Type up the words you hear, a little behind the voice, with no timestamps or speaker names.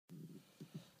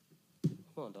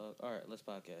Come on, dog. All right, let's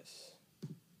podcast.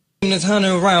 This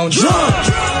 100 round drum.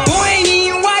 Boy ain't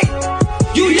even white.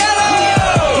 You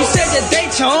yellow. You said that they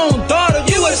your own daughter.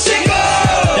 You a single.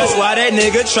 That's why that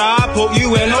nigga try poke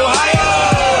you in Ohio.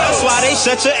 That's why they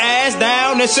shut your ass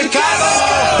down in Chicago.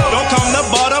 Don't come to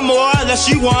Baltimore unless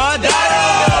you want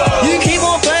dollar. You keep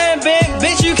on playing big,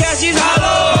 bitch. You catch these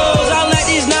hollows. I'll let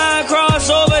these 9 cross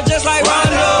over just like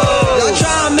Rondo. Y'all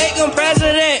try to make him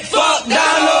president. Fuck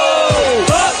Donald.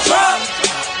 Fuck Trump.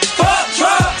 Fuck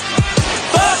Trump.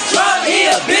 Fuck Trump. He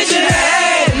a bitch in the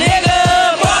head,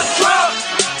 nigga. Fuck Trump.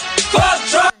 Fuck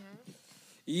Trump.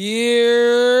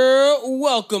 Yeah,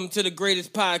 welcome to the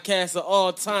greatest podcast of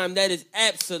all time. That is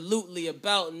absolutely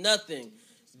about nothing.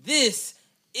 This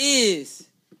is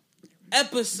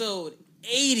episode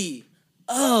 80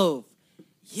 of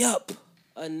Yup,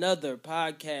 another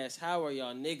podcast. How are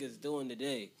y'all niggas doing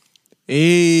today? Hey,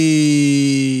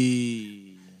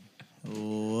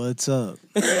 what's up?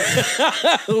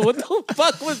 What the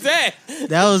fuck was that?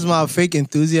 That was my fake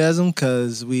enthusiasm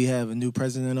because we have a new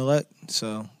president-elect.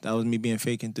 So that was me being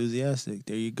fake enthusiastic.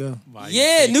 There you go.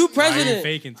 New president. Why are you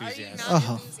fake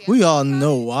enthusiastic? We all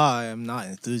know why I'm not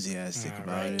enthusiastic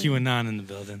about it. QAnon in the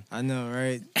building. I know,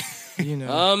 right? You know.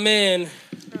 Oh, man.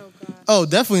 Oh,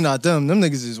 definitely not them. Them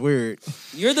niggas is weird.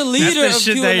 You're the leader That's of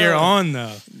the shit QAnon. that you're on,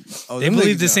 though. Oh, They them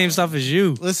believe niggas the not. same stuff as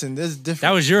you. Listen, this is different.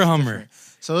 That was your Hummer.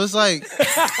 So it's like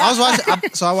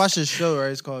I watched this show, right?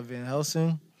 It's called Van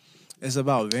Helsing. It's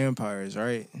about vampires,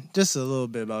 right? Just a little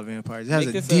bit about vampires. It has Make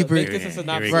a this deeper, make this a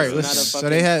synopsis, right? not Listen, a so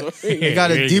fucking story. they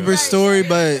got Here a you deeper go. story,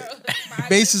 but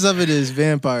basis of it is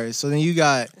vampires. So then you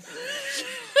got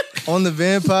on the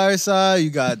vampire side, you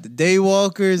got the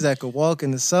daywalkers that could walk in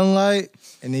the sunlight,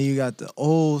 and then you got the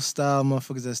old style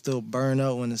motherfuckers that still burn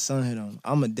up when the sun hit them.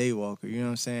 I'm a daywalker, you know what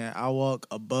I'm saying? I walk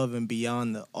above and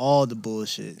beyond all the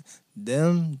bullshit.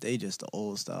 Them, they just the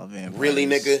old style vampires. Really,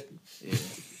 nigga? Yeah.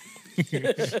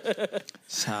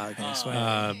 That's how I can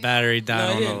explain. Battery died No,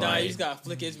 it on the didn't die. You light. just got to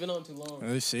flick it. It's been on too long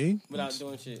Let's see. without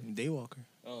doing shit. Daywalker.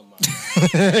 Oh, my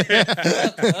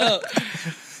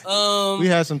God. We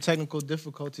had some technical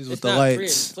difficulties with It's the not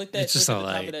lights. Free. Flick that. It's just flick a at the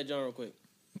top light. of that joint real quick.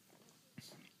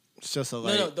 It's just a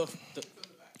light. No, The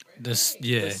the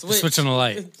switch on the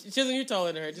light. Chisholm, you're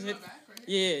taller than her. Just hit.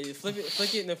 Yeah, you flick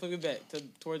it, and then flip it back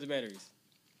towards the batteries.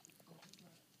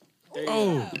 There you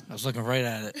go. I was looking right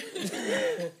at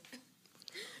it.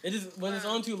 It just when it's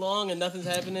on too long and nothing's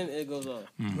happening, it goes off.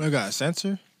 I got a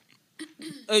sensor.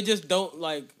 It just don't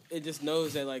like. It just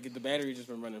knows that like the battery's just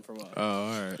been running for a while. Oh,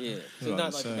 all right. Yeah, so it's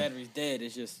not like the battery's dead.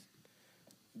 It's just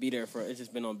it's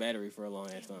just been on battery for a long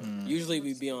ass time. Usually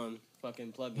we be on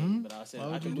fucking plug-in, but I said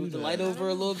I can move the light over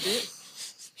a little bit,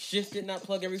 shift it, not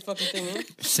plug every fucking thing in.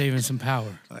 Saving some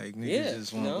power. Like niggas Yeah,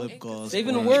 just want lip gloss.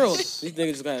 Saving the once. world. These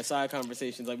niggas just got side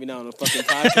conversations like we not on a fucking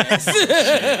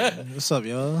podcast. What's up,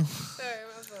 y'all?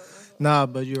 Nah,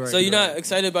 but you're right. So you're not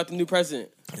excited about the new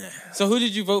president? Yeah. So who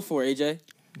did you vote for, AJ?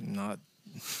 Not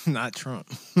Trump.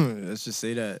 Let's just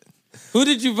say that. Who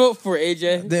did you vote for,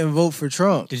 AJ? Didn't vote for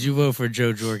Trump. Did you vote for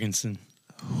Joe Jorgensen?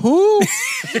 Who?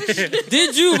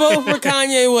 Did you vote for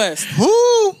Kanye West?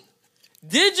 Who?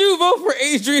 Did you vote for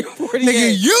Adrian 48?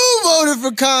 Nigga, you voted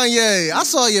for Kanye. I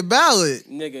saw your ballot.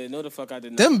 Nigga, no the fuck I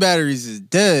did not. Them batteries is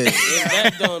dead.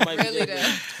 That don't might be Really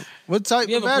different. What type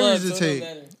We of have a plug, batteries so it it take?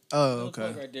 don't matter. Oh, There's a okay.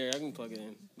 plug right there. I can plug it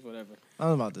in. Whatever. I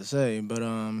was about to say, but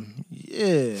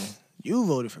yeah, you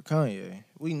voted for Kanye.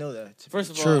 We know that. To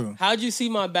First be of all, true. how'd you see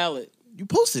my ballot? You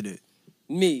posted it.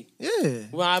 Me. Yeah.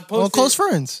 When I On posted, Close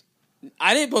Friends.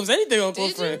 I didn't post anything on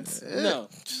Close Did you? Friends. No.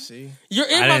 See, You're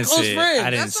in I my didn't close see it. friends. I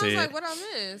didn't That see sounds it. like what I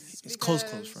missed. it's close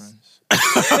friends.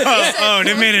 Oh,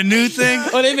 they made a new thing?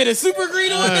 Oh, they made a super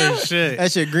green one now? Oh, shit.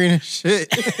 That shit green as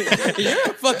shit. You're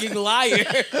a fucking liar.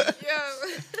 Yo,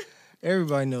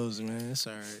 Everybody knows, man. It's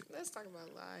all right. let's talk about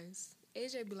lies.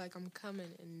 AJ be like, I'm coming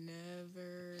and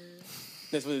never.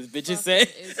 That's what his bitches say.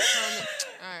 Is coming.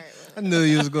 All right. I knew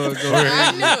you was going to go I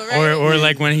there. knew, right? Or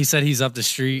like when he said he's up the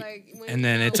street, Like, when, and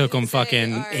then you it know, took when him you say,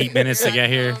 fucking all right, 8 minutes to here get I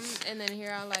here. come, and then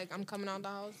here I'm coming out the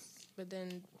house, but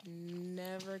then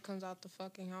never comes out the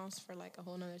fucking house for like a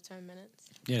whole nother 10 minutes.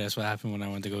 Yeah, that's what happened when I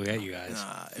went to go get you guys.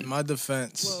 Nah, in my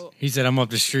defense. Well, He said, I'm up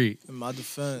the street. In my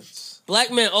defense.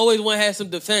 Black men always want to have some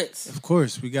defense. Of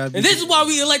course, we got to be. And this is why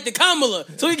we elected Kamala.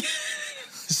 So we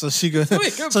So she could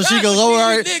we can so she could lower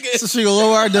our prosecute you niggas. so she could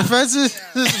lower our defenses.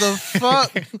 This is the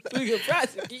fuck. we can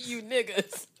prosecute you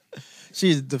niggas.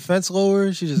 She's a defense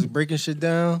lower. She just breaking shit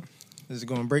down. Just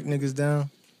gonna break niggas down.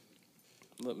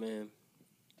 Look, man.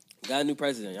 Got a new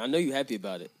president. I know you happy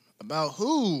about it. About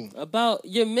who? About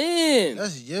your man.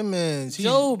 That's your man.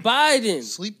 Joe Biden.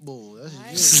 Sleep bull. That's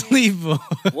your Sleep.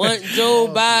 Want Joe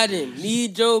Biden.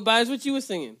 Need Joe Biden. That's what you were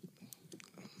singing.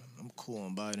 I'm cool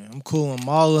on Biden. I'm cool on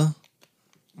Mala.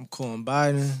 I'm cool on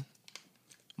Biden.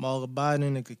 Mala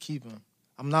Biden, they could keep him.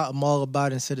 I'm not a Mala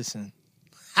Biden citizen.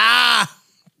 Ha!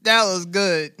 That was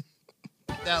good.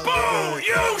 That was good.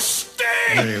 You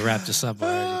stink! Ready to wrap this up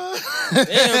already.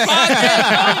 Damn,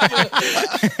 podcast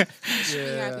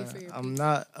happy for your I'm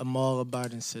not a Mala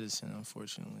Biden citizen,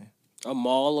 unfortunately. over. A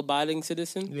mall-abiding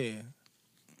citizen? Yeah.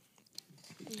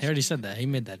 He already said that. He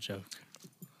made that joke.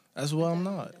 That's why I'm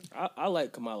not. I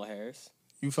like Kamala Harris.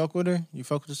 You fuck with her? You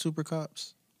fuck with the super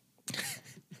cops?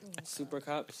 Super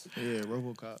cops. Yeah,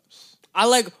 Robocops. I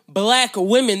like black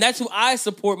women. That's who I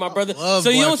support, my brother. Love So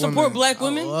you black don't support women. black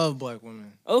women? I love black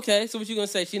women. Okay, so what you gonna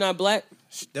say? She not black?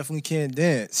 She definitely can't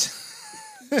dance.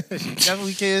 She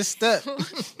definitely can't step.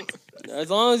 As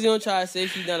long as you don't try to say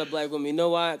she's not a black woman. You know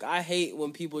why? I hate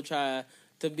when people try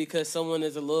to, because someone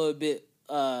is a little bit,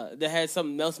 that has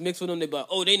something else mixed with them, they be like,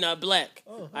 oh, they not black.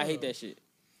 I hate that shit.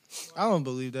 I don't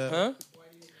believe that. Huh?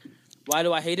 Why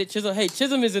do I hate it? Chisholm, hey,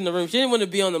 Chisholm is in the room. She didn't want to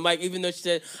be on the mic, even though she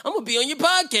said, I'm going to be on your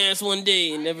podcast one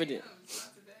day, and never did.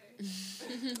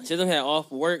 Chisholm had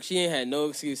off work. She ain't had no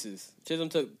excuses. Chisholm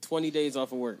took 20 days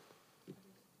off of work.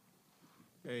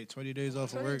 Hey, 20 days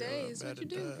off of 20 work. days. What you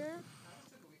do, girl?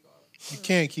 You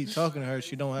can't keep talking to her.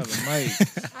 She don't have a mic.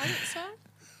 I didn't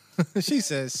say. She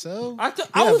says so. I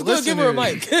have was going to give her a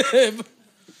listeners. mic.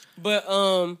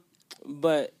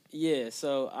 but yeah,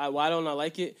 so why don't I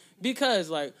like it? Because,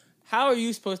 like, how are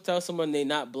you supposed to tell someone they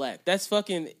not black? That's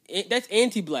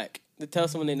anti-black to tell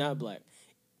someone they not black.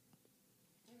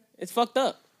 It's fucked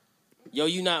up. Yo,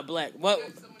 you not black. What?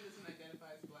 Someone doesn't identify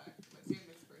as black. Let's say a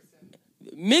mixed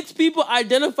person. Mixed people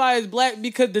identify as black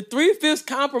because the 3/5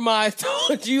 compromise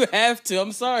told you have to.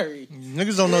 I'm sorry.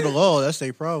 Niggas don't know the law. That's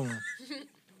their problem.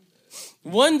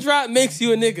 One drop makes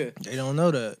you a nigga. They don't know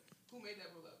that. Who made that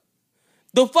rule up?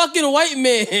 The fucking white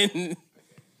man.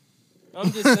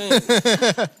 I'm just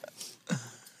saying.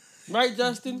 Right,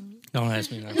 Justin? Don't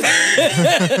ask me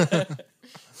that.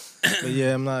 But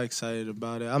yeah, I'm not excited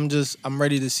about it. I'm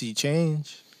ready to see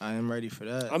change. I am ready for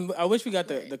that. I wish we got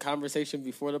the conversation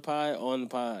before the pod on the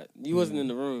pod. You wasn't in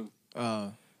the room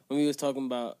when we was talking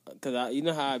about, because you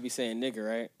know how I be saying nigga,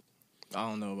 right? I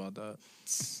don't know about that.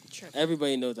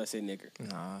 Everybody knows I say nigger.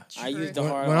 Nah. I use the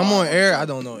When hard. I'm on air, I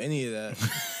don't know any of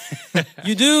that.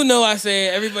 You do know I say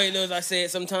it. Everybody knows I say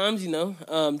it sometimes,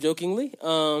 jokingly.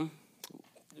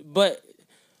 But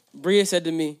Bria said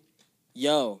to me,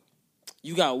 yo,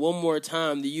 you got one more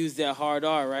time to use that hard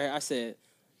R, right? I said,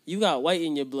 you got white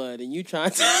in your blood and you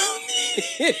trying to tell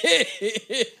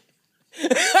me.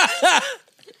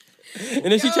 And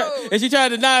then she tried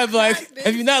to deny it, like,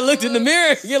 have you not looked in the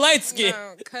mirror? You're light skinned.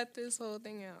 No, cut this whole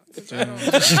thing out. 'Cause I don't-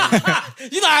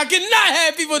 You like, I cannot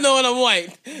have people knowing I'm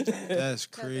white. That's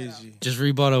crazy. Just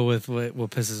rebuttal with what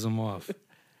pisses him off.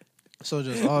 So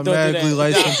just do automatically that.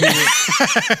 light skin people.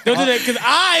 Don't do that, because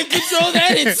I control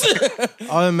that.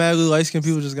 Automatically light skin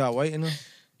people just got white in them.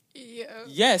 Yeah.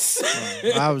 Yes.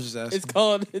 I was just asking.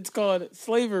 It's called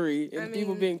slavery and I mean,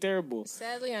 people being terrible.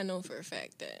 Sadly, I know for a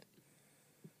fact that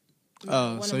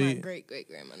one so of my you- great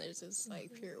grandmothers is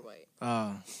like pure white.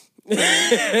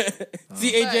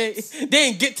 See, AJ, they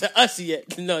ain't get to us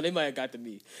yet. No, they might have got to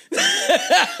me.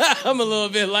 I'm a little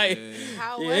bit light.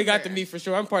 However, Yeah, they got to me for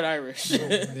sure. I'm part Irish.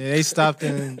 Yeah, they stopped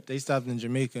in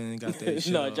Jamaica and got their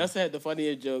shit No, off. Justin had the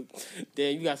funniest joke.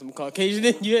 Damn, you got some Caucasian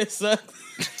in you, son.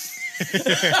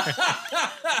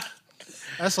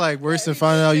 That's like worse than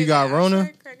finding out you got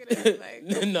Rona.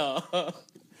 No.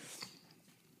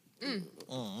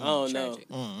 I don't know.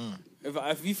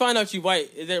 If you find out you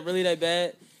white, is that really that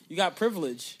bad? You got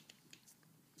privilege.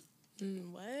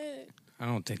 What? I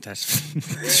don't think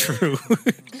that's true.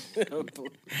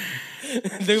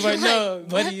 They're like, no,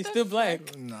 buddy, you still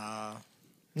black. Nah.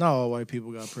 Not all white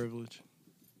people got privilege.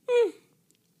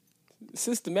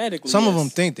 Systematically. Some of yes. them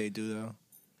think they do, though.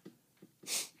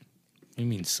 You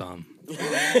mean some?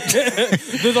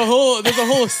 There's a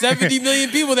whole 70 million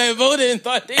people that voted and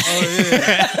thought they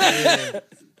Yeah.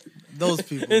 Those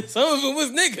people. and some of them was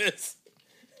niggas.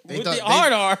 They With thought the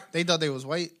hard R. They thought they was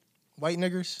white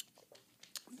niggers.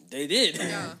 They did.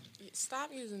 Yeah.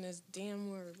 Stop using this damn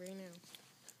word right now.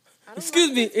 I don't Excuse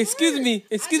like me, this excuse word. me,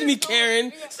 excuse me, just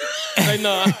Karen. don't- Like,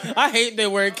 no, I hate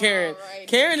that word Karen. Alrighty.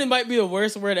 Karen, it might be the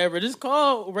worst word ever. Just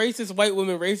call racist white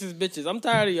women racist bitches. I'm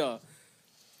tired of y'all.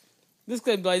 This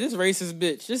could be like, this racist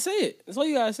bitch. Just say it. That's all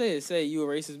you gotta say is say you a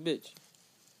racist bitch.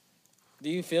 Do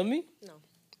you feel me? No.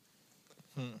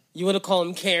 You want to call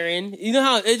him Karen. You know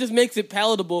how it just makes it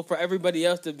palatable for everybody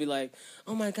else to be like,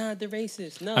 oh my God, they're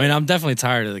racist. No. I mean, I'm definitely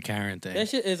tired of the Karen thing. That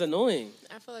shit is annoying.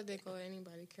 I feel like they call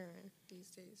anybody Karen these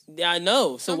days. Yeah, I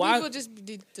know. So Some why people just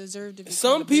deserve to be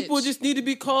some called a people bitch. just need to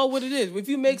be called what it is. If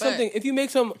you make something,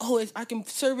 I can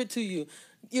serve it to you.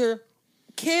 You're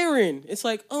Karen. It's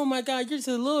like, oh my God, you're just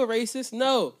a little racist.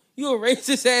 No, you a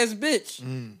racist ass bitch.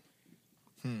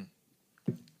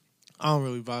 I don't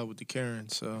really vibe with the Karen,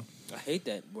 so. I hate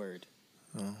that word.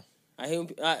 Oh.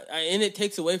 And it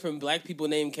takes away from black people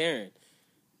named Karen.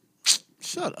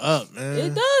 Shut up, man.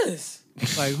 It does.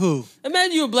 Like who?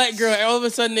 Imagine you a black girl, and all of a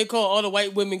sudden they call all the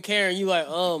white women Karen. You like,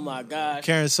 oh my gosh.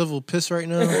 Karen Civil piss right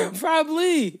now?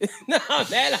 Probably. No,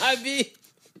 that I be.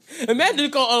 Imagine they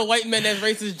call all the white men that's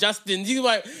racist Justins.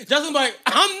 Justin's like,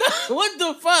 I'm not. What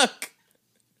the fuck?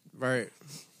 Right.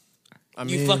 I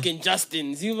You mean, fucking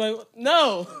Justins. You like,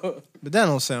 no. but that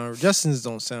don't sound. Justins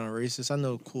don't sound racist. I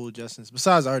know cool Justins.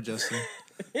 Besides our Justin.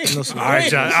 I know some All right,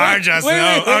 Justin.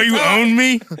 wait, Oh, you own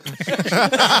me?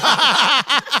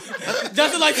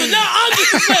 Justin like, so now I'm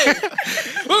just the same.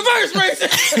 Reverse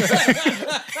racist.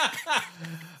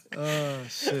 Oh,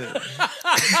 shit.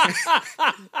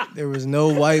 There was no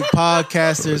white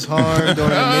podcasters harmed during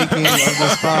the making of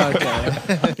this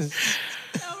podcast.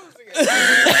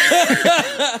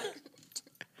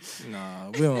 Nah,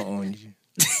 we don't own you.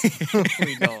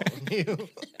 We don't own you.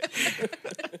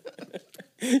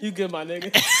 You good, my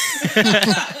nigga?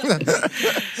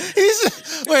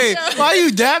 Wait, why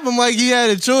you dap him like he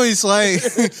had a choice? Like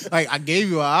I gave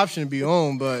you an option to be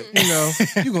on, but you know,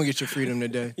 you gonna get your freedom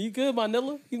today. You good,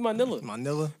 Manila? He's Manila.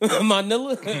 Manila?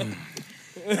 Manila?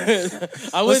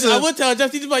 I would tell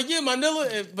Justin, he's like, yeah,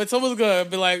 Manila, but someone's gonna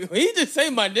be like, he just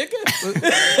say my nigga.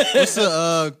 What's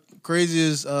the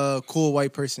craziest cool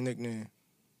white person nickname?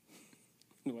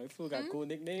 White people got cool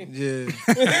nicknames. Yeah,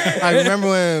 I remember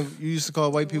when you used to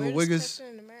call white people wiggers.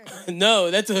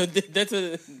 No, that's a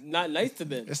not nice to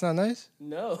them. It's not nice.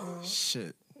 No,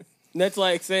 shit. That's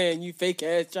like saying you fake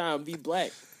ass trying to be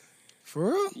black.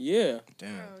 For real? Yeah.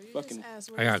 Damn. Fucking.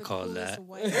 I got called that.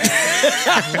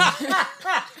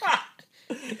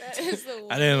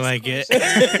 I didn't like it.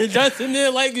 Justin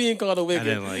didn't like being called a wigger. I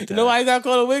didn't like that. You know why he got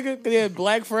called a wigger? Because he had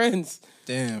black friends.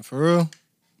 Damn, for real?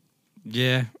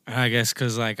 Yeah, I guess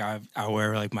because like I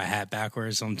wear like my hat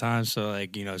backwards sometimes, so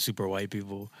like super white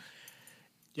people.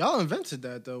 Y'all invented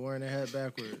that though, wearing a hat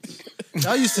backwards.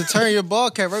 Y'all used to turn your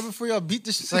ball cap right before y'all beat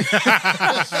the shit. Like,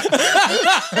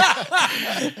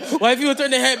 white people turn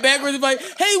their hat backwards and be like,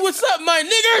 hey, what's up, my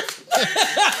nigger?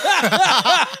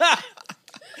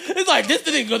 It's like, this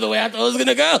didn't go the way I thought it was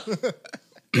gonna go.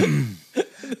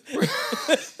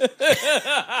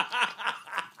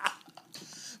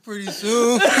 pretty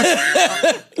soon,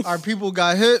 our people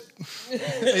got hit.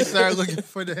 They started looking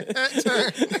for the hat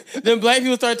turn. Then black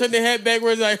people started turning their hat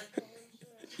backwards like,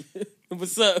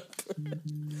 what's up?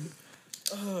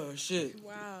 Oh, shit.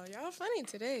 Wow, y'all funny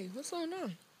today. What's going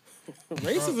on?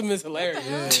 Racism is hilarious.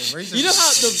 Yeah, racism. You know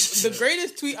how the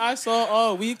greatest tweet I saw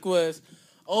all week was,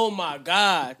 oh my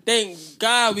God, thank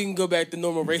God we can go back to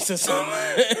normal racism.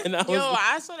 And I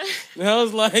saw that. And I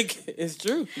was like, it's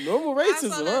true. Normal racism, I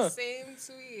saw that huh? same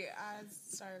tweet. I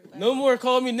started laughing. No more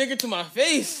calling me nigger to my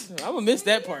face. I'm gonna miss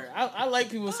that part. I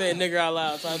like people saying nigger out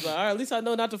loud. So I was like, all right, at least I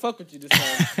know not to fuck with you this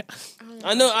time.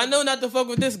 I know not to fuck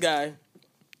with this guy.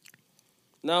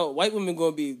 Now white women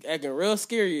gonna be acting real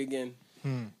scary again.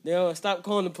 They'll stop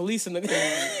calling the police in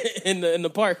the in the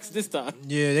parks this time.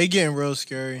 Yeah, they getting real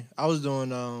scary. I was doing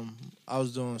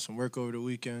some work over the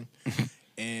weekend,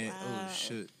 and oh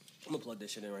shit. I'm gonna plug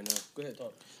this shit in right now. Go ahead,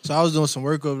 talk. So I was doing some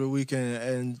work over the weekend,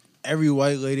 and every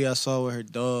white lady I saw with her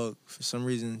dog, for some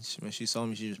reason, when she saw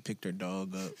me, she just picked her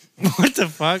dog up. What the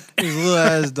fuck? These little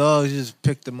ass dogs, she just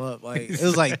picked them up. Like it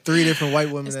was like 3 different white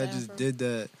women that just did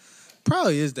that.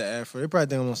 Probably is the afro. They probably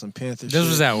think I'm on some Panther shit. This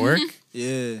was at work?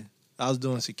 Yeah. I was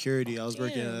doing security. I was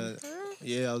working I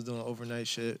was doing overnight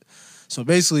shit. So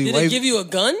basically, Did they give you a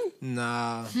gun?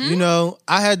 Nah. You know,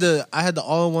 I had the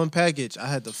all-in-one package. I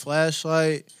had the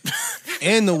flashlight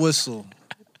and the whistle.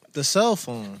 The cell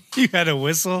phone. You had a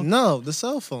whistle? No, the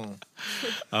cell phone.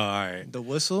 Oh, all right. The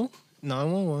whistle,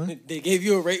 911. They gave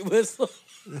you a rape whistle.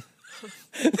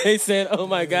 They said, "Oh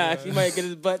my gosh, he might get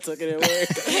his butt tucked in at work."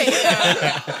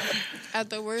 At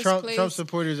the worst place. Trump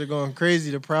supporters are going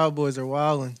crazy. The Proud Boys are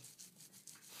wilding.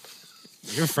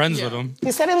 You're friends with them.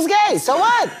 He said he was gay, so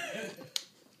what?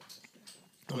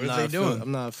 What are they doing?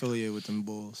 I'm not affiliated with them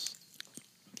bulls.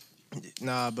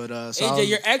 Nah, but so AJ,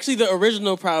 you're actually the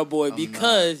original Proud Boy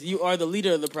because you are the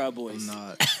leader of the Proud Boys. I'm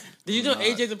not. Did you know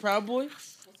AJ's a Proud Boy?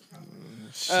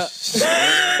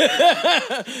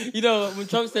 You know, when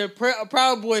Trump said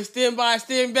Proud Boy, stand by,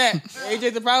 stand back.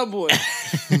 AJ's a Proud Boy.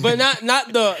 But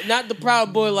not the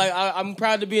Proud Boy like I'm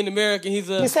proud to be an American. He's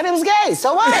a... He said it was gay,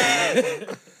 so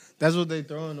what? That's what they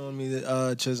throwing on me,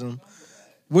 Chisholm.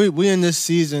 We in this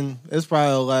season, it's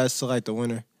probably will last to like the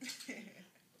winter.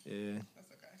 Yeah. That's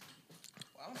okay.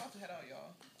 Well, I'm about to head out,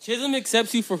 y'all. Chisholm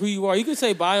accepts you for who you are. You can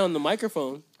say bye on the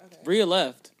microphone. Okay. Bria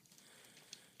left.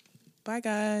 Bye,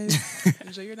 guys.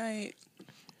 Enjoy your night.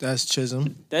 That's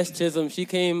Chisholm. That's Chisholm. She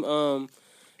came to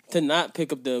not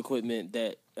pick up the equipment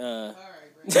that All right,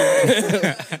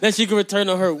 great. that she could return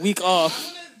on her week off.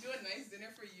 I'm going to do a nice dinner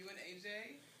for you and AJ.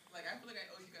 Like, I feel like I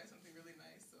owe you guys something really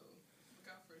nice, so look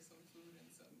out for some food and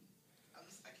some...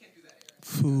 I can't do that here.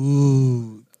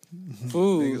 Food.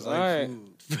 Food. Niggas All like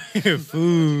right.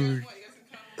 food. You guys can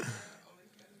come over.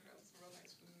 You guys can grab some real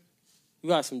nice food. You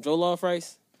got some jollof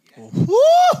rice? Woo!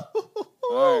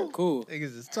 All right, cool.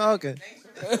 Niggas is talking. Thanks for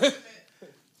the compliment.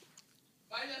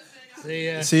 Bye, Justin. See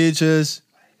ya. See you, Chiz.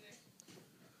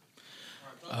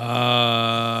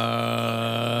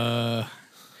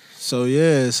 So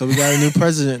we got a new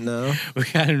president now. We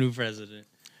got a new president.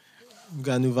 We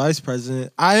got a new vice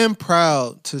president. I am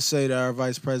proud to say that our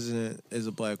vice president is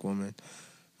a black woman.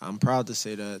 I'm proud to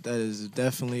say that. That is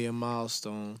definitely a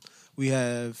milestone. We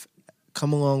have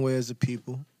come a long way as a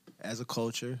people, as a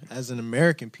culture, as an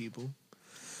American people.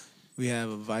 We have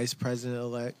a vice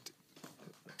president-elect,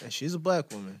 and she's a black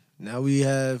woman. Now we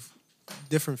have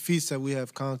different feats that we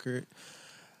have conquered.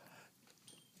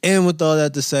 And with all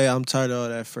that to say, I'm tired of all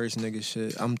that first nigga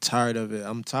shit. I'm tired of it.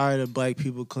 I'm tired of black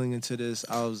people clinging to this.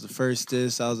 I was the first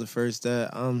this. I was the first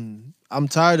that. I'm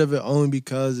tired of it only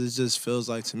because it just feels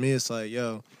like, to me, it's like,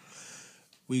 yo,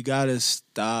 we gotta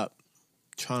stop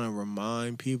trying to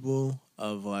remind people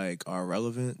of like our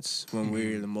relevance when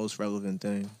we're the most relevant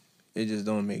thing. It just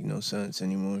don't make no sense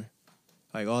anymore.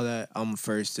 Like all that, I'm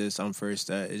first this, I'm first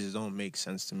that. It just don't make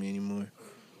sense to me anymore.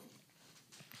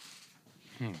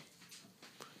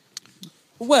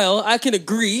 Well, I can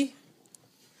agree.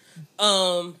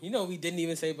 We didn't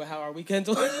even say about how our weekends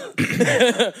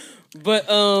went. But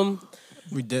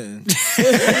We didn't.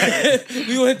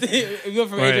 we went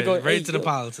from Right, going right eight. to the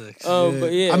politics.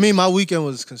 But yeah. I mean, my weekend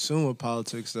was consumed with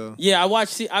politics, though. Yeah,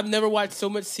 I've never watched so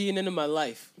much CNN in my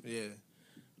life. Yeah.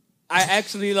 I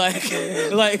actually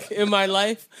like in my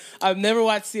life, I've never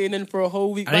watched CNN for a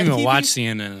whole week. I didn't Like, even watch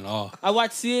CNN at all. I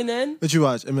watched CNN. What you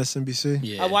watch? MSNBC?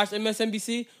 Yeah. I watched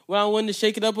MSNBC. When I wanted to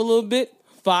shake it up a little bit,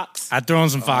 Fox. I throw on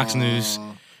some Fox News.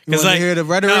 You want to hear the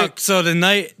rhetoric? No, so the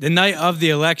night of the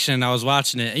election, I was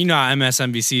watching it. You know how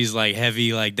MSNBC is like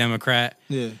heavy, like Democrat.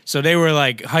 Yeah. So they were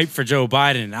like hyped for Joe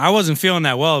Biden. I wasn't feeling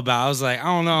that well about it. I was like, I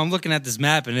don't know. I'm looking at this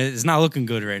map and it's not looking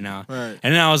good right now. Right.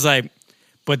 And then I was like,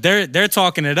 but they're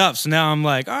talking it up. So now I'm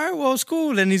like, all right, well, it's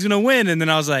cool. Then he's gonna win. And then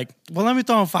I was like, well, let me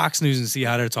throw on Fox News and see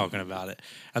how they're talking about it.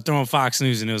 I threw on Fox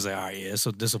News and it was like, all right, yeah,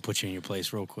 this will put you in your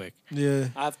place real quick. Yeah.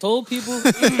 I've told people.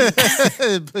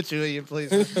 Put you in your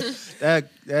place.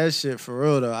 that shit for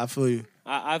real, though. I feel you.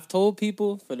 I've told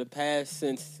people for the past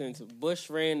since Bush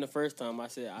ran the first time. I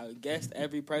said I guessed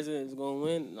every president is gonna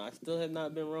win, and I still have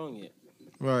not been wrong yet.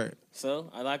 Right.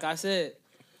 So, like I said,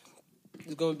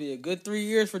 it's gonna be a good 3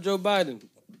 years for Joe Biden.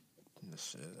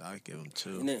 Shit, I give him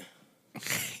 2. And then,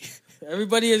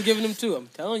 everybody is giving him 2. I'm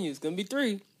telling you, it's gonna be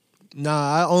 3.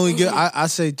 Nah, I only give. I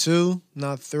say 2,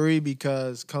 not 3,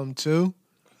 because come 2,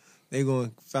 they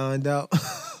gonna find out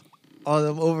all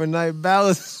them overnight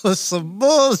ballots was some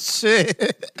bullshit.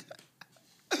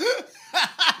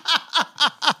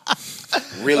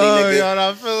 Really, Oh, nigga? y'all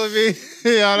not feeling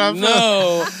me? Y'all not feeling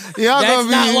No, Y'all that's gonna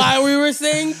be, not why we were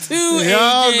saying 2.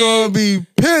 y'all AJ. gonna be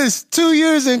pissed 2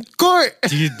 years in court.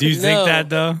 Do you No. think that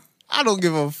though? I don't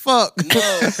give a fuck.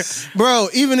 No. Bro,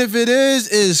 even if it is,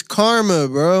 it's karma,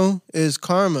 bro. It's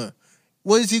karma.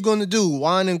 What is he gonna do?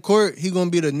 Whine in court? He gonna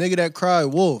be the nigga that cried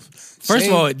wolf. First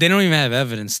Same- of all, they don't even have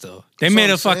evidence though. They That's made what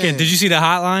a I'm fucking. saying. Did you see the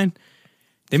hotline?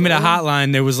 They made a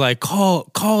hotline. There was like call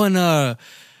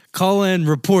in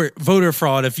report voter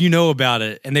fraud if you know about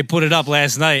it, and they put it up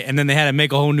last night, and then they had to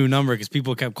make a whole new number because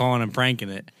people kept calling and pranking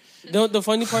it. The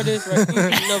funny part is, right?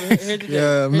 No, here's the thing.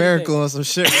 Yeah, Here's the Miracle thing. on some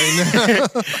shit right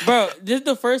now. Bro, this is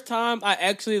the first time I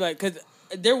actually because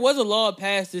there was a law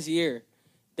passed this year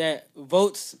that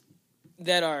votes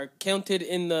that are counted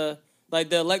in the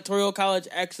electoral college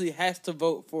actually has to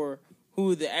vote for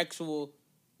who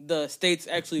the states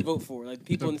actually vote for, like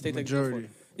people in the states actually vote majority.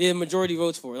 for. Yeah, the majority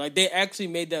votes for. Like they actually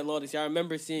made that law this year. I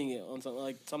remember seeing it on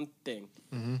something.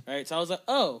 Right, so I was like,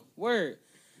 oh, word,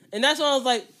 and that's why I was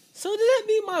like, so does that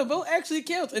mean my vote actually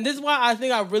counts? And this is why I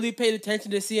think I really paid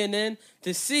attention to CNN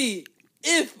to see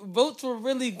if votes were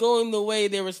really going the way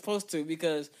they were supposed to.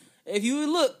 Because if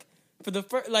you look for the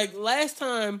first, like last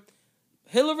time,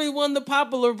 Hillary won the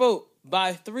popular vote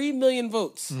by 3 million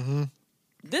votes. Mm-hmm.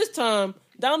 This time,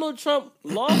 Donald Trump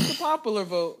lost the popular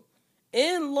vote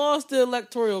and lost the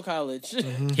electoral college.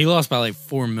 Mm-hmm. He lost by like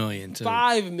 4 million. Too.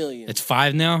 5 million. It's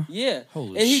 5 now? Yeah.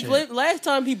 Holy and shit. Last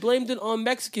time he blamed it on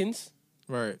Mexicans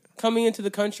Right. coming into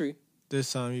the country.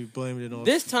 This time he blamed it on.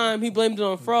 This time he blamed it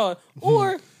on fraud,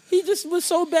 or he just was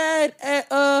so bad at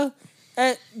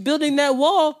building that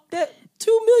wall that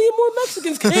 2 million more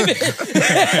Mexicans came in.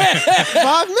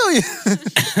 5 million.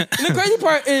 And the crazy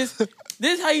part is,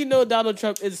 this is how you know Donald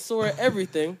Trump is sore at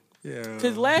everything. Yeah.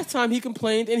 Because last time he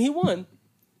complained and he won,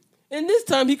 and this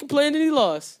time he complained and he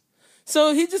lost.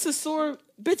 So he's just a sore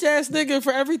bitch ass nigga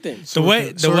for everything. The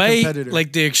way,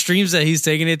 like the extremes that he's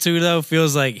taking it to, though,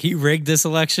 feels like he rigged this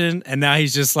election, and now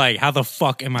he's just like, "How the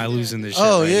fuck am I losing this shit?"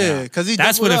 Oh, right yeah, now? 'cause he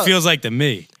that's what doubled it up. feels like to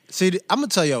me. See, I'm gonna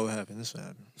tell y'all what happened. This is what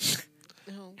happened.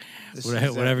 This is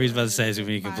Whatever he's exactly about to say is gonna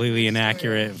be completely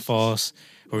inaccurate and false.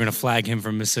 We're gonna flag him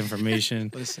for misinformation.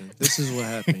 Listen, this is what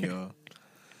happened, y'all.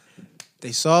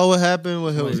 They saw what happened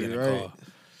with Somebody's Hillary, gonna right? call.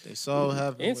 They saw what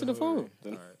happened. Answer the with Hillary.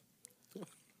 phone. All right.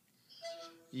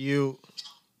 You.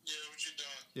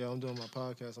 Yeah, I'm doing my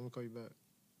podcast. I'm gonna call you back.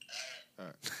 All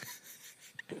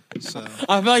right. So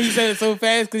I felt like he said it so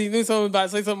fast because he knew someone was about to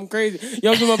say something crazy.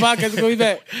 Yo, I'm doing my podcast, call me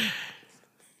back.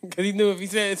 Because he knew if he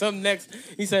said something next,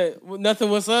 he said, well, nothing,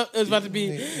 what's up? It was about to be,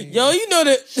 yo, you know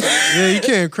that. yeah, you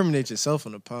can't incriminate yourself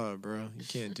on the pod, bro. You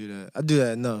can't do that. I do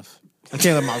that enough. I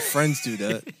can't let my friends do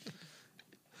that.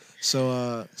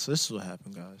 So this is what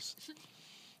happened, guys.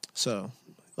 So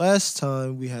last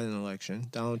time we had an election,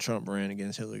 Donald Trump ran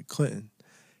against Hillary Clinton.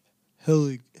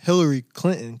 Hillary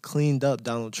Clinton cleaned up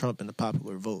Donald Trump in the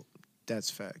popular vote.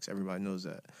 That's facts. Everybody knows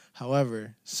that.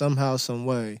 However, somehow, some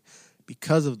way,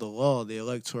 because of the law, the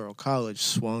Electoral College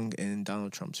swung in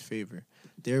Donald Trump's favor.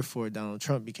 Therefore, Donald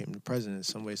Trump became the president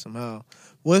some way, somehow,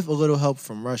 with a little help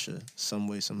from Russia, some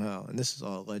way, somehow. And this is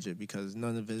all alleged because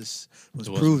none of this was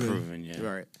proven. Yeah.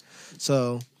 Right.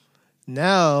 So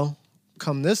now,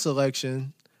 come this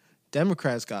election,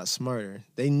 Democrats got smarter.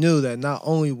 They knew that not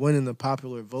only winning the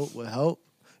popular vote would help,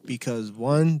 because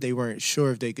one, they weren't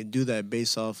sure if they could do that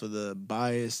based off of the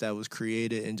bias that was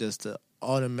created and just the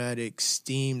automatic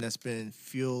steam that's been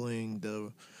fueling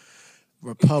the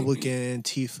Republican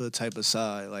Antifa type of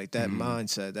side, like that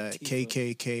mindset, that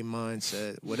KKK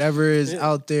mindset, whatever is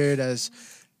out there that's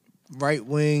right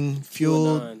wing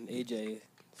fueled. AJ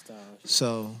style.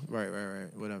 So right,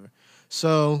 whatever.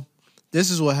 So this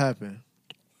is what happened.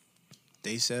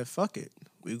 They said, "Fuck it,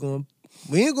 we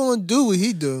ain't gonna do what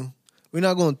he do. We're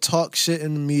not gonna talk shit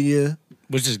in the media."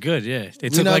 Which is good, yeah. They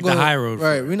took like the high road.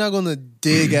 Right, for it. we're not gonna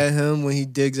dig at him when he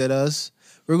digs at us.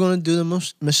 We're gonna do the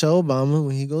Michelle Obama.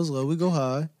 When he goes low, we go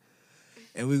high.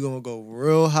 And we're gonna go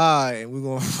real high and we're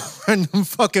gonna run them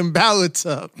fucking ballots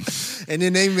up. And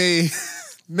then they made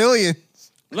millions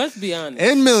Let's be honest.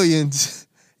 and millions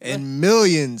and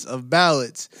millions of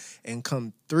ballots. And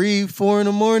come 3, 4 in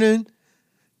the morning,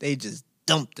 they just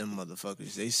dumped them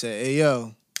motherfuckers. They said, "Hey,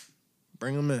 yo,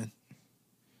 bring them in."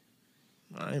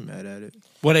 I ain't mad at it.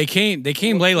 Well, they came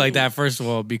late like that, first of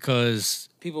all, because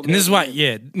People and this is why, mad.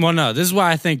 yeah. Well, no, this is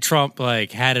why I think Trump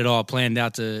like had it all planned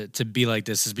out to be like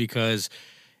this, is because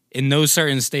in those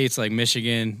certain states like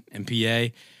Michigan and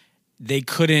PA, they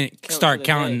couldn't start the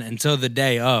counting day. until the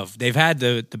day of. They've had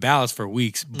the ballots for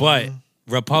weeks, but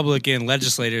Republican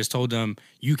legislators told them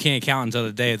you can't count until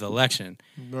the day of the election.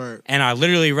 Right. And I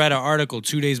literally read an article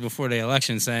 2 days before the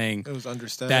election saying It was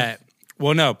understaffed. that,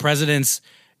 well, no, presidents,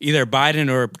 either Biden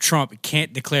or Trump,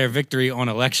 can't declare victory on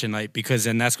election night because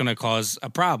then that's going to cause a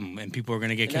problem and people are going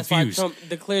to get And that's confused. why Trump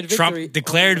declared victory. Trump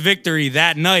declared victory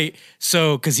that night,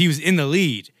 so because he was in the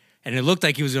lead and it looked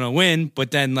like he was going to win,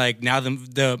 but then like now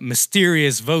the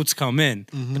mysterious votes come in,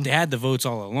 but they had the votes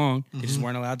all along. They just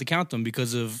weren't allowed to count them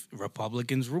because of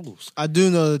Republicans' rules. I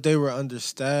do know that they were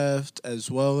understaffed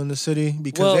as well in the city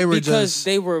because they were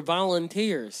they were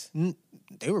volunteers.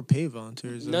 they were paid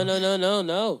volunteers.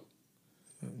 No.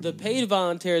 The paid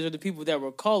volunteers are the people that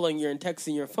were calling you and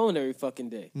texting your phone every fucking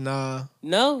day. Nah,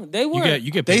 No, they weren't.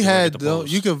 You get they paid to work had at the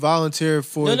polls. you could volunteer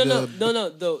for No. the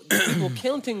The people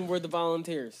counting were the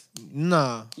volunteers.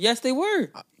 Nah. Yes, they were.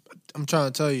 I'm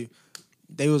trying to tell you,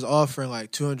 they was offering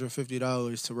like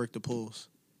 $250 to work the polls.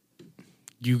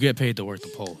 You get paid to work the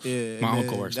polls. Yeah, My and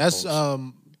uncle then works That's the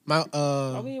polls.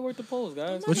 Why we ain't work the polls,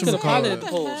 guys? What We you could've call piloted it? the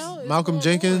What the polls. hell is Malcolm going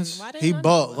Jenkins, on? Why didn't he I know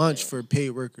bought about lunch it? for paid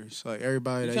workers. Like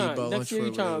everybody that he bought lunch Next for, year, you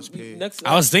was trying paid. next.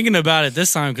 I was thinking about it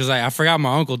this time because I forgot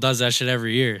my uncle does that shit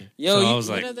every year. Yo, so you- I was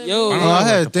like, What are they yo, why don't Oh, I work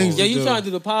had the things polls? Yo, to you do. trying to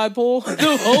do the pod poll? Do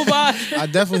a whole pod? I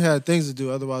definitely had things to do.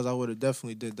 Otherwise, I would have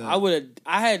definitely did that.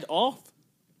 I had off.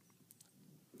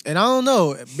 And I don't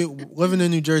know, living in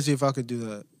New Jersey, if I could do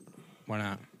that. Why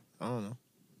not? I don't know.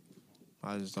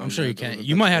 I'm sure you can.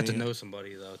 You might have to know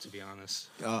somebody though, to be honest.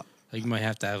 Uh, Like you might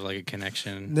have to have like a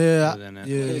connection. Yeah, within it.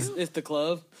 yeah. It's the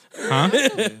club. Huh?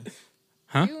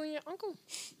 Huh? You and your uncle.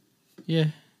 Yeah.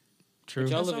 But True.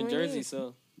 y'all That's live in all we Jersey, need.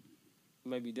 so it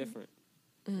might be different.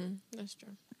 That's true.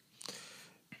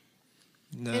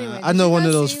 Nah, Anyway, I did know you one of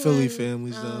guys those see Philly when,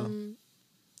 families though.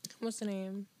 What's the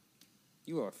name?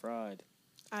 You are fried.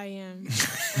 I am.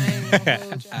 I ain't gonna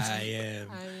hold you. I am.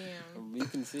 I am. You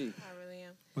can see. I really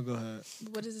am. Well, go ahead.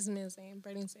 What is this man's name?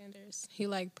 Bernie Sanders. He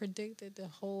like predicted the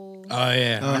whole Oh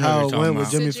yeah. I know how what it you're talking went with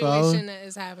about. Jimmy Fallon? situation that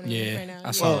is happening Yeah, right now.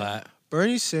 I saw Yeah. that.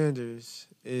 Bernie Sanders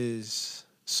is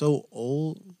so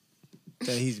old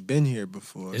that he's been here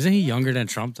before. Isn't he younger than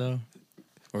Trump though?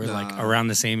 Or like Nah. around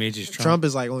the same age as Trump? Trump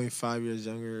is like only 5 years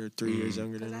younger or 3 years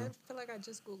younger Because than I him. feel like I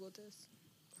just googled this.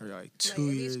 Or like Like, 2 at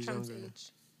least years Trump's younger.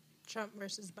 age. Trump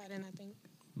versus Biden, I think.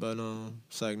 But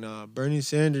it's like, nah, Bernie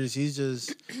Sanders, he's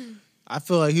just, I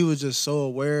feel like he was just so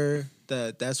aware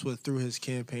that that's what threw his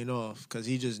campaign off because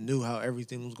he just knew how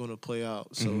everything was going to play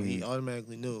out. So he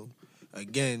automatically knew,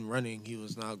 again, running, he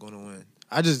was not going to win.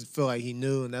 I just feel like he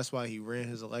knew, and that's why he ran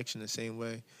his election the same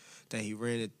way that he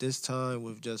ran it this time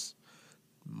with just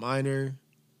minor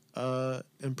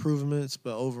improvements.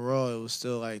 But overall, it was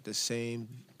still like the same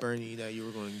Bernie that you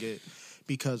were going to get.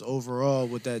 Because overall,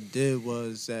 what that did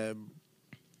was that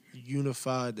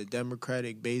unified the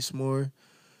Democratic base more.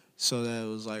 So that it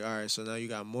was like, all right, so now you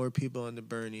got more people under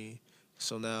Bernie.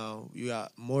 So now you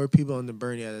got more people under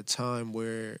Bernie at a time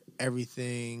where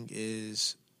everything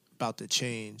is about to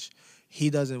change. He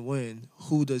doesn't win.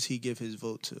 Who does he give his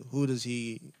vote to? Who does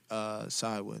he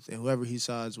side with? And whoever he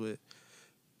sides with,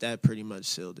 that pretty much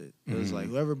sealed it. It was like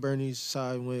whoever Bernie's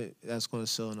side with, that's going to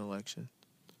seal an election.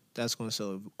 That's going to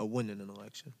sell a win in an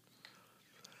election.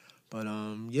 But,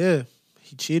 yeah,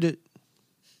 he cheated.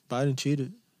 Biden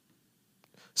cheated.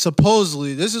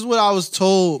 Supposedly, this is what I was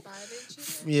told.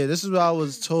 Yeah, this is what I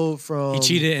was told from... He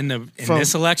cheated in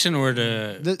this election or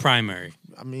the primary?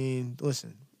 I mean,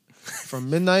 listen. From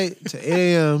midnight to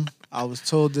 8 a.m., I was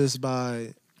told this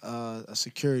by a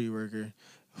security worker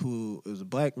who was a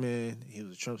black man. He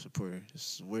was a Trump supporter. This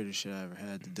is the weirdest shit I ever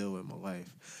had to deal with in my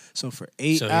life. So for 8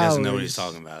 hours... So he doesn't know what he's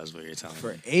talking about is what you're telling me.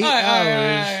 For 8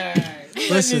 hours...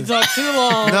 Listen, you talk too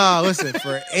long. Nah, listen.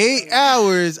 For 8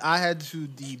 hours, I had to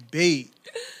debate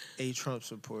a Trump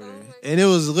supporter. And it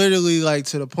was literally like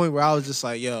to the point where I was just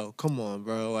like, yo, come on,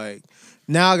 bro. Like,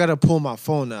 now I got to pull my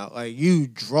phone out. Like, you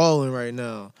drawing right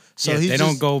now. So yeah, he they just,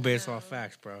 don't go based off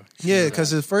facts, bro. Yeah,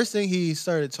 because the first thing he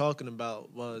started talking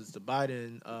about was the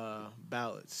Biden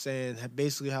ballots, saying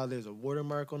basically how there's a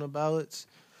watermark on the ballots.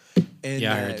 And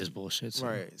Yeah, I heard this bullshit. So.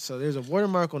 Right. So there's a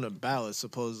watermark on the ballot,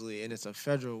 supposedly, and it's a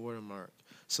federal watermark.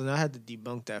 So now I had to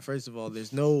debunk that. First of all,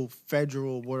 there's no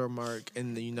federal watermark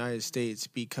in the United States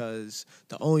because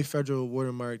the only federal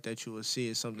watermark that you will see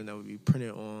is something that would be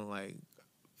printed on, like,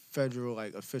 federal,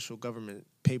 like, official government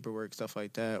paperwork, stuff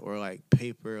like that, or, like,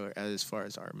 paper or as far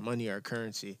as our money, our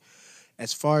currency.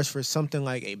 As far as for something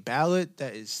like a ballot,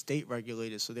 that is state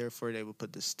regulated, so therefore they will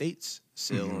put the state's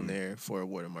seal on there for a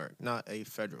watermark, not a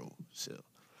federal seal.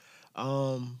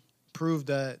 Proved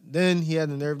that. Then he had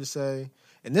the nerve to say,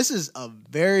 and this is a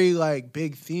very like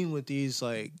big theme with these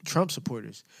like Trump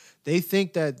supporters. They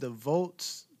think that the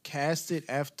votes casted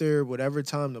after whatever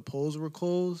time the polls were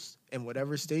closed in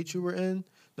whatever state you were in,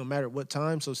 no matter what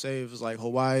time. So say if it was like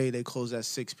Hawaii, they closed at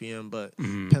 6 p.m., but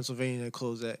Pennsylvania, they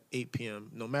closed at 8 p.m.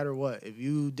 No matter what, if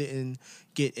you didn't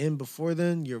get in before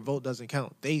then, your vote doesn't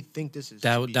count. They think this is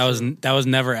That was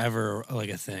never ever like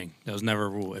a thing. That was never a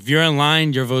rule. If you're in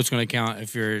line, your vote's going to count.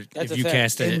 If you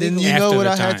cast it, and then you after know what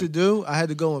the I had time. to do? I had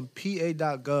to go on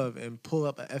PA.gov and pull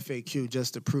up a FAQ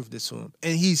just to prove this to him,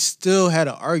 and he still had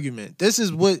an argument. This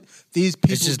is what these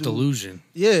people. It's just do. delusion.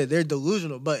 Yeah, they're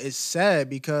delusional, but it's sad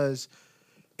because.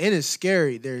 And it's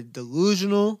scary. They're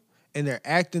delusional and they're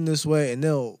acting this way, and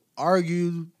they'll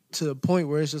argue to the point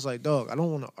where it's just like, dog, I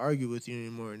don't want to argue with you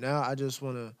anymore. Now I just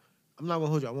want to, I'm not going to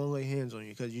hold you. I want to lay hands on you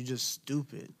because you're just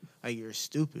stupid. Like, you're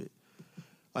stupid.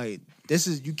 Like, this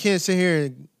is, you can't sit here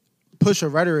and push a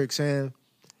rhetoric saying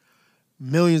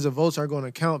millions of votes are going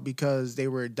to count because they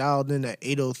were dialed in at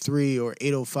 8:03 or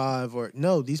 8:05 or,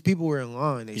 no, these people were in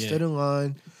line. They stood in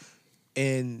line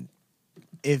and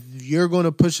if you're going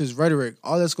to push his rhetoric,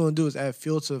 all that's going to do is add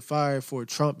fuel to the fire for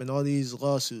Trump and all these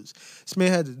lawsuits. This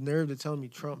man had the nerve to tell me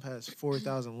Trump has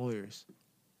 4,000 lawyers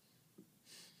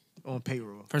on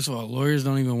payroll. First of all, lawyers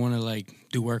don't even want to like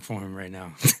do work for him right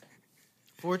now.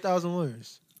 4,000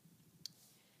 lawyers.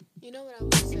 You know what I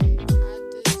would say? I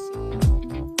did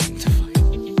see.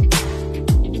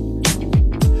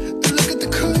 Look at the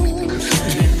cool.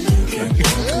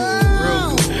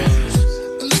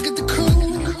 Look at the cool.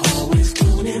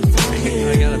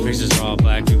 I got the pictures of all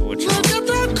black people with Trump. Look at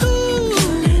the cool.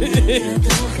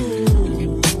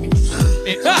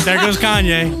 There goes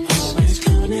Kanye.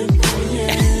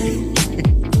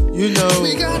 You know,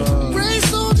 We got gray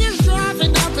soldiers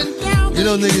driving up and down. you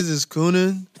know niggas is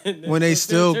cooning when they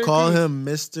still call him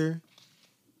Mr.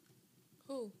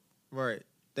 Who? Right.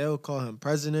 They'll call him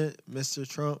President, Mr.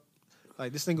 Trump.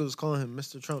 Like, this nigga was calling him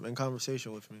Mr. Trump in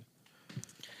conversation with me.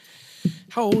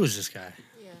 How old is this guy?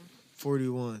 Yeah.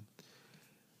 41.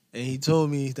 And he told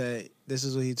me that, this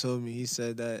is what he told me. He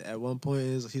said that at one point,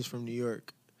 he's from New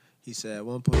York. He said at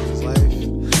one point in his life,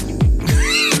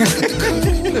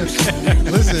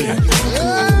 listen,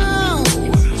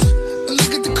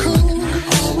 Look at the cool.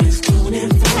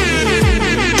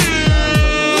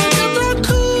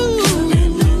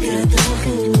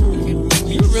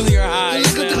 You really are high.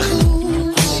 Look at the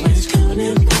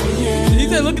man. cool. He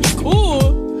said, "Look at the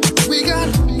cool." We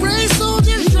got gray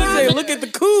soldiers He said, driving. "Look at the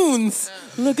coons."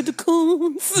 Look at the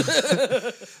coons.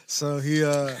 so he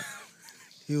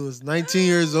was 19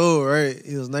 years old, right?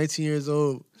 He was 19 years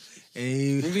old.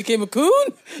 And He became a coon.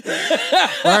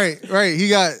 right. He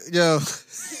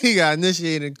got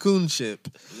initiated in coonship.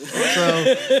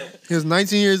 So he was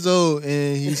 19 years old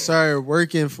and he started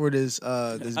working for this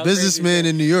businessman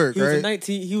in New York, He was right?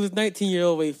 19. He was 19 years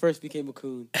old when he first became a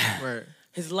coon. Right.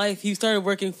 His life. He started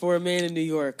working for a man in New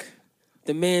York.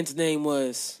 The man's name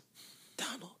was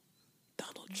Donald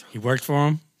Trump. He worked for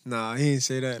him. Nah, he didn't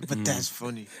say that, but that's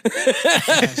funny.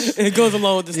 It goes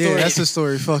along with the story. Yeah, that's the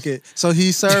story. Fuck it. So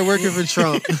he started working for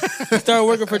Trump. He started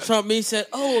working for Trump. And he said,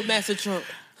 "Oh, Master Trump,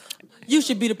 you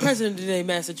should be the president today,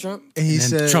 Master Trump." And he And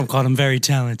said, Trump called him very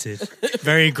talented.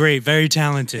 Very great, very and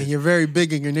talented. you're very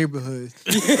big in your neighborhood.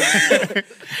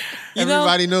 You know?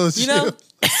 Everybody knows You know?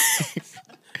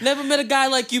 Never met a guy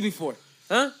like you before.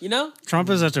 Huh? You know? Trump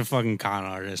is such a fucking con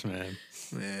artist, man.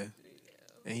 Yeah.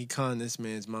 And he conned this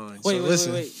man's mind. Wait, so wait,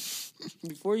 listen. wait.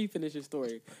 Before you finish your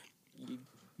story,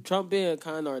 Trump being a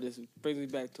con artist brings me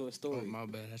back to a story Oh, my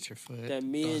bad, that's your foot. that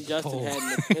me and Justin pole.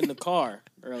 had in the car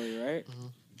earlier, right?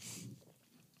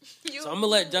 So I'm gonna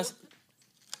let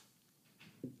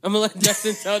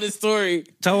Justin tell this story.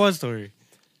 Tell what story?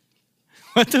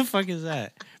 What the fuck is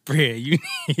that? Bria, you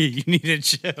need to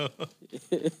chill.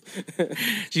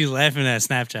 She's laughing at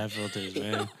Snapchat filters,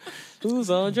 man.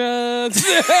 Who's on drugs?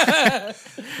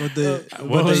 What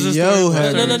What was the yo story?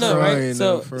 had No, me right? crying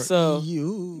So for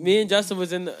you. me and Justin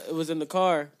was in the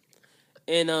car,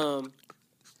 and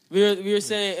we were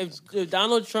saying if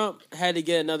Donald Trump had to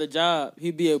get another job,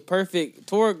 he'd be a perfect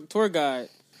tour guide.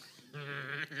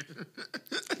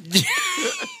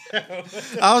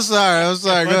 I'm sorry.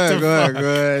 Go the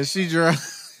ahead. She dry.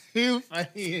 You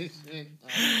funny as shit.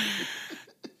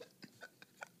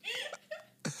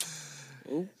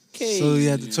 Okay. So you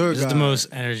had the tour This is guide. the most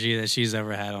energy that she's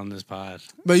ever had on this pod.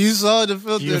 But you saw the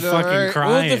filter, You're though, fucking right?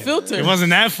 crying. What was the filter? It wasn't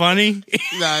that funny.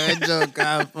 Nah, that joke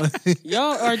got funny.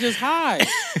 Y'all are just high.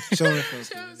 Show me the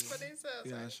filter. Shows for themselves.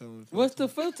 Yeah, show me the filter. What's the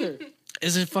filter?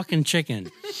 Is it fucking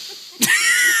chicken?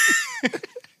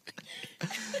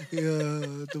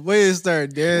 Yeah, the way it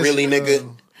started dancing. Really,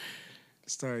 nigga?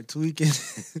 Started tweaking.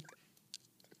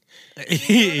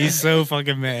 He's so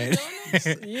fucking mad.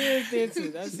 Yeah,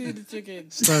 dancing. I see the chicken.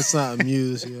 Starts not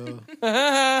amused, yo. Go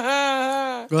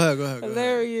ahead.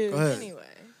 Hilarious. Go ahead. Anyway.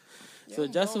 So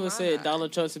Justin was saying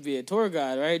Donald Trump should be a tour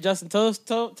guide, right? Justin, tell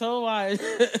why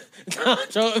Donald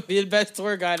Trump would be the best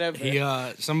tour guide ever. He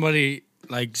somebody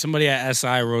at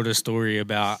SI wrote a story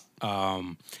about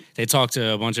they talked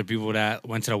to a bunch of people that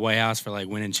went to the White House for like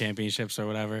winning championships or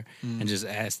whatever, and just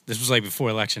asked. This was like before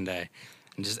election day,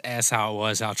 and just asked how it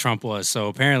was, how Trump was. So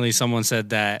apparently, someone said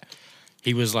that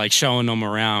he was like showing them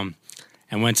around,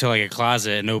 and went to like a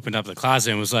closet and opened up the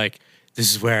closet and was like,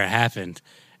 "This is where it happened."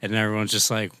 And everyone's just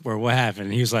like, "Where? What happened?"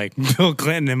 And he was like, "Bill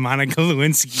Clinton and Monica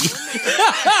Lewinsky."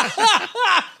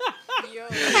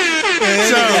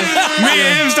 So me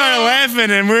and him started laughing,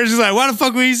 and we were just like, "Why the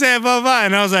fuck would he say blah blah?"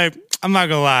 And I was like, "I'm not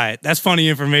gonna lie, that's funny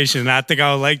information. And I think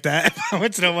I would like that if I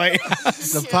went to the White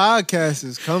House." The podcast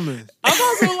is coming. I'm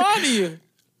not gonna lie to you.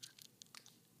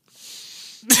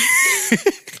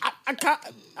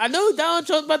 I know Donald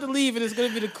Trump's about to leave, and it's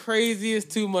gonna be the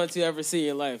craziest 2 months you ever see in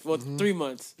your life. Well, 3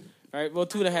 months, right? Well,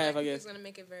 2.5, I guess. It's gonna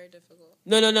make it very difficult.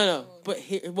 No. But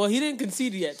he didn't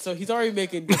concede yet, so he's already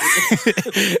making.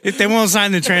 They won't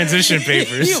sign the transition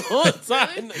papers. He won't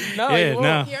sign. No, Yeah, he won't.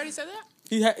 no. He already said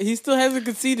that? He still hasn't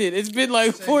conceded. It's been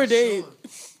like 4 days.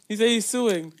 He said he's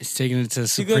suing. He's taking it to the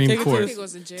He's gonna Supreme take Court. He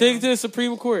goes to jail. Take it to the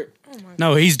Supreme Court.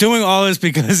 No, he's doing all this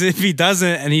because if he doesn't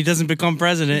and he doesn't become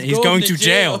president, he's going to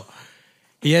jail.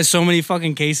 He has so many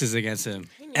fucking cases against him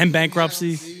and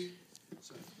bankruptcy.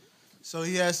 So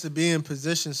he has to be in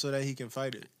position so that he can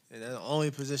fight it. And that's the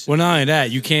only position. Well, not only that,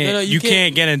 you can't No, you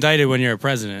can't get indicted when you're a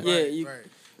president. Yeah,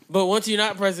 but once you're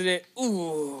not president,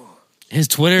 ooh. His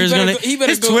Twitter is gonna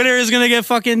Twitter is gonna get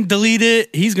fucking deleted.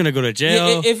 He's gonna go to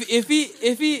jail. Yeah,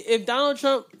 if Donald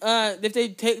Trump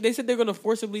they said they're gonna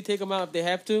forcibly take him out if they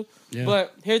have to. Yeah.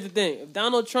 But here's the thing: if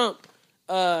Donald Trump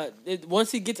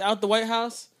once he gets out the White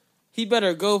House, he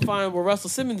better go find where Russell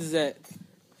Simmons is at,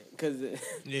 because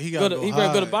he gotta he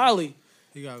better go to Bali.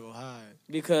 He gotta go hide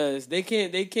because they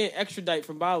can't extradite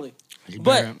from Bali. He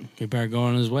better go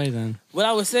on his way then. What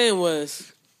I was saying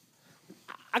was,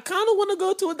 I kind of want to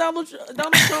go to a Donald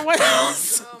Trump White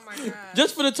House. Oh my god!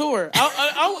 Just for the tour.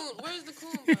 Where's the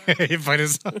coon? He fight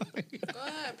his Go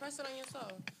ahead, press it on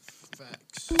yourself.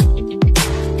 Facts. Look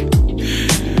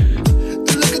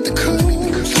at the coon.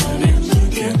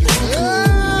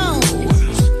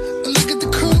 Look at the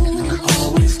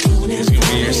coon. It's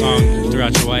gonna be your song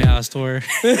throughout your White House tour.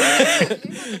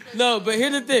 No, but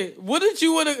here's the thing. Wouldn't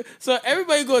you want to? So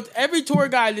every tour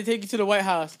guide to take you to the White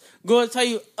House going to tell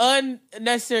you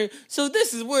unnecessary. So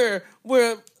this is where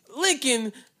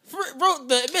Lincoln wrote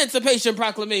the Emancipation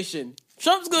Proclamation.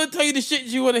 Trump's going to tell you the shit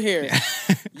you want to hear.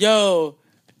 Yo,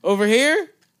 over here,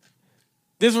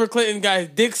 this is where Clinton got his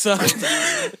dick sucked.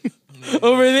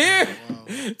 Over there,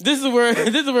 this is where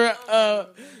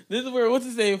what's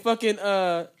his name? Fucking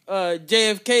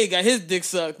JFK got his dick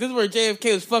sucked. This is where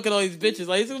JFK was fucking all these bitches.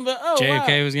 Like, he's gonna be like, oh,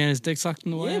 JFK was getting his dick sucked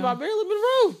in the White yeah, House? by Marilyn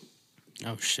Monroe.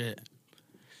 Oh shit.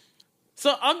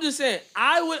 So I'm just saying,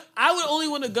 I would only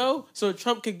want to go so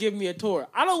Trump could give me a tour.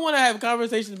 I don't want to have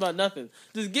conversations about nothing.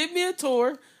 Just give me a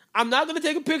tour. I'm not gonna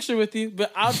take a picture with you,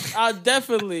 but I'll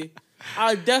definitely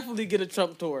get a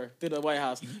Trump tour to the White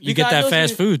House. You get that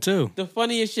fast food too. The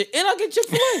funniest shit, and I'll get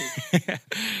Chick-fil-A.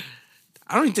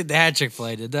 I don't even think they had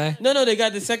Chick-fil-A, did they? No, they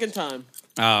got the second time.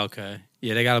 Oh, okay.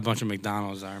 Yeah, they got a bunch of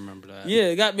McDonald's. I remember that. Yeah,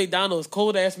 they got McDonald's,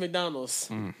 cold ass McDonald's.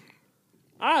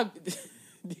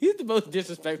 He's the most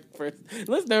disrespectful person.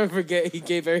 Let's never forget he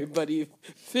gave everybody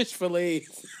fish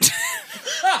fillets.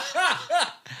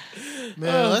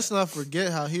 Man, let's not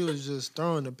forget how he was just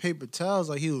throwing the paper towels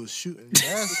like he was shooting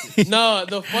baskets. No,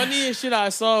 the funniest shit I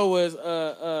saw was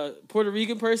a Puerto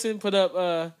Rican person put up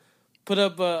a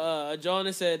John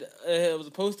and said it was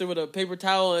a poster with a paper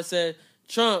towel and it said,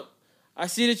 "Trump, I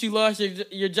see that you lost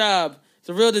your job. It's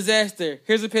a real disaster.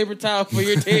 Here's a paper towel for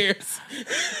your tears."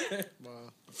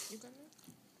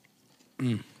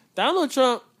 Donald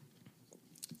Trump,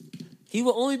 he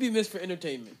will only be missed for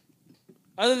entertainment.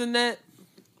 Other than that,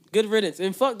 good riddance.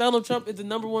 And fuck Donald Trump is the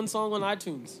 #1 song on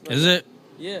iTunes. Is it?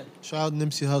 Yeah. Shout out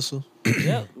Nipsey Hussle.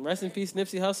 Yeah. Rest in peace,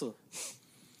 Nipsey Hussle.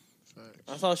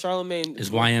 I saw Charlamagne. Is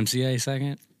YMCA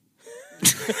second?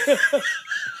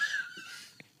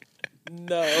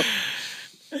 No.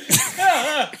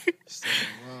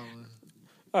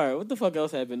 All right, what the fuck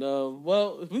else happened?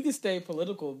 Well, we can stay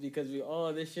political because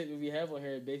all this shit we have on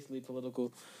here is basically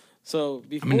political. So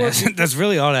before, that's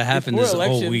really all that happened this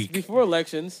whole week. Before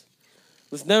elections,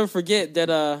 let's never forget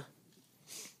that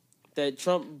that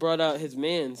Trump brought out his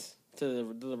mans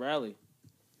to the rally.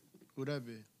 Who'd that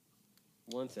be?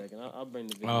 1 second, I'll bring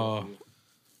the video.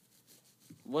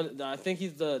 I think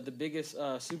he's the biggest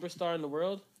superstar in the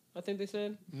world. I think they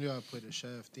said. You gotta play the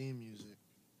Shaft theme music.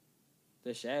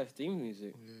 The Shaft theme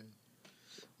music. Yeah.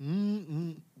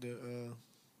 The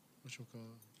what you call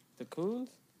it? The Coons.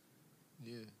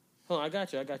 Yeah. Hold on, I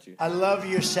got you. I love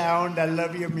your sound. I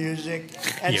love your music.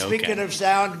 And Yeah, speaking okay. of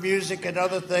sound, music, and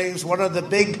other things, one of the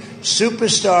big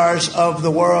superstars of the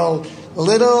world,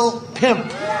 Little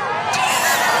Pimp.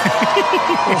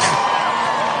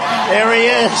 There he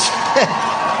is.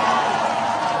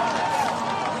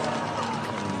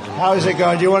 How's it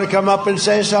going? Do you want to come up and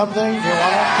say something? You want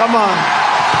to? Come on.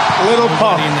 Little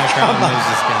Pump. Everybody in that crowd Come on. knows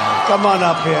this guy. Come on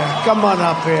up here. Come on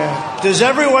up here. Does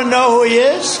everyone know who he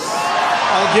is?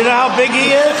 Do you know how big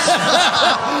he is?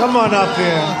 Come on up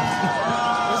here.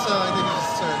 That's how I think he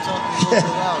just started talking a little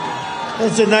bit louder.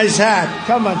 It's a nice hat.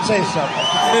 Come on, say something.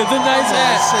 It's a nice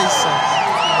hat. Say something.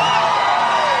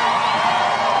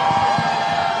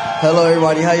 Hello,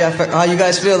 everybody. How you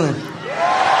guys feeling?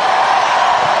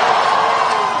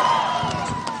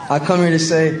 I come here to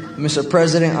say, Mr.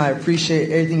 President, I appreciate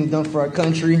everything you've done for our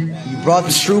country. You brought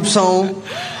the troops home,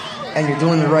 and you're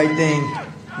doing the right thing.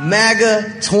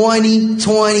 MAGA 2020.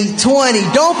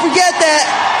 Don't forget that.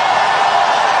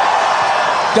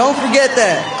 Don't forget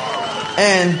that.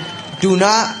 And do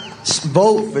not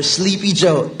vote for Sleepy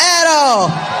Joe at all.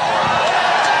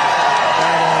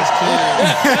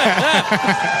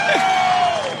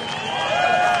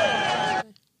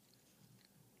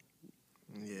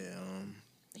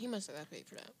 He must have got paid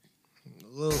for that.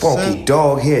 Funky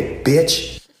dog head,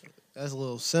 bitch. That's a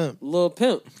little simp. Lil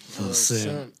Pimp. Little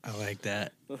simp. I like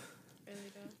that.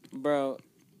 Bro.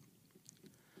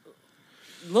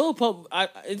 Lil Pump,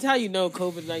 it's how you know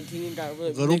COVID-19 got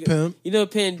really Little Pimp. You know,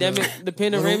 pandemic, the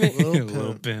panoramic.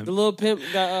 Little Pimp. The Lil Pimp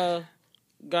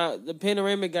got the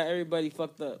panoramic got everybody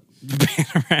fucked up.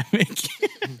 Panoramic.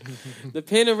 The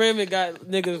panoramic got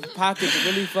niggas' pockets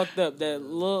really fucked up. That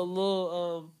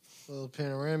little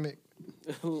panoramic.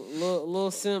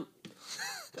 Little simp.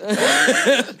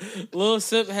 Lil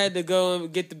Simp had to go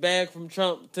and get the bag from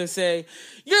Trump to say,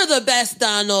 "You're the best,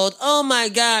 Donald. Oh my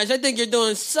gosh, I think you're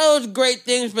doing so great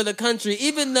things for the country,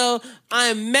 even though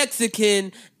I'm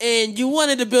Mexican and you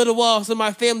wanted to build a wall so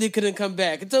my family couldn't come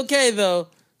back. It's okay though.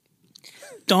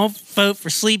 Don't vote for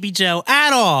Sleepy Joe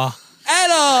at all. At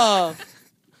all."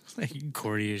 Like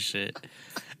corny as shit.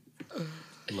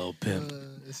 Lil Pimp.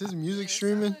 Is his music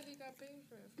streaming?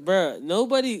 Bruh,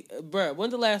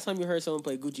 when's the last time you heard someone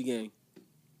play Gucci Gang?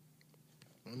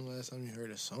 When's the last time you heard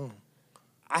a song?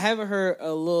 I haven't heard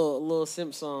a little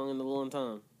Simp song in a long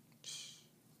time.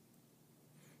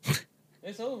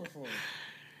 It's over for him.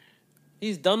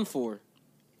 He's done for.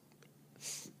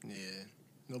 Yeah,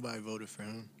 nobody voted for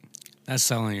him. That's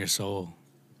selling your soul.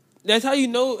 That's how you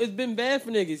know it's been bad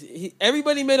for niggas.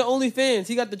 Everybody made an OnlyFans.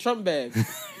 He got the Trump bag.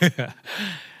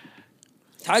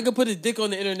 Tiger put his dick on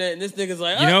the internet, and this nigga's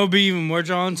like, You know, it'd be even more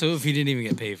drawn too if he didn't even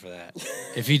get paid for that.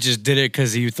 If he just did it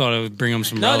because he thought it would bring him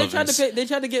some No, relevance. they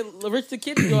tried to get Rich the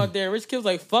Kid to go out there. And Rich the Kid was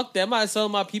like, "Fuck that! I'm not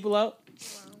selling my people out."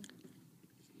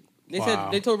 They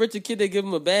said they told Rich the Kid they give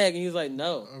him a bag, and he was like,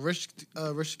 "No." Rich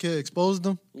the Kid exposed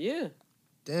him. Yeah.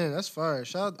 Damn, that's fire.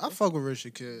 I fuck with Rich the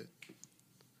Kid.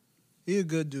 He a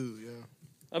good dude, yeah.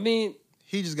 I mean,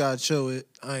 he just gotta chill it.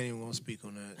 I ain't even gonna speak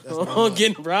on that. That's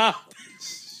getting robbed.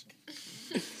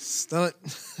 Stunt.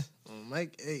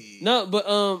 Mike, hey. No, but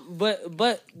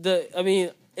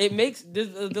it makes there's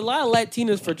a lot of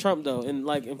Latinas for Trump though, in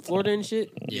Florida and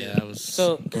shit. Yeah, that was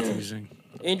so confusing.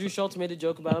 Andrew Schultz made a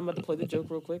joke about it. I'm about to play the joke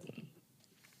real quick.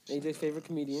 AJ's favorite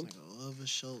comedian. I love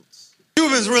Schultz.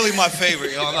 Cuban's really my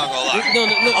favorite, y'all. I'm not gonna lie.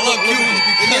 I love Cubans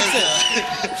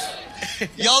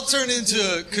because y'all turn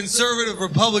into conservative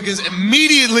Republicans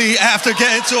immediately after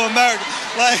getting to America.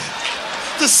 Like,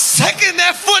 the second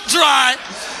that foot dry,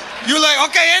 you're like,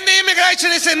 okay, end the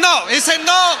immigration. He said no. He said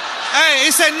no. Hey,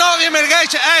 he said no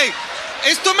immigration. Hey,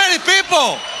 it's too many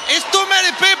people. It's too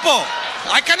many people.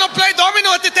 I cannot play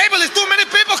domino at the table. There's too many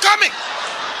people coming.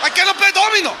 I cannot play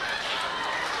domino.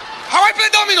 How I play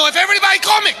domino if everybody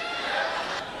coming?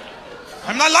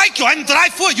 I'm not like you. I'm dry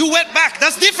foot. You went back.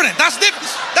 That's different. That's different.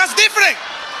 That's different.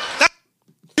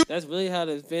 That's really how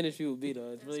the Spanish people be,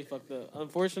 though. It's really fucked up.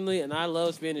 Unfortunately, and I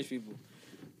love Spanish people.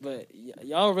 But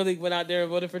y'all really went out there and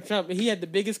voted for Trump, and he had the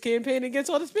biggest campaign against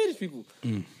all the Spanish people.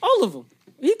 All of them.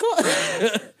 He called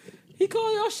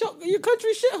y'all your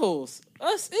country shitholes.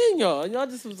 Us and y'all. And y'all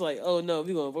just was like, oh no,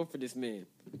 we gonna vote for this man.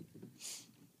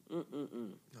 I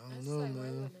don't know,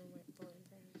 man.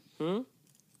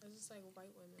 It's just like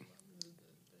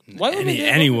white women.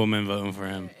 Any woman voting for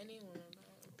him.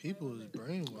 People is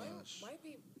brainwashed. White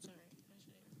people. Sorry.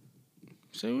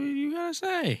 So what you gotta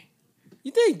say?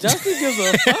 You think Justin gives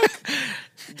a fuck?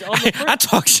 I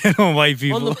talk shit on white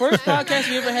people. On the first podcast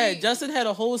we ever had, Justin had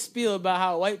a whole spiel about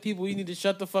how white people, you need to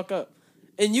shut the fuck up.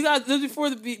 And you guys, this before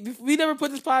we never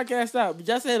put this podcast out, but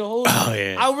Justin had a whole. Oh,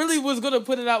 yeah. I really was gonna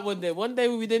put it out one day. One day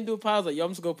when we didn't do a podcast, I was like, yo,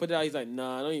 I'm just gonna put it out. He's like,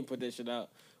 nah, don't even put that shit out.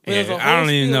 But Yeah, I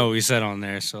don't even know what we said on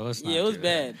there, so let's not. Yeah, it was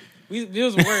bad. It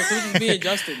was worse. It was just me and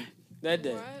Justin that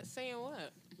day. What? Saying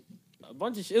what? A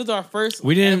bunch of shit. It was our first.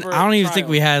 We didn't. ever I don't even think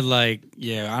trial. we had like.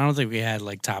 Yeah, I don't think we had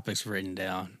like topics written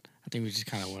down. I think we just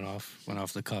kind of went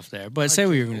off the cuff there. But say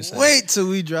what you were gonna say. Wait till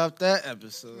we drop that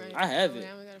episode. Right. I have So it.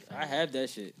 now we gotta find I have that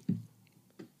shit.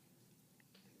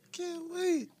 Can't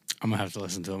wait. I'm gonna have to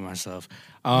listen to it myself.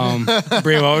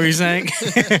 Brie, what were you saying?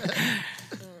 I don't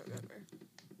remember.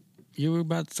 You were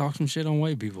about to talk some shit on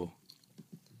white people.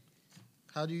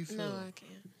 How do you feel? No, I can't.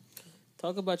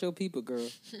 Talk about your people, girl.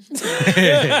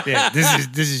 Yeah,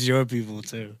 this is your people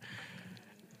too.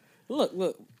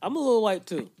 Look. I'm a little white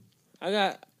too. I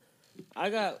got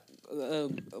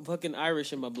fucking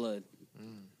Irish in my blood.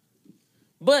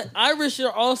 But Irish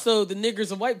are also the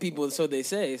niggers of white people, so they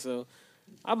say. So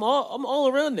I'm all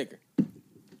around nigger.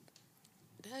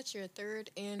 That's your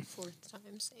third and fourth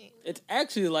time saying that. It's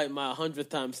actually like my 100th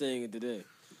time saying it today.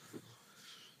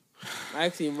 I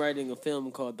actually am writing a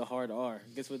film called The Hard R.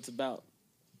 Guess what it's about?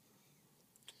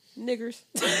 Niggers.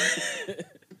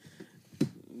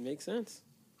 Makes sense.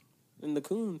 And the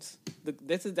coons.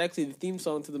 This is actually the theme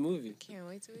song to the movie. Can't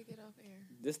wait till we get off air.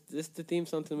 This is the theme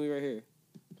song to the movie right here.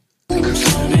 How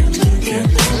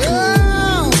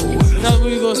the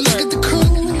movie gonna start?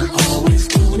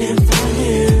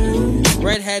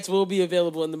 Red hats will be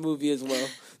available in the movie as well.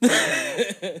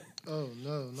 Oh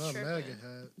no, not MAGA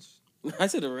hats. I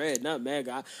said a red, not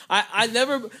MAGA. I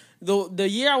never the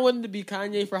year I wanted to be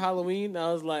Kanye for Halloween,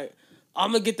 I was like,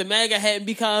 I'm gonna get the MAGA hat, and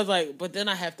because I was like, but then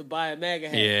I have to buy a MAGA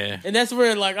hat. Yeah. And that's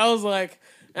where like I was like,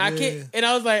 and I can't, and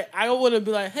I was like, I don't want to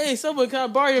be like, hey, someone, can I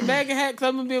borrow your MAGA hat? Because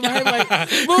I'm gonna be in my head like,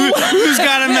 who's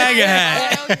got a MAGA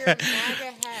hat? Borrow your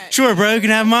MAGA hat. Sure, bro, you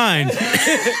can have mine.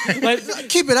 like,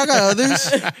 Keep it, I got others.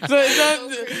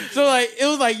 so like it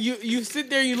was like you sit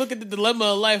there and you look at the dilemma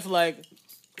of life like,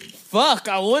 fuck,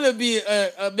 I want to be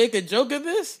make a joke of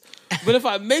this, but if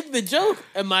I make the joke,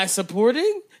 am I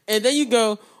supporting? And then you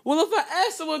go, well, if I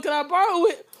ask someone, can I borrow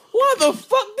it? Why the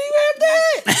fuck do you have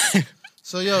that?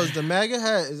 So yo, is the MAGA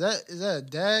hat, is that a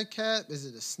dad cap? Is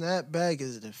it a snapback?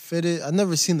 Is it a fitted? I've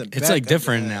never seen the back. It's like of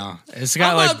different that. now. It's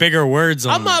got like bigger words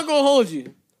on I'm not gonna hold you.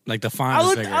 it. Like the font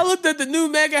is bigger. I looked at the new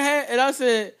MAGA hat and I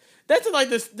said, that's like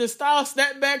the style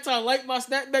snapback, so I like my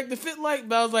snapback to fit like,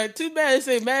 but I was like, too bad it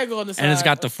say MAGA on the side. And it's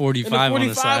got the 45 and the 45 on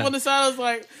the side. on the side. I was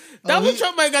like, Donald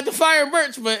Trump might got the fire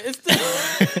merch, but it's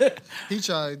still... He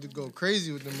tried to go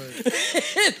crazy with the merch.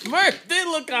 His merch did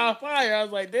look on fire. I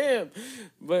was like, damn.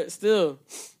 But still,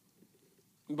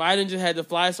 Biden just had the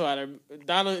fly swatter.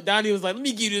 Donnie was like, let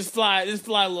me give you this fly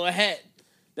little hat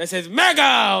that says MAGA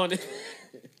on it.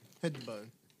 Hit the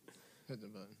button. Hit the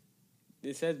button.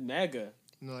 It says MAGA.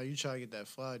 No, you try to get that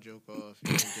fly joke off.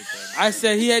 You didn't get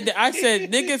that. I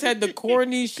said niggas had the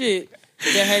corny shit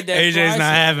that had that. AJ's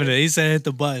not having it. He said hit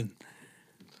the button.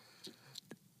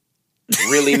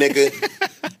 Really, nigga?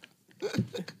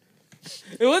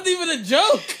 It wasn't even a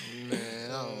joke.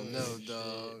 Man, I don't know,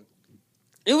 dog.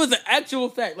 It was an actual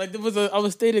fact. Like I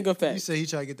was stating a fact. You said he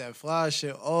tried to get that fly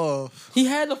shit off. He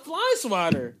had a fly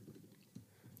swatter.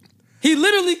 He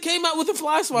literally came out with a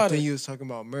fly swatter. Then you was talking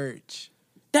about merch.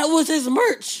 That was his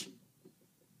merch.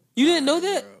 You didn't know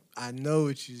that? I know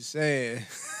what you're saying.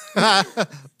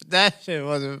 That shit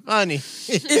wasn't funny.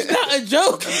 It's not a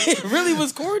joke. It really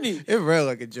was corny. It read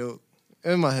like a joke.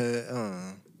 In my head,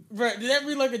 Right, did that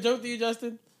read like a joke to you,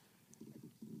 Justin?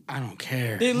 I don't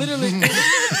care. They literally...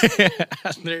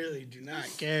 I literally do not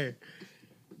care.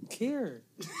 Care.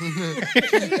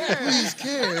 Please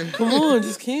care. Come on,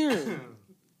 just care.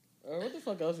 What the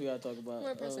fuck else we gotta talk about?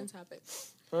 More pressing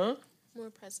topics. Huh? More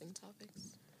pressing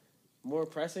topics. More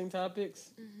pressing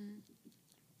topics?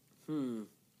 Mm-hmm.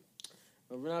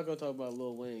 But we're not gonna talk about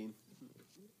Lil Wayne.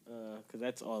 Because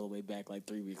that's all the way back like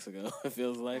 3 weeks ago, it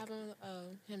feels like.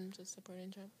 Him just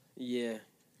supporting Trump. Yeah.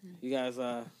 You guys,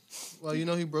 Well, you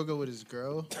know he broke up with his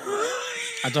girl.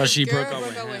 I thought she Girl broke up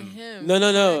with him. No.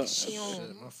 Like, Shit,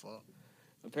 my fault.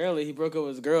 Apparently he broke up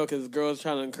with his girl because his girl was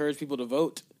trying to encourage people to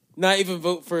vote. Not even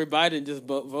vote for Biden, just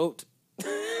vote.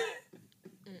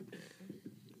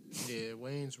 Yeah,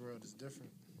 Wayne's world is different.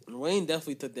 Wayne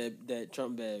definitely took that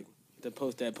Trump bag to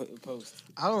post that post.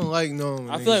 I don't like knowing.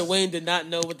 I feel like Wayne did not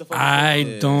know what the fuck.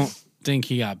 I don't think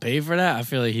he got paid for that. I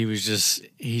feel like he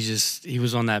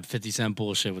was on that 50 Cent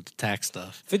bullshit with the tax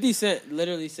stuff. 50 Cent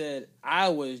literally said, "I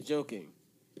was joking."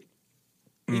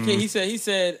 He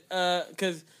said,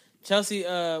 because Chelsea,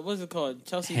 what's it called?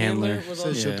 Chelsea Handler was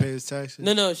on. Said she'll pay his taxes.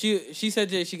 No. She said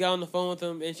that she got on the phone with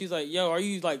him and she's like, "Yo, are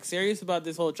you like serious about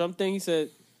this whole Trump thing?" He said,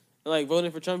 "Like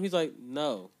voting for Trump." He's like,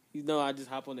 "No." You know, I just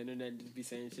hop on the internet and just be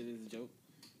saying shit as a joke.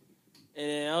 And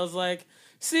then I was like,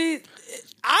 see,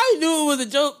 I knew it was a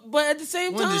joke, but at the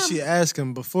same time... When did she ask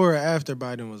him? Before or after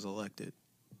Biden was elected?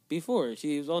 Before.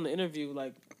 She was on the interview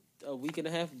like a week and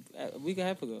a half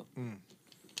ago.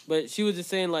 But she was just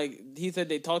saying, like, he said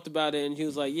they talked about it, and he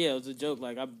was like, yeah, it was a joke.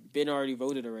 Like, I've been already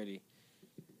voted already.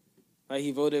 Like,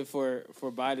 he voted for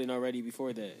Biden already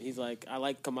before that. He's like, I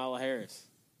like Kamala Harris.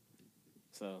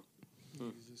 So...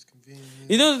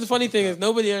 You know the funny thing is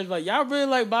nobody ever like, y'all really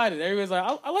like Biden. Everybody's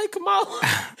like, I like Kamala.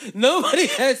 Nobody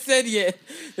has said yet.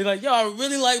 They're like, yo, I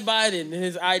really like Biden and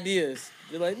his ideas.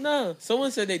 They're like, no.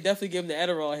 Someone said they definitely gave him the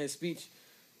Adderall at his speech.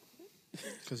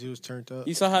 Because he was turned up.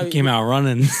 You saw how he came out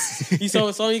running. You saw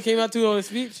what song he came out to on his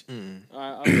speech? All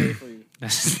right, I'll play it for you.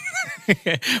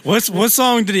 What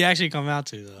song did he actually come out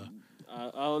to though?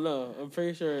 don't know. I'm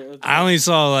pretty sure. It was I only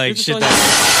saw like This is shit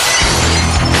like-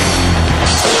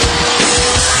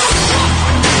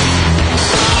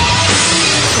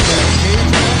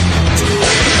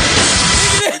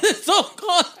 This song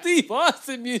called Steve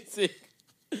Austin music.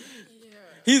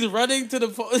 He's running to the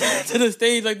to the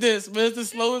stage like this, but it's the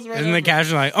slowest run. Isn't the ever.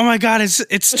 caption like, "Oh my God, it's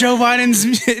Joe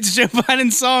Biden's it's Joe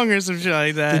Biden's song" or some shit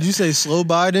like that? Did you say slow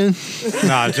Biden?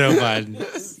 Nah, Joe Biden.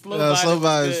 Slow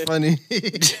Biden is funny. He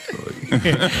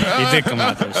did come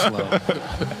out there slow.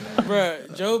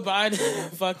 Bruh, Joe Biden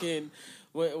fucking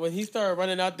when he started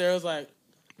running out there, it was like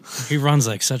He runs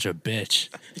like such a bitch.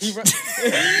 he run,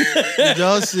 Did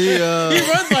y'all see? he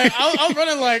runs like I'm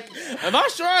running like, am I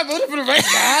sure I voted for the right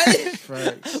guy?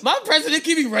 Facts. My president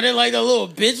keep me running like a little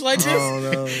bitch like this. Oh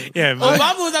no. Yeah, but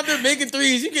Obama was out there making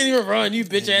threes. You can't even run, you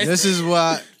bitch ass. This is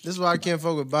why I can't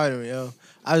fuck with Biden, yo.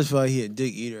 I just feel like he a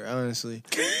dick eater, honestly.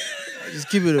 Just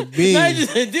keep it a bean. Not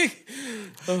just a dick.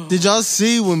 Did y'all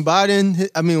see when when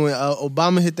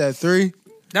Obama hit that three?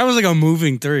 that was like a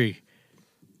moving three.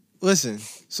 Listen,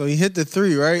 so he hit the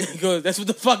three, right? He goes, that's what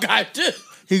the fuck I do.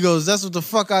 He goes, "That's what the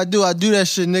fuck I do. I do that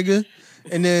shit, nigga."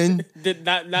 And then Did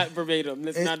not verbatim.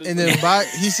 That's not. and then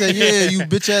he said, "Yeah, you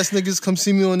bitch ass niggas come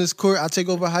see me on this court. I take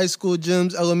over high school,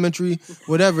 gyms, elementary,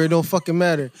 whatever. It don't fucking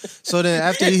matter." So then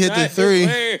after he hit the three,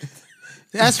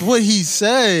 that's what he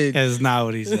said. That's not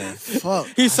what he said. Fuck.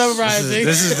 He's summarizing.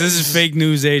 This is fake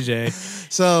news, AJ.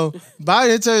 So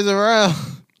Biden turns around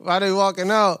while they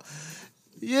walking out.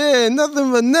 Yeah,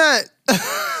 nothing but that.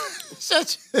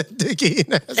 Shut your dick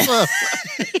eating ass up.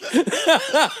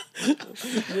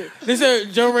 They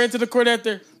said Joe ran to the court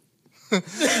after.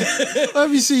 Let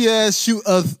me see your ass shoot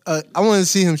I want to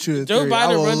see him shoot a Joe three. I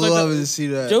Biden would runs like love the- to see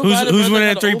that. Joe Biden Who's runs winning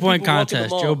like a the old 3-point people walking the contest?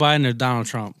 mall. Joe Biden or Donald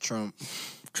Trump? Trump.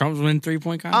 Trump's winning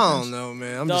 3-point contest. I don't know,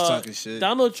 man. I'm just talking shit.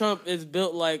 Donald Trump is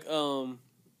built like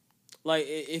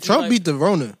if Trump you, like, beat the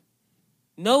Rona.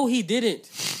 No, he didn't.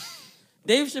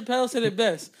 Dave Chappelle said it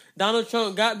best. Donald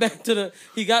Trump got back to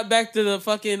the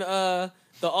fucking the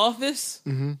office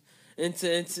Mm-hmm. and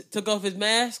took off his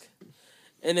mask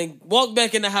and then walked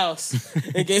back in the house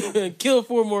and killed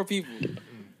 4 more people. You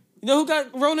know who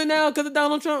got Rona now because of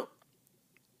Donald Trump?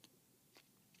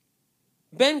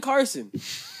 Ben Carson.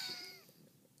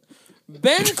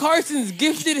 Ben Carson's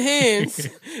gifted hands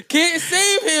can't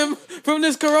save him from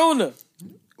this corona.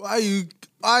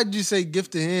 Why'd you say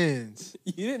gifted hands?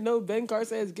 You didn't know Ben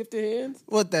Carson has gifted hands?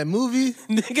 What, that movie?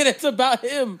 Nigga, that's about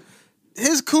him.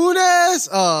 His coon ass?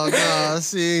 Oh, no,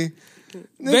 see. Ben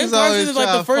Niggas Carson always is like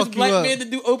try the to first fuck you black up. man to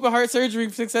do open heart surgery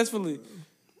successfully.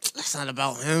 That's not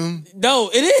about him. No,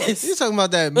 it is. You talking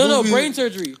about that movie? No, brain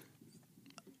surgery.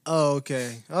 Oh,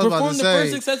 okay. I was about Performed to the first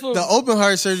say, successful- the open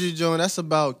heart surgery joint, that's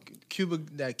about Cuba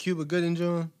Gooding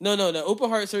joint. No, the open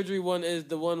heart surgery one is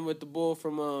the one with the bull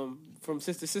from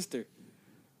Sister Sister.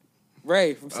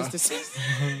 Ray from Sister Sister.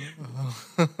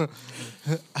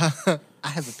 I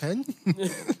have a pen.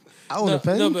 I own a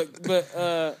pen. No,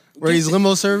 but Ray's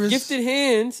limo service. Gifted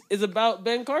Hands is about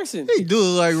Ben Carson. He do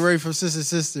look like Ray from Sister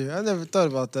Sister. I never thought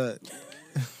about that.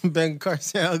 Ben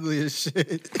Carson ugly as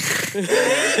shit.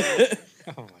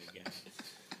 Oh my god.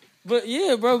 But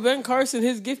yeah, bro, Ben Carson,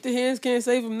 his gifted hands can't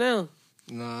save him now.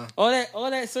 Nah. All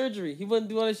that surgery. He wouldn't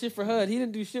do all that shit for HUD. He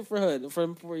didn't do shit for HUD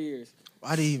for 4 years.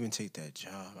 Why did he even take that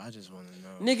job? I just want to know.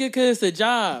 Nigga, cause it's a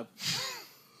job.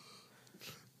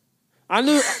 I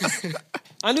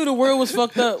knew the world was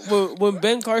fucked up when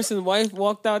Ben Carson's wife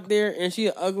walked out there and she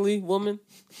an ugly woman.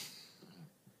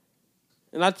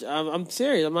 And I'm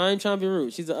serious. I'm not even trying to be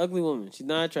rude. She's an ugly woman. She's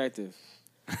not attractive.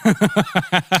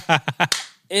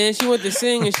 And she went to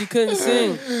sing and she couldn't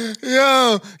sing.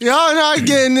 Yo, y'all not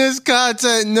getting this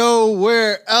content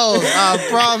nowhere else. I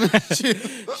promise you.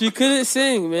 She couldn't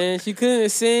sing, man. She couldn't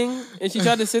sing, and she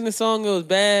tried to sing the song. It was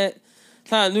bad.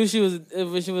 So I knew she was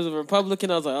a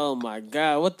Republican. I was like, oh my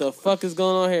god, what the fuck is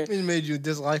going on here? It made you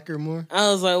dislike her more. I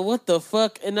was like, what the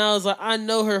fuck? And I was like, I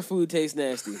know her food tastes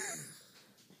nasty.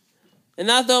 And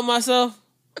I thought to myself,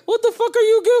 what the fuck are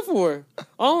you good for?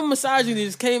 All my misogyny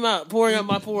just came out, pouring out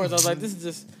my pores. I was like, this is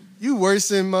just... You worse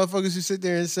than motherfuckers who sit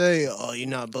there and say, oh, you're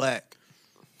not black.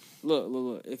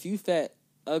 Look. If you fat,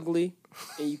 ugly,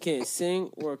 and you can't sing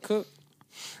or cook,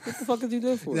 what the fuck is you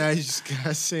good for? Now you just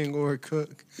gotta sing or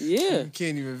cook. Yeah. You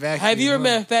can't even vacuum. Have you ever huh?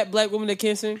 met a fat black woman that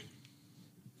can't sing?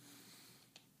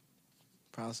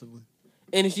 Possibly.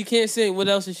 And if she can't sing, what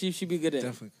else should she be good at?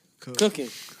 Definitely cook. Cooking.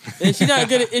 And if she's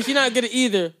not good at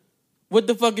either, what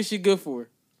the fuck is she good for?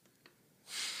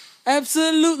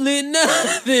 Absolutely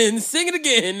nothing. Sing it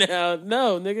again now.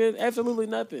 No, nigga, absolutely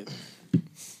nothing.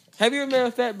 Have you ever met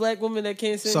a fat black woman that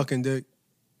can't sing? Sucking dick.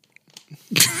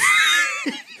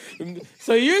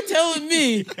 So you're telling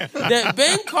me that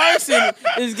Ben Carson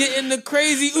is getting the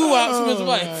crazy ooh-ops from his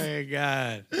wife? Oh my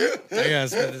God. I gotta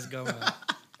spit this gum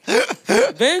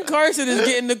out. Ben Carson is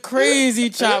getting the crazy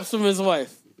chops from his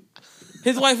wife.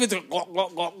 His wife is a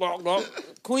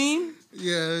queen.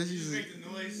 Yeah,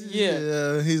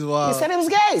 Yeah. he's wild. He said it was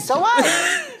gay, so what?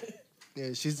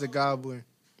 Yeah, she's the gobbler.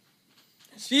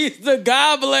 She's the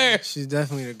gobbler. She's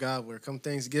definitely the gobbler. Come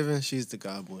Thanksgiving, she's the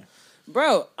gobbler.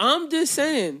 Bro, I'm just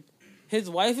saying, his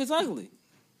wife is ugly.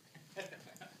 I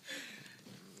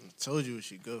told you what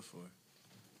she good for.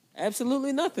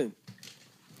 Absolutely nothing.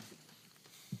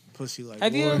 Pussy like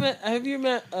Have you war. ever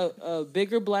met a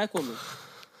bigger black woman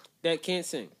that can't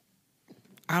sing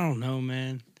I don't know,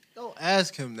 man. Don't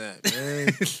ask him that, man.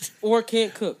 or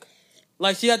can't cook?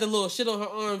 Like she got the little shit on her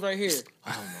arms right here,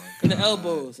 and the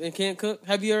elbows, and can't cook.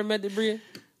 Have you ever met the Bria?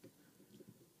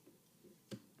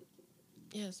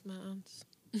 Yes, my aunts.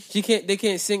 They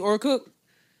can't sing or cook.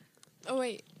 Oh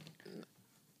wait.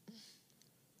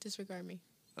 Disregard me.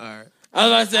 All right. I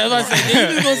was about to say, you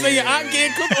just gonna say your aunt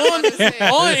can't cook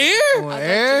on air? On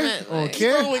air? On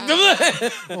camera?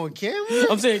 Come On camera?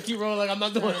 I'm saying keep rolling like I'm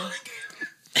not doing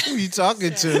it. Who you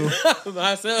talking to?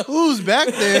 Myself. Who's back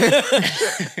there?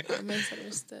 I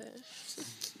misunderstood.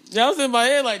 Yeah, I was in my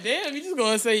head like, damn, you just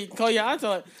gonna say call your aunt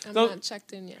like. I'm So, not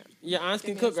checked in yet. your aunts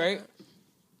can Give me a cook, right?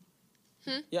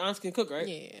 second. Your aunts can cook, right?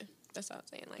 Yeah, that's what I'm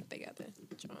saying. Like they got the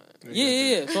joint.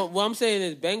 Yeah. So what I'm saying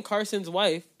is Ben Carson's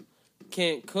wife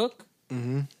can't cook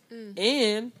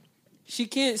and she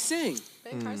can't sing.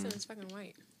 Ben Carson is fucking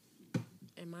white,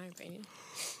 in my opinion.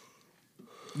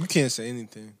 You can't say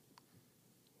anything.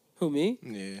 Who, me?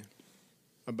 Yeah.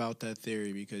 About that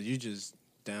theory because you just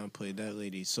downplayed that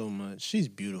lady so much. She's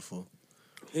beautiful.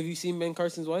 Have you seen Ben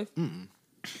Carson's wife? Mm-mm.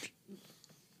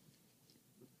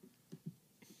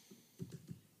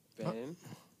 Ben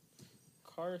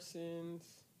Carson's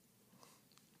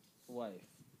wife.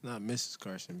 Not Mrs.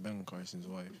 Carson, Ben Carson's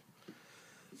wife.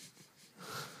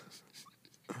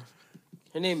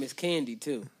 Her name is Candy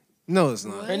too. No, it's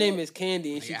not. Her name is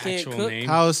Candy, and she can't cook.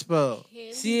 How it's spelled?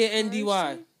 Candy.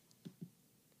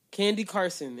 Candy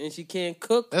Carson, and she can't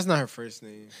cook. That's not her first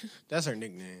name. That's her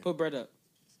nickname. Put bread up.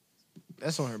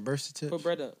 That's on her birth certificate. Put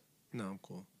bread up. No, I'm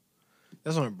cool.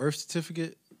 That's on her birth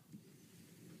certificate.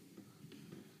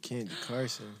 Candy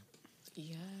Carson.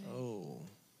 Yeah. Oh.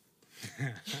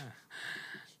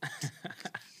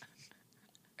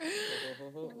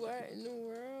 What in the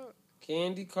world?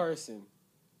 Candy Carson.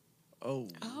 Oh.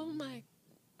 Oh my.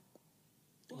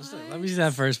 What? Let me see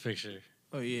that first picture.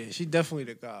 Oh yeah, she definitely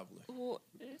the gobbler.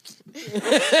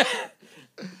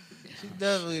 She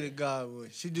definitely the gobbler.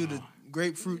 She do the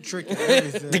grapefruit trick and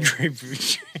everything. The grapefruit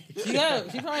trick. She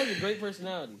probably has a great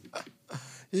personality.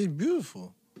 She's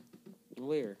beautiful.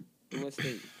 Where? In what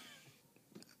state?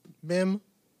 Bama.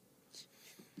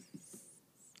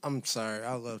 I'm sorry.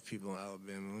 I love people in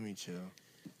Alabama. Let me chill.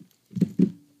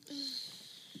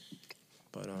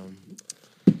 But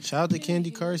shout out to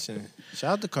Candy Carson.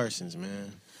 Shout out to Carsons,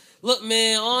 man. Look,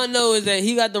 man, all I know is that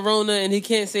he got the Rona and he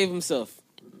can't save himself.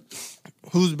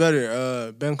 Who's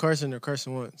better, Ben Carson or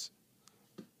Carson Wentz?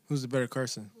 Who's the better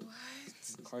Carson? What?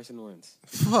 Carson Wentz.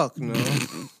 Fuck no.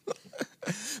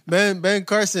 Ben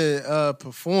Carson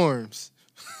performs.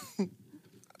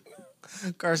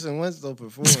 Carson Wentz don't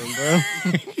perform, bro.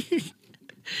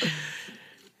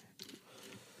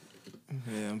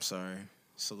 Yeah, I'm sorry.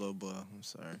 It's a low blow. I'm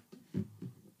sorry.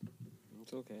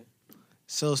 It's okay.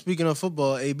 So speaking of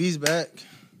football, AB's back.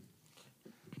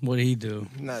 What did he do?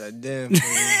 Not a damn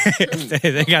thing.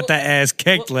 They got that ass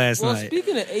kicked last Well, night.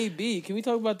 speaking of AB, can we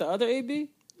talk about the other AB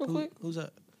real quick? Who's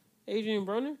that? Adrian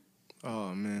Broner.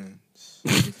 Oh man,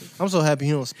 I'm so happy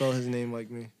he don't spell his name like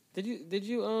me. Did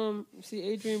you see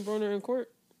Adrian Broner in court?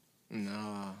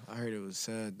 Nah, I heard it was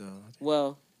sad though.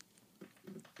 Well,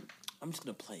 I'm just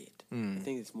gonna play it. Mm. I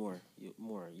think it's you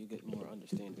get more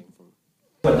understanding from.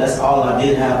 But that's all I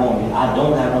did have on me. I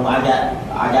don't have them. I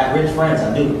got rich friends.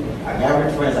 I do. I got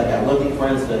rich friends. I got wealthy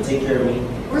friends that take care of me.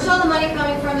 Where's all the money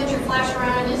coming from that you're flashing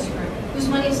around on Instagram? Whose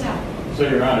money is that? So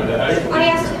you're on it. I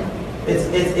asked him.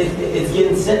 It's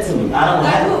getting sent to me. I don't By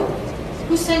have who? it.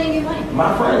 Who's sending you money?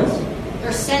 My friends.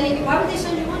 They're sending you. Why would they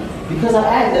send you money? Because I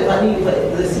asked if I need.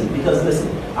 Listen.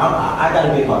 I got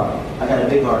a big heart. I got a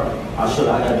big heart. I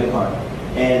got a big heart.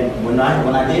 And when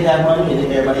I did have money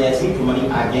and everybody asked me for money,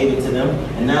 I gave it to them.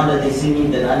 And now that they see me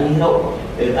that I need help,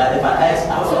 if I ask,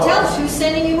 So tell us who's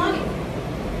sending you money.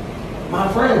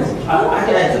 my friends. I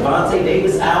can ask Devontae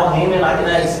Davis, Al Heyman. I can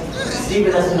ask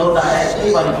Steven Espinosa. I ask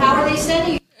anybody. How are they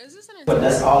sending you? But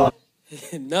that's all.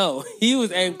 No, he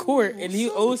was in court and he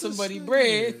owed somebody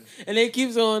bread, and they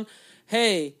keeps on,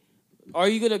 hey, Are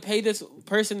you gonna pay this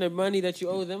person the money that you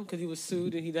owe them because he was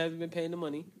sued and he hasn't been paying the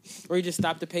money, or he just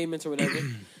stopped the payments or whatever?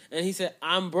 And he said,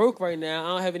 "I'm broke right now. I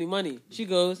don't have any money." She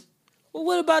goes, "Well,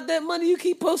 what about that money you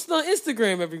keep posting on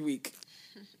Instagram every week?"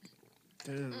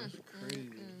 Damn, that's crazy.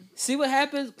 See what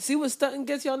happens? See what stunting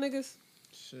gets y'all niggas?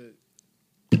 Shit.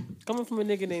 Coming from a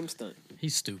nigga named Stunt.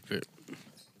 He's stupid.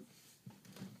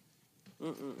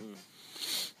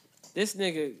 This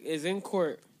nigga is in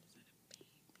court.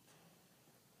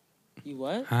 You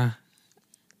what? Huh?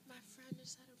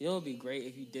 You know, it'd be great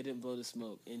if you didn't blow the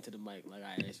smoke into the mic like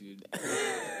I asked you.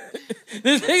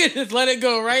 This nigga just let it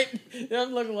go, right?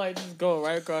 I'm looking like just going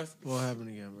right across. What happened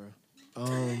again, bro?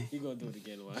 You gonna do it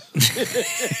again, why?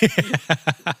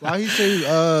 Why he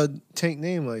say Tank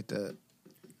name like that?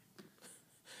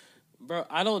 Bro,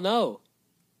 I don't know.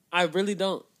 I really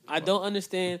don't. I don't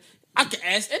understand. I can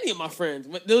ask any of my friends.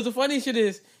 But the funny shit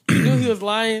is, you knew he was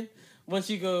lying when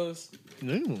she goes,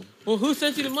 No. "Well, who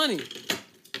sent you the money?"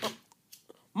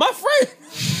 My friend.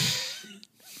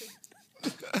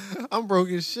 I'm broke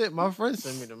as shit. My friend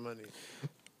sent me the money.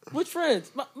 Which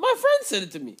friends? My friend sent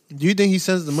it to me. Do you think he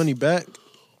sends the money back?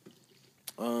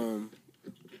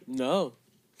 No.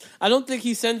 I don't think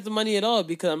he sends the money at all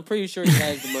because I'm pretty sure he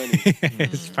has the money.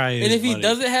 It's probably And if he money.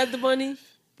 doesn't have the money,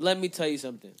 let me tell you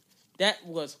something. That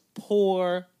was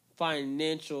poor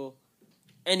financial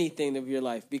anything of your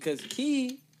life because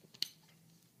he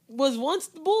was once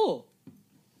the bull.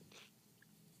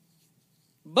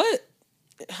 But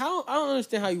I don't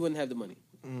understand how you wouldn't have the money.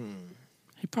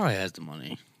 He probably has the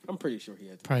money. I'm pretty sure he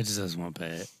has the Probably just doesn't want to pay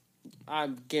it. I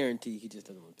guarantee he just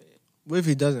doesn't want to pay it. What if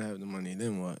he doesn't have the money?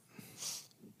 Then what?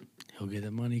 He'll get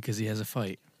the money because he has a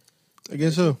fight.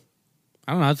 Against who?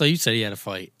 I don't know. I thought you said he had a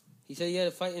fight. He said he had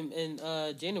a fight in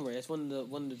January. That's one of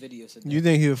the videos. Said that. You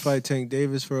think he would fight Tank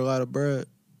Davis for a lot of bread?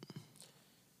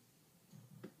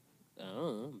 I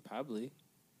don't know. Probably.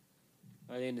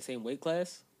 Are they in the same weight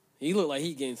class? He looked like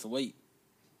he gained some weight.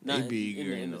 Not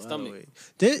in the stomach.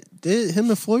 Did him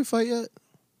and Floyd fight yet?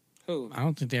 Who? I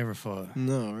don't think they ever fought.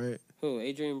 No, right? Who?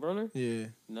 Adrian Broner? Yeah.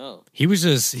 No. He was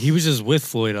just with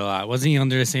Floyd a lot. Wasn't he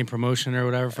under the same promotion or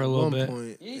whatever for a little bit?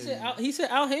 Point, Yeah, he said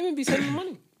Al Heyman be sending the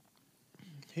money.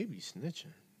 He be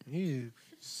snitching.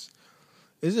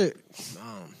 Is it? It's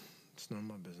not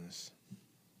my business.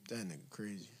 That nigga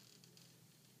crazy.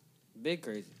 Big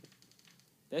crazy.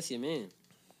 That's your man.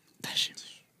 That's your man.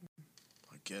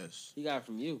 I guess. He got it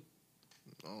from you.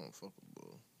 I don't fuck with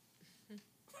Bull.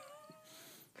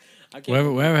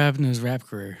 Whatever happened to his rap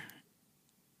career?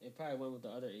 It probably went with the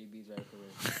other AB's rap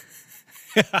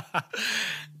career.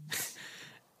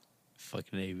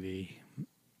 Fucking AB.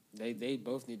 They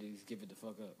both need to just give it the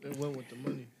fuck up. It went with the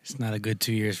money. It's not a good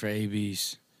 2 years for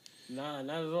ABs. Nah,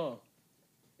 not at all.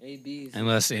 AB's.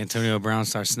 Unless Antonio Brown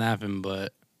starts snapping,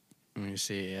 but let me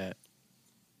see it yet.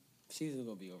 Season's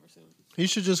gonna be over soon. He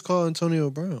should just call Antonio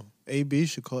Brown. AB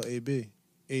should call AB.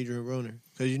 Adrian Broner.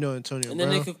 Because you know Antonio And Brown.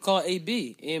 then they could call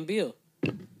AB and Bill.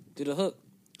 Do the hook.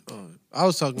 Oh, I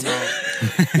was talking about...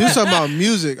 you was talking about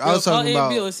music. I was talking call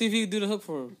about... Bill. Let's see if he can do the hook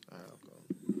for him.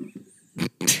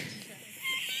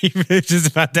 He was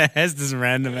just about to ask this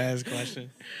random ass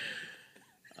question.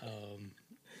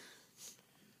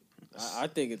 I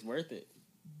think it's worth it.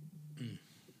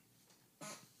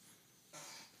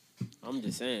 I'm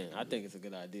just saying. I think it's a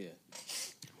good idea.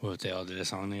 What if they all did a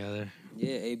song together?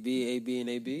 Yeah, AB, and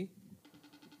AB.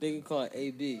 They can call it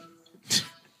AB.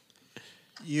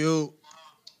 Yo,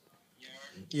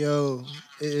 it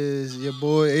is your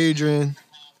boy Adrian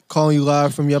calling you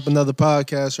live from Yup Another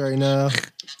Podcast right now.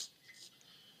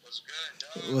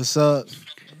 What's up?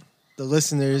 The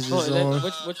listeners is on.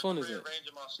 Which phone is it?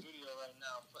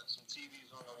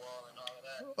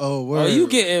 Oh, word. Oh, you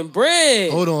getting bread?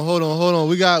 Hold on.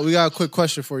 We got a quick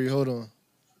question for you. Hold on.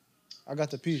 I got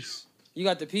the piece. You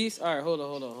got the piece? All right, hold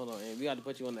on. And we got to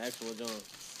put you on the actual John.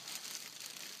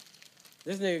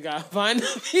 This nigga got to find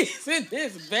the piece in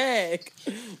his bag.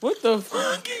 What the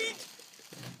fuck?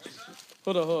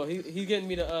 Hold on. He getting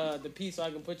me the piece so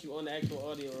I can put you on the actual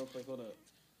audio real quick. Hold up.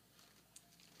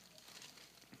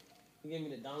 He gave me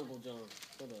the dongle, John.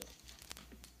 Hold up.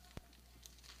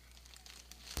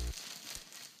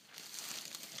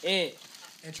 Ant.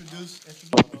 Introduce.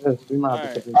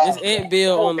 Alright, this Ant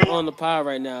Bill on the pod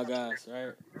right now, guys.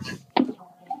 Right.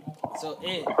 So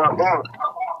Ant,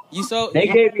 They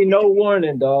gave me no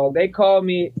warning, dog. They called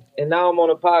me, and now I'm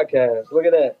on a podcast. Look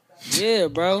at that. Yeah,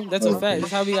 bro, that's a fact.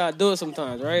 That's how we gotta do it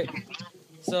sometimes, right?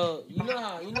 So you know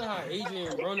how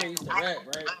Adrian Broner used to rap,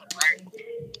 right?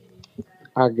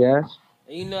 I guess.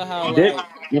 And you know how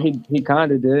He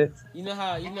kind of did. You know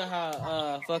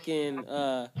how fucking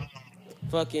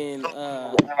fucking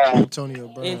Antonio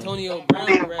Brown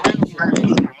be rapping and shit,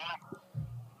 right?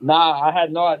 Nah, I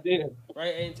had no idea.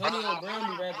 Right, Antonio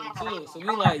Brown be rapping too. So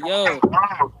we like, yo,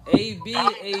 AB,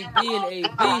 and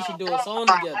AB should do a song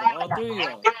together, all three of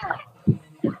y'all.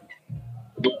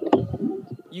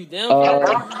 You down for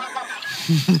that?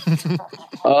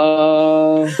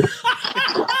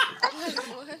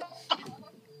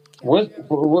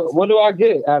 What do I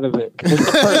get out of it? What's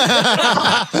the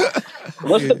perks?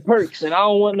 What's the perks? And I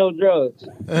don't want no drugs.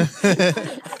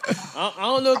 I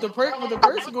don't know what the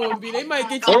perks are going to be. They might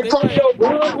get you. Antonio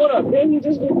Brown, what up, man?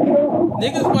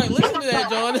 Niggas might listen to that,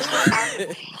 John.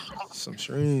 Some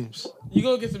streams. You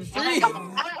gonna get some streams?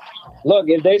 Look,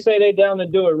 if they say they down to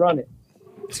do it, run it.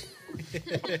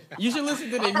 You should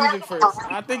listen to their music first.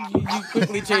 I think you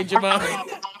quickly change your mind.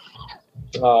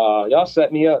 Y'all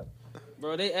set me up.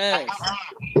 Bro, they ass.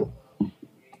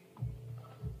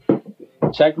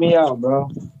 Check me out, bro.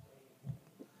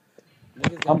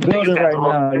 I'm building right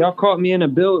now. Y'all caught me in a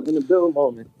build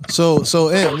moment. So,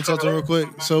 let me talk to him real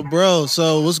quick. So, bro,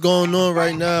 what's going on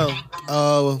right now?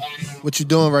 What you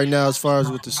doing right now as far as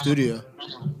with the studio?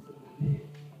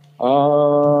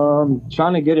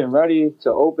 Trying to get it ready to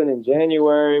open in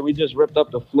January. We just ripped up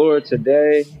the floor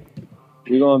today.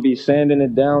 We're gonna be sanding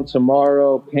it down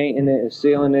tomorrow, painting it and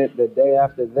sealing it the day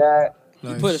after that.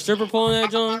 Nice. You put a stripper pole in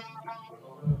that, John?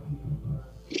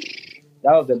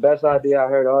 That was the best idea I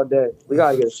heard all day. We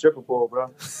gotta get a stripper pole, bro.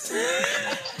 It's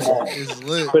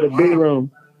lit. For the B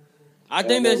room. I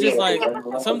think that's just like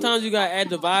sometimes you gotta add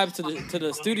the vibes to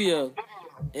the studio,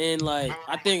 and like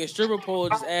I think a stripper pole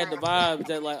just add the vibes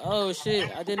that like, oh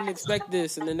shit, I didn't expect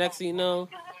this, and the next thing you know,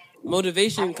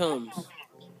 motivation comes.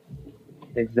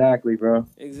 Exactly, bro.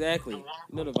 Exactly. You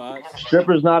know the vibes.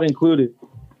 Strippers not included.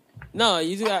 No,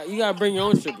 you gotta bring your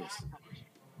own strippers.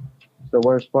 It's the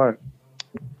worst part.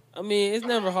 I mean, it's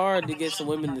never hard to get some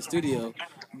women in the studio,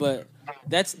 but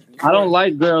that's. I don't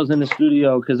like girls in the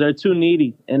studio because they're too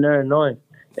needy and they're annoying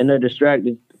and they're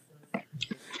distracted.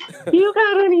 You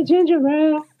got any ginger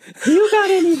ale? Do you got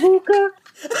any hookah?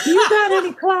 Do you got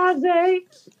any closet?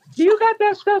 Do you got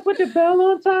that stuff with the bell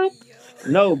on top?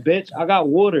 No, bitch. I got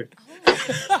water.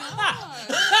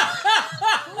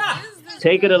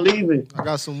 Take it or leave it. I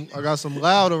got some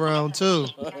loud around too.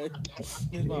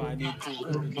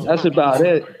 That's about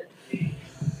it.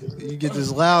 You get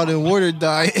this loud and water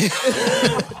diet.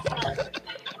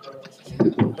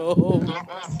 All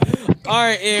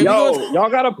right, Aaron. Y'all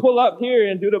gotta pull up here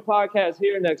and do the podcast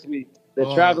here next week.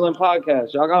 The traveling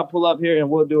podcast. Y'all gotta pull up here and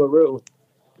we'll do a real one.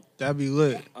 That'd be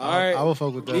lit. All right, I will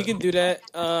fuck with that. We can do that.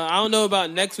 I don't know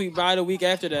about next week, but the week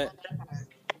after that.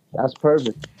 That's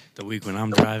perfect. The week when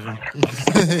I'm driving. You're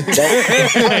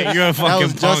a that fucking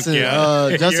was Justin.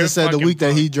 Justin said the week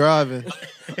that he driving.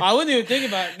 I wouldn't even think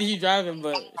about he driving,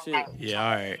 but shit. Yeah,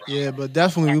 all right. Yeah, but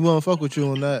definitely we won't fuck with you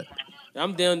on that.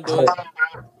 I'm down to do it.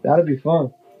 That'd be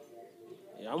fun.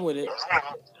 Yeah, I'm with it.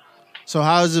 So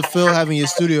how does it feel having your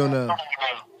studio now?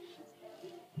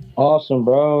 Awesome,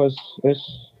 bro.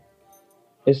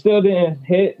 It still didn't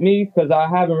hit me because I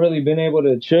haven't really been able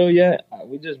to chill yet.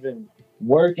 We just been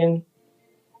working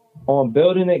on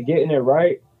building it, getting it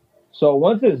right. So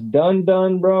once it's done,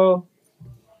 bro,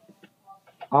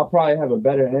 I'll probably have a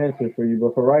better answer for you.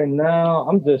 But for right now,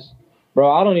 I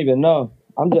don't even know.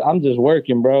 I'm just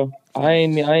working, bro. I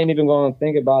ain't even gonna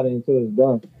think about it until it's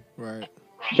done. Right.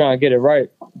 Trying to get it right.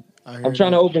 I'm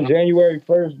trying to open January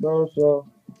 1st, bro. So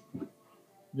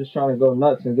just trying to go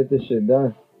nuts and get this shit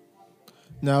done.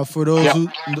 Now, for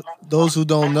those who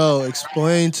don't know,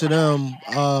 explain to them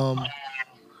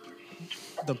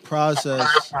the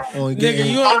process on getting.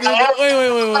 Nigga, you want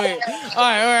wait. All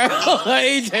right.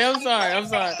 AJ, I'm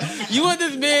sorry. You want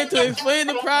this man to explain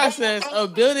the process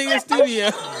of building a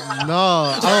studio?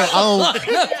 No, I don't.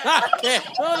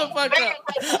 Hold the fuck up.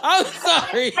 I'm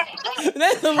sorry.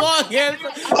 That's a long answer.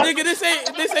 Nigga, this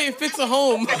ain't fix a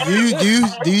home.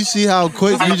 Do you see how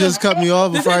quick you just cut me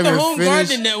off before I even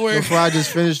finished? Before I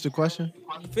just finished the question?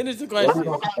 Finish the question.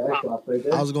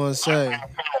 I was going to say,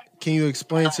 can you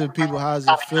explain to people how does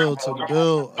it feel to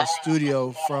build a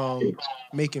studio from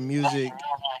making music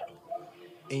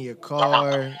in your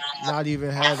car, not even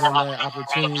having that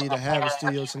opportunity to have a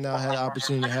studio to now have the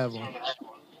opportunity to have one?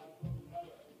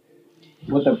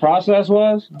 What the process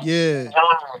was? Yeah.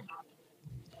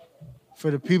 For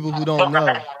the people who don't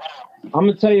know. I'm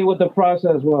going to tell you what the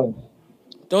process was.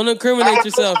 Don't incriminate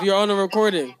yourself. You're on a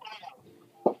recording.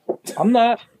 I'm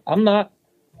not. I'm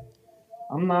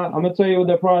going to tell you what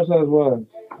the process was.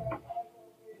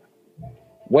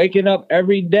 Waking up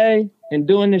every day and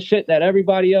doing the shit that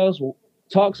everybody else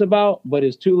talks about, but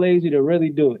is too lazy to really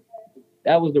do it.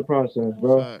 That was the process,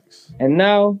 bro. Facts. And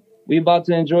now we about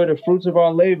to enjoy the fruits of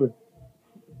our labor.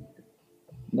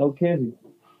 No kidding.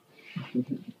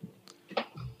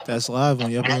 That's live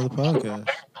on Yep Another Podcast.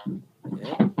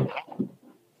 Yeah.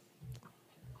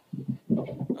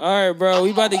 All right, bro.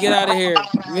 We about to get out of here.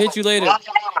 We hit you later.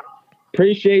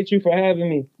 Appreciate you for having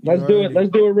me. Let's do it. Let's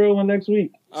do a real one next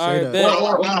week. All right, bet.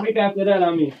 Or the week after that,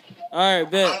 I mean. All right,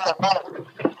 bet.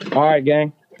 All right,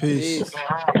 gang. Peace.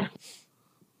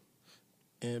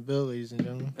 And Bill, ladies and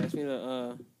gentlemen. Pass me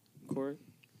the cord.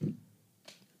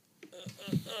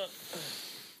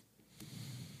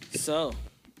 So.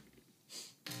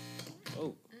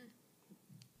 Oh.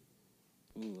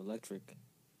 Ooh, electric.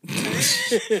 What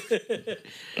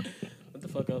the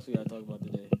fuck else we gotta talk about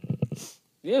today?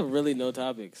 We have really no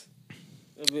topics.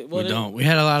 We don't. We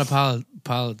had a lot of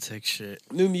politics shit.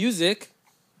 New music.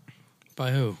 By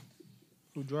who?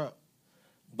 Who dropped?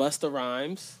 Busta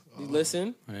Rhymes. You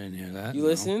listen? I didn't hear that. You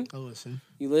listen? I listen.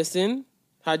 You listen?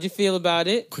 How'd you feel about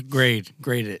it? Quick grade.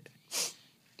 Grade it.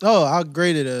 Oh, I'll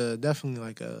grade it definitely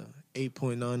like a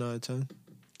 8.9 out of 10.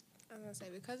 I was gonna say,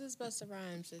 because it's Busta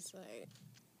Rhymes, it's like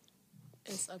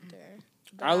it's up there.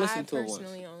 But I listened to it once.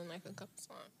 personally only like a couple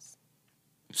songs.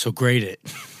 So grade it.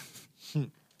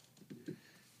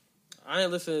 I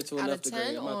ain't listening to Out enough of to grade.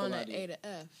 10 I'm not on gonna lie an to you. A to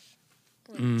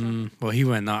F. Well, he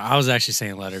went. No, I was actually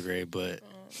saying letter grade, but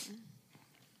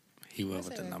he went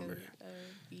with the number.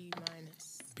 B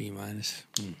minus. B minus.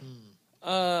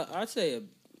 I'd say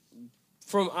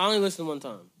I only listened one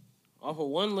time. Off of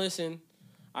one listen,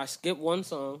 I skipped one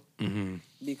song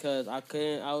because I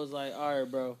couldn't. I was like, all right,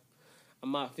 bro,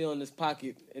 I'm not feeling this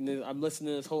pocket, and then I'm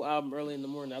listening to this whole album early in the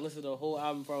morning. I listened to the whole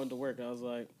album before I went to work. I was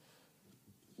like,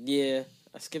 yeah,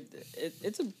 I skipped it.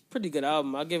 It's a pretty good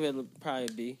album. I'll give it probably a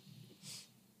B.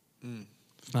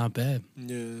 It's not bad.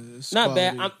 Yeah, it's Not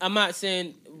quality. bad. I'm not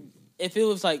saying if it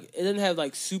was like it didn't have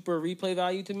like super replay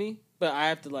value to me, but I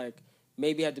have to like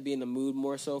maybe have to be in the mood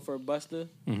more so for Busta.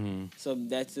 So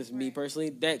that's just me personally.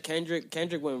 That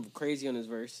Kendrick went crazy on his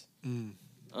verse.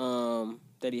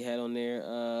 That he had on there.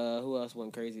 Who else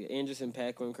went crazy? Anderson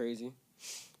 .Paak went crazy.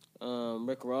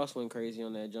 Rick Ross went crazy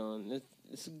on that, John.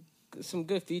 It's some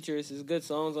good features. It's good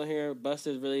songs on here.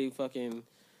 Busta's really fucking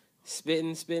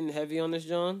spitting heavy on this,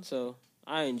 John. So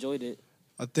I enjoyed it.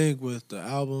 I think with the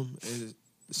album, it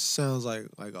sounds like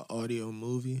an audio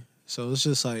movie. So it's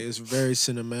just like it's very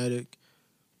cinematic.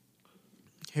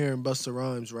 Hearing Busta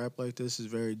Rhymes rap like this is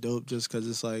very dope, just because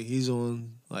it's like he's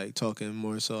on like talking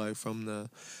more so like from the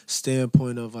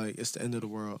standpoint of like it's the end of the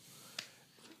world.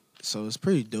 So it's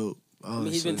pretty dope. Honestly. I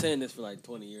mean, he's been saying this for like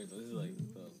 20 years. So this is like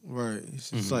right.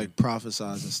 It's like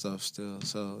prophesizing stuff still.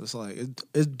 So it's like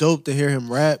it's dope to hear him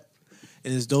rap,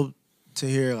 and it's dope to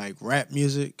hear like rap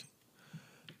music.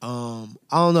 I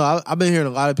don't know. I've been hearing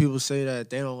a lot of people say that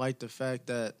they don't like the fact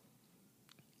that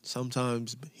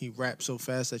sometimes he raps so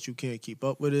fast that you can't keep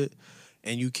up with it,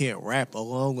 and you can't rap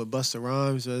along with Busta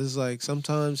Rhymes. But it's like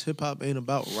sometimes hip hop ain't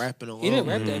about rapping along. he didn't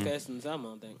rap that fast in the time, I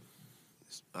don't think.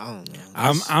 I don't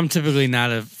know. I'm typically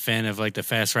not a fan of like the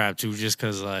fast rap too, just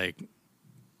because like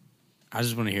I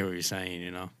just want to hear what you're saying,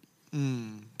 you know.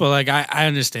 But like I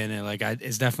understand it. Like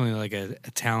it's definitely like a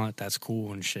talent that's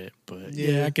cool and shit. But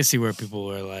yeah, I can see where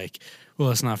people are like, well,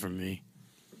 it's not for me.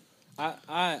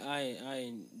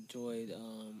 I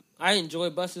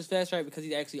enjoyed Busta's fast rap because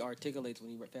he actually articulates when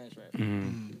he fast rap.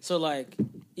 So like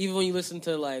even when you listen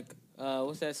to like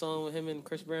what's that song with him and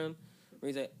Chris Brown where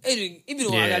he's like, hey, even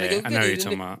though I gotta go, I know what you're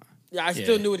talking about. Yeah, I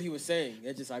still knew what he was saying.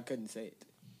 It's just I couldn't say it.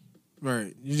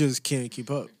 Right, you just can't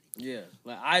keep up. Yeah,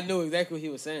 like I knew exactly what he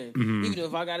was saying. Even though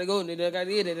if I gotta go, then I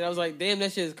gotta get it. And I was like, damn,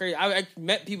 that shit is crazy. I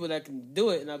met people that can do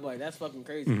it, and I'm like, that's fucking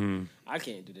crazy. I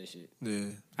can't do this shit. Yeah,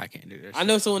 I can't do this. I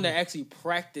know someone that actually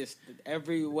practiced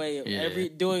every way,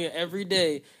 doing it every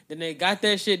day. Then they got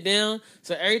that shit down.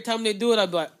 So every time they do it,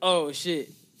 I'd be like, oh shit.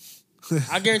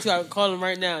 I guarantee I would call them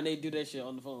right now and they do that shit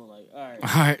on the phone. Like, all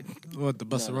right. What, the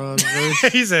Busta Rhymes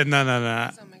verse? He said no.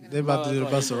 They about to do the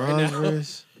Busta Rhymes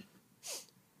verse?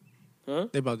 Huh?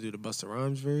 They about to do the Busta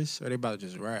Rhymes verse, or they about to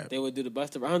just rap? They would do the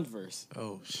Busta Rhymes verse.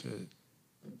 Oh shit!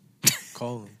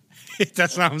 Call him.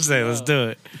 That's what I'm saying. Let's do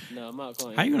it. No, I'm not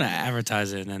calling. How you gonna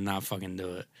advertise it and then not fucking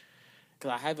do it?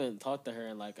 Because I haven't talked to her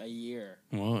in like a year.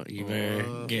 Well, you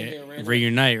better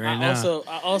reunite right now.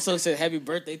 I also said happy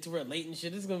birthday to her late and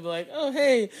shit. It's gonna be like, oh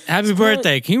hey, happy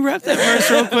birthday! Can you rap that verse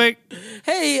real quick?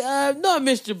 Hey, no, I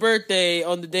missed your birthday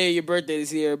on the day of your birthday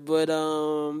this year, but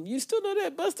you still know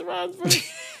that Busta Rhymes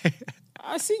verse?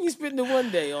 I seen you spitting it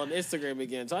one day on Instagram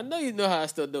again, so I know you know how I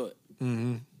still do it.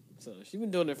 So she's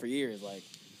been doing it for years. Like,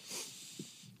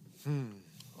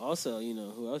 also, you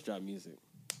know who else dropped music?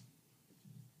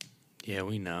 Yeah,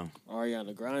 we know.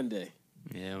 Ariana Grande.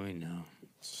 Yeah, we know.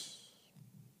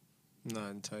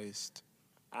 Not enticed.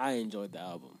 I enjoyed the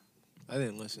album. I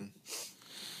didn't listen.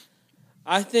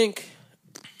 I think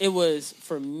it was,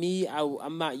 for me,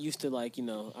 I'm not used to, like, you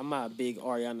know, I'm not a big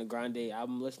Ariana Grande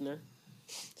album listener.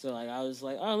 So, like, I was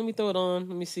like, oh, let me throw it on.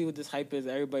 Let me see what this hype is.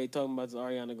 Everybody talking about this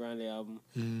Ariana Grande album.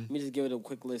 Mm-hmm. Let me just give it a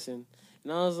quick listen.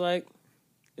 And I was like,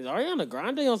 is Ariana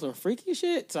Grande on some freaky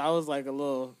shit? So I was like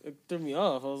it threw me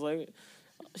off. I was like,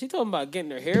 she talking about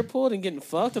getting her hair pulled and getting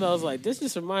fucked. And I was like, this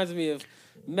just reminds me of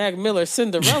Mac Miller's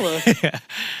Cinderella.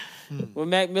 When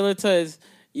Mac Miller says,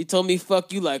 you told me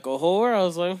fuck you like a whore. I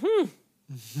was like,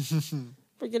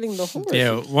 forgetting the whore.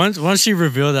 Yeah, once she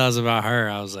revealed that was about her,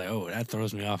 I was like, oh, that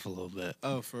throws me off a little bit.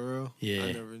 Oh, for real?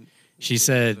 Yeah. She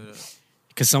said,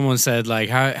 because someone said, like,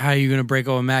 how are you going to break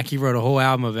up with Mac? He wrote a whole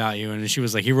album about you. And she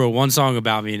was like, he wrote one song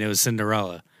about me, and it was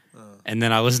Cinderella. And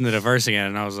then I listened to the verse again,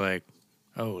 and I was like,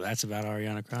 oh, that's about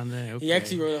Ariana Grande? Okay. He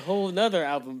actually wrote a whole nother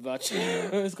album about you.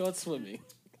 It's called Swimming.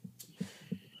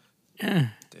 Yeah.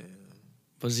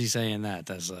 What's he saying that?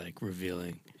 That's, like,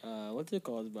 revealing. What's it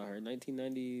called about her?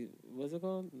 1990, what's it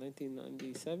called?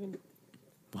 1997?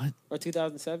 What? Or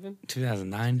 2007?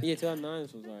 2009? Yeah, 2009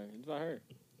 was her. It's about her.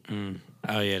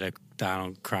 Oh, yeah, that I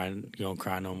don't cry, you don't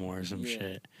cry no more or some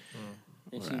shit.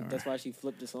 And that's why she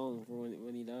flipped the song for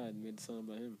when he died and made the song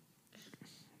about him.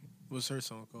 What's her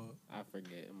song called? I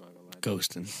forget. I'm not gonna lie.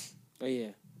 Ghostin'. Oh,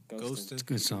 yeah. Ghostin'. It's a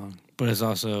good song. But it's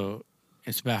also,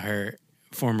 it's about her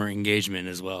former engagement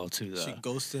as well, too. She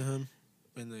ghosted him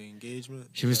in the engagement?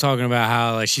 She was talking about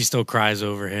how, like, she still cries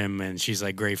over him, and she's,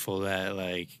 like, grateful that,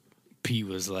 like, Pete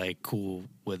was, like, cool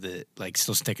with it, like,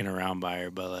 still sticking around by her,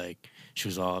 but, like, she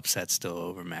was all upset still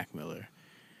over Mac Miller.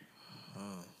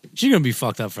 She's gonna be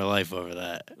fucked up for life over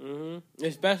that. Mm-hmm.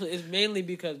 Especially, it's mainly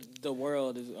because the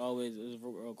world is always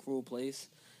a cruel place,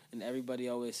 and everybody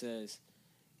always says,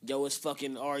 "Yo, it's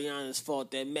fucking Ariana's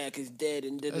fault that Mac is dead."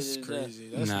 And that's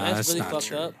crazy. That's really not fucked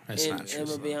true. up. That's and not true. I'm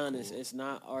gonna be honest, it's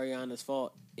not Ariana's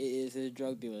fault. It is his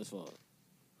drug dealer's fault.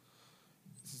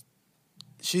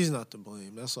 She's not to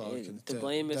blame. That's all I can The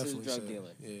blame is his drug dealer.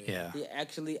 Yeah. He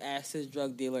actually asked his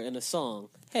drug dealer in a song,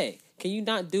 "Hey, can you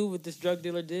not do what this drug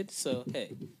dealer did?" So, hey.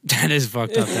 That is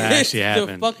fucked up that actually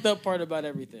happened. The fucked up part about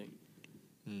everything.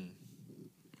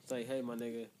 It's like, hey, my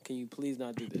nigga, can you please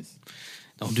not do this?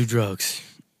 Don't do drugs.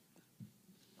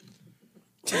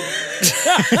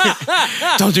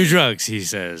 Don't do drugs, he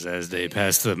says, as they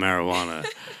pass the marijuana.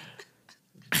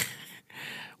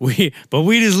 But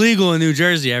weed is legal in New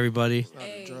Jersey, everybody.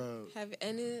 Hey,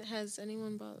 has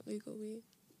anyone bought legal weed?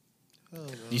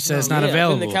 You said it's not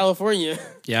available. I've been to California.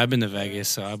 Yeah, I've been to Vegas,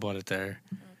 so I bought it there.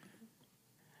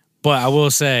 But I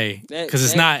will say, because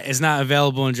it's not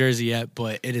available in Jersey yet,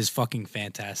 but it is fucking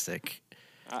fantastic.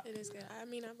 It is good. I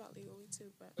mean, I bought legal weed too,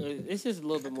 but it's just a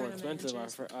little bit more expensive.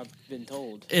 I've been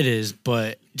told. It is,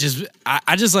 but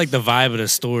I just like the vibe of the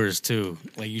stores too.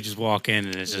 Like you just walk in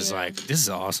and it's just like, this is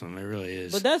awesome. It really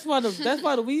is. But that's why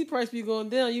the weed price be going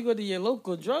down. You go to your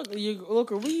local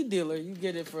weed dealer, you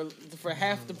get it for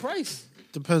half the price.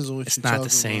 Depends on what it's you're not talking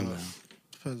the same about.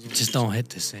 though. It just don't hit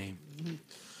the same.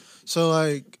 So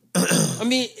like, I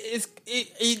mean,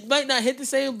 it might not hit the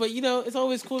same, but you know, it's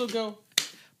always cool to go.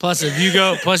 Plus, if you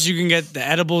go, you can get the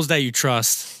edibles that you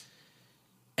trust,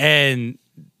 and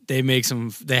they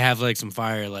have like some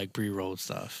fire like pre-rolled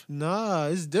stuff. Nah,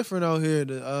 it's different out here.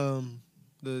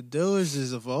 The dealers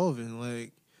is evolving.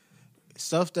 Like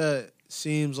stuff that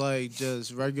seems like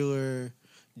just regular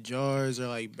jars or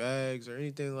like bags or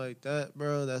anything like that,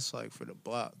 bro. That's like for the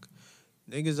block.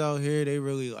 Niggas out here, they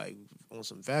really like on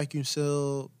some vacuum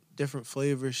seal, different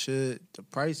flavor shit. The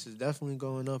price is definitely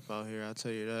going up out here. I'll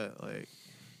tell you that. Like.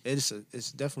 It's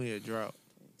definitely a drought.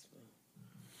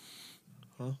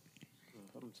 Huh?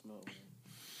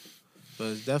 But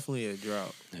it's definitely a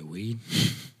drought. Like weed?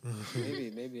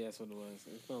 maybe that's what it was.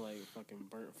 It smelled like fucking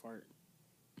burnt fart.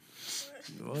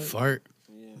 What? Fart?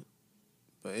 Yeah.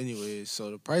 But anyways,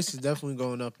 so the price is definitely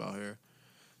going up out here.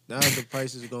 Now that the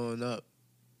price is going up,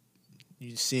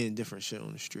 you're seeing different shit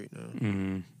on the street now.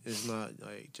 Mm-hmm. It's not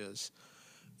like just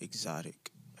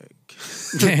exotic.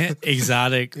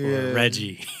 Exotic or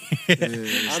Reggie.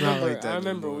 I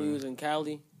remember when we was in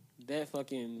Cali, that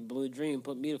fucking Blue Dream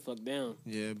put me the fuck down.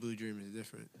 Yeah, Blue Dream is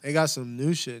different. They got some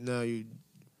new shit now you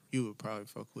would probably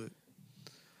fuck with.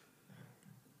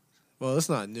 Well, it's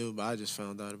not new, but I just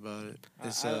found out about it.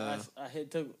 It's I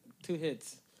took 2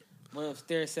 hits. Went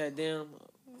upstairs, sat down.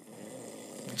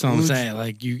 That's what I'm saying.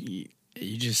 Like you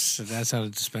just, that's how the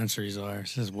dispensaries are.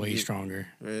 It's just way stronger.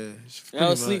 Yeah, I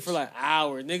was asleep for like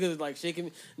hours. Niggas was like shaking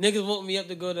me. Niggas woke me up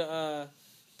to go to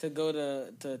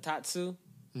Tatsu.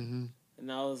 Mm-hmm.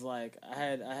 and I was like, I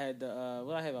had the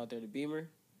what I have out there, the Beamer,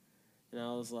 and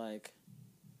I was like,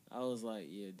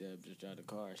 yeah, Deb, just drive the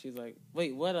car. She's like,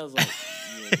 wait, what? I was like,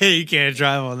 yeah. You can't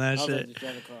drive on that I was shit. like, just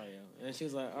drive the car, yo. And she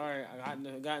was like, all right, I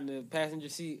got in the passenger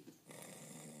seat.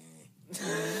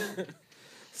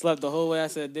 Slept the whole way. I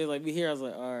said, they like, we here. I was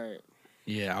like, all right.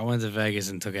 Yeah, I went to Vegas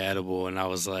and took an edible, and I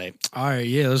was like, all right,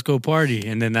 yeah, let's go party.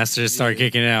 And then that's just started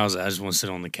kicking in. I was like, I just want to sit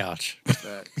on the couch.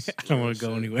 Facts. I don't want to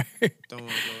go anywhere. Don't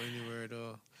want to go anywhere at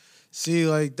all. See,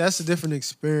 like, that's a different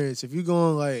experience. If you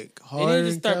going, like, hard They need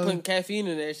to start Cali, putting caffeine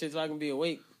in that shit so I can be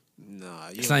awake. Nah,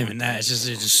 It's not even that. It's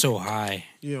just so high.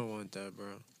 You don't want that, bro.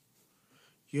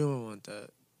 You don't want that.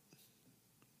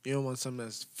 You don't want something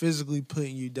that's physically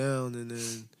putting you down and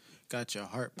then got your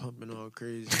heart pumping all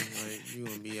crazy. Like, you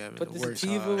gonna be having Put the the worst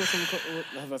sativa high. with some, I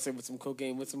was about to say with some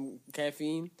cocaine, with some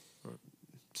caffeine.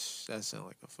 That sounds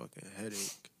like a fucking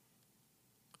headache.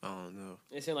 I don't know.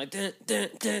 It sound like dun, dun,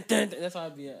 dun, dun, dun. That's how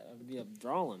I'd be up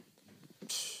drawing.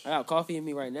 I got coffee in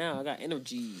me right now. I got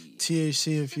energy.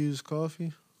 THC infused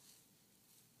coffee.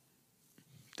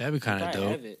 That'd be kind of Probably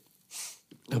dope. have it.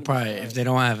 They'll probably, if they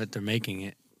don't have it, they're making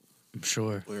it. I'm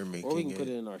sure. We're making Or we can it. put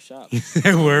it in our shop.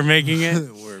 We're making it.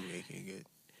 We're making it.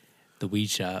 The weed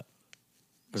shop.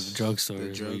 Or the drugstore. The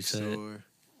is what you said. drugstore.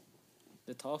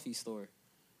 The toffee store.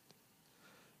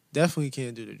 Definitely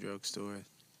can't do the drugstore.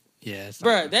 Yeah, it's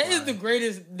Bruh, that is the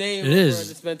greatest name It for is.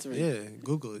 a dispensary. Yeah,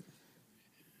 Google it.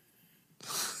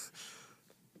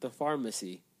 The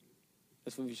pharmacy.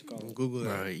 That's what we should call it. Google it.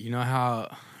 Bro, you know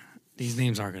how these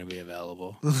names aren't going to be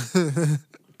available.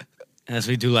 Unless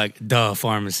we do like the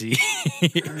pharmacy. No.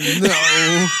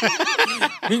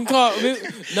 We can call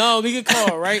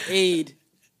it Right Aid.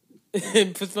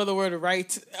 And spell the word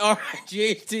right.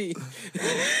 R-I-G-H-T.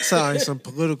 Sound like some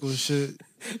political shit.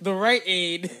 The Right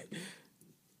Aid.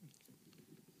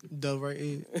 The right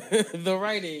aid. The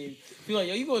Right Aid. Be like,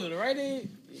 yo, you going to the Right Aid?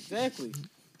 Exactly.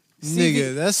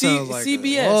 Nigga, that sounds like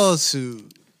CBS. a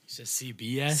lawsuit. It's just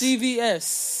CBS.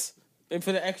 CVS. And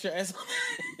put an extra S on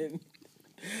it.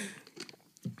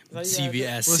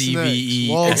 CVS, What's CVESS.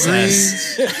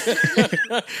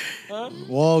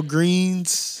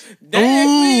 Walgreens.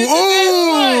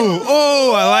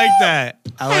 Oh, I like that.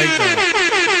 I like that.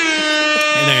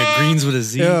 And then greens with a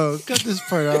Z. Yo, cut this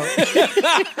part out.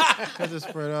 Cut this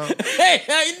part out. Hey,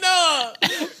 no.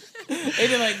 Hey,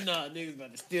 they're like, nah, niggas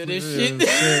about to steal this shit.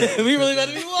 We really about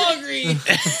to be Walgreens.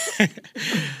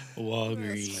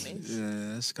 Walgreens.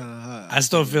 Yeah, that's kind of hot. I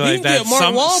still feel We like can that get Mark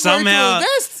Wahlberg to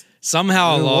invest.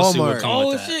 somehow a Yeah, lawsuit Walmart. would come Oh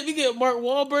with that. shit, we get Mark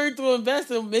Wahlberg to invest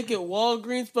and make it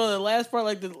Walgreens, spell the last part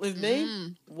like his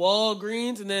name,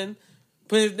 Walgreens, and then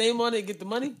put his name on it and get the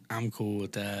money. I'm cool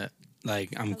with that.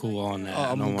 Like, I'm cool on that. Oh, I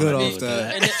I'm don't good wanna off do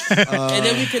that. And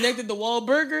then we connected the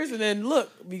Wahlburgers, and then look,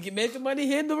 we can make the money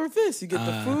hand over fist. You get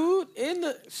the food and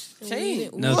the chain.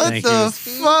 No, What thank the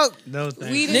you. fuck? No,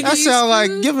 thank We you. didn't That use sound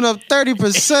like food? giving up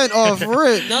 30% off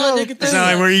rent. No, nigga, It's think not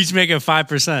like about we're it. each making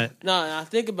 5%. No,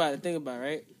 think about it. Think about it,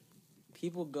 right?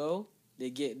 People go,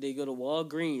 they go to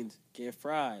Walgreens, get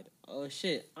fried. Oh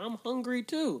shit, I'm hungry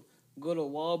too. Go to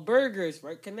Wahlburgers,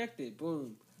 right? Connected,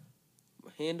 boom,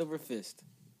 hand over fist.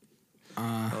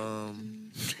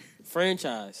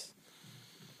 Franchise.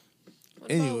 What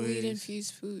about Anyways. weed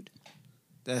infused food?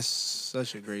 That's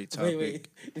such a great topic. Wait.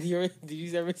 Did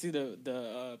you ever see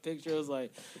the picture? It was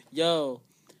like, yo,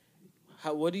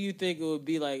 what do you think it would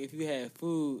be like if you had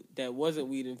food that wasn't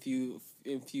weed infused?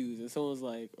 And someone's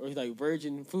like, or like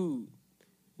virgin food.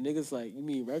 Niggas like, you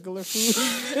mean regular food?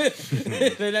 That's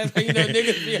how you know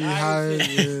niggas be high. as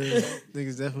shit. Yeah.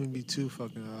 Niggas definitely be too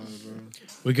fucking high, bro.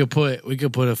 We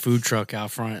could put a food truck out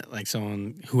front, like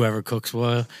whoever cooks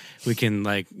well, we can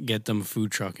like get them a food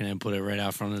truck and then put it right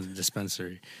out front of the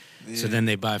dispensary. So then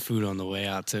they buy food on the way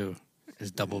out too.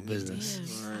 It's double business.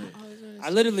 I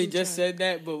literally just said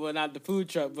that, but without the food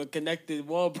truck, but connected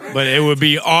Wahlburgers. But it would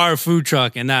be our food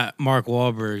truck and not Mark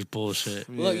Wahlberg's bullshit.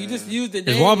 Look, you just used the Is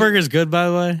name. Wahlburgers good, by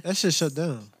the way? That shit shut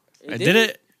down. Did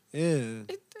it?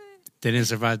 Yeah. They didn't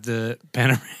survive the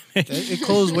panoramic. It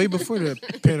closed way before the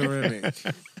panoramic.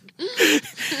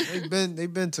 They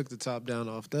been took the top down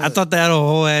off that. I thought they had a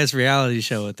whole ass reality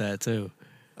show with that too.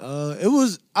 It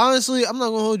was honestly, I'm not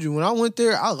gonna hold you. When I went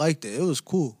there, I liked it. It was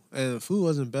cool, and the food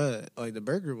wasn't bad. Like the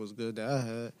burger was good that I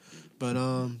had, but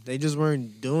they just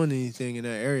weren't doing anything in that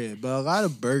area. But a lot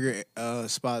of burger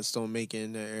spots don't make it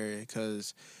in that area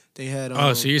because they had.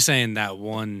 So you're saying that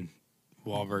one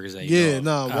Wahlburgers that you Yeah,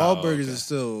 know of? Wahlburgers okay. is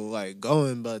still like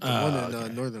going, but the one in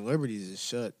okay. Northern Liberties is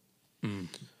shut. Mm.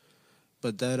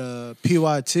 But that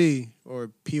PYT or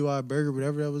PY Burger,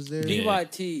 whatever that was there,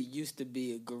 PYT used to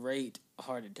be a great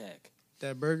heart attack.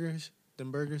 that burgers,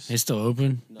 them burgers? They still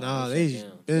open? Nah, they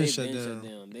been shut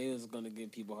down. They was gonna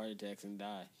give people heart attacks and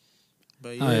die.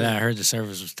 But Oh yeah, I heard the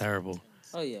service was terrible.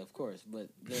 Oh yeah, of course. But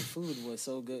their food was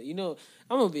so good. You know,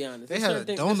 I'm gonna be honest. They had a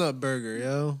donut burger,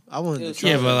 yo. I wanted to try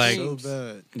Yeah, but that like, so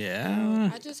bad. yeah,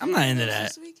 I'm not into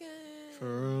that.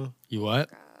 For real. You what?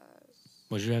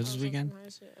 What'd you have this weekend?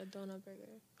 A donut burger.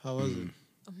 How was it?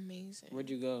 Amazing. Where'd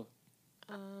you go?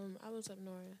 I was up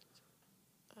north.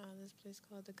 This place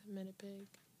called the Committed Pig.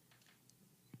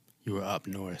 You were up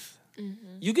north.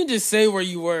 Mm-hmm. You can just say where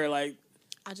you were, like.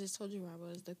 I just told you where I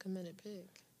was. The Committed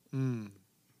Pig.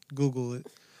 Google it.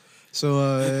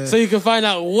 So so you can find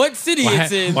out what city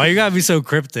it's in. Why you gotta be so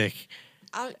cryptic?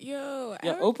 Yo,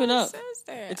 open up.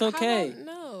 It's okay.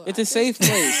 It's a safe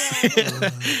place.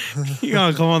 You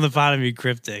gonna come on the pod and be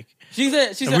cryptic? She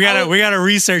said we gotta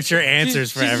research your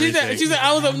answers for everything. She said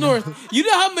I was up north. You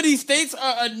know how many states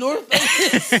are north of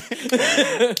this?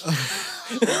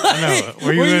 I know.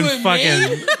 Were you in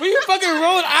fucking? Were you fucking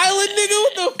Rhode Island, nigga?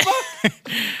 What the fuck?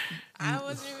 I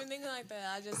wasn't even thinking like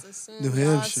that. I just assumed New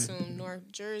y'all Hampshire. assumed North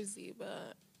Jersey,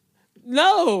 but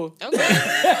no. Okay.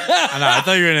 I know. I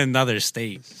thought you were in another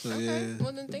state. Okay.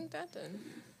 Well, then think that then.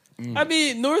 I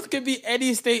mean, north could be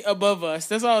any state above us.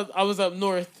 That's why I was up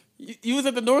north. You was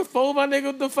at the North Pole, my nigga.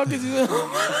 What the fuck is you?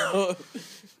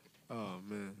 Oh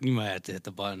man, you might have to hit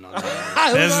the button on that.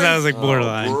 That sounds like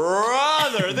borderline.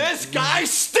 Brother, this guy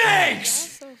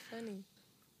stinks. That's so funny.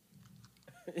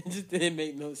 It just didn't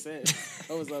make no sense.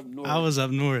 I was up north. I was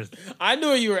up north. I knew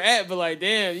where you were at, but like,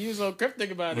 damn, you was so cryptic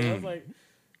about it. I was like,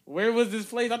 where was this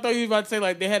place? I thought you was about to say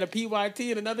like they had a PYT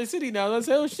in another city now. I was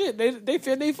like, oh shit, they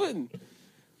fit their footing.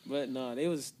 But no, they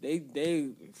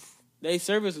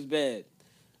service was bad.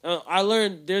 I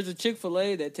learned there's a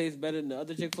Chick-fil-A that tastes better than the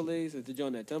other Chick-fil-A's. It's the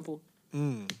joint at Temple.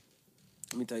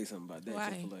 Let me tell you something about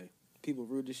that Chick-fil-A. People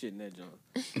rude as shit in that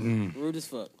joint. Rude as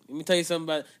fuck. Let me tell you something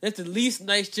about it. That's the least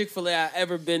nice Chick-fil-A I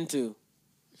ever been to.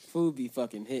 Food be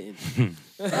fucking hitting.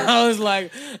 I was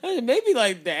like, maybe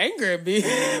like the anger be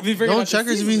bringing don't out the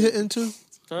Checkers be seasoning. hitting too?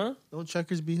 Huh? Don't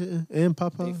Checkers be hitting and They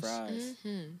Popeyes? fries.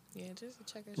 Yeah, just a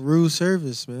Checkers. Rude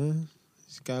service, man.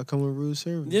 It's gotta come with rude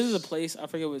service. This is a place, I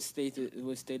forget what state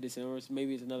it's in, or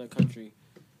maybe it's another country,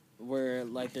 where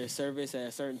like their service at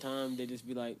a certain time, they just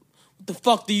be like, what the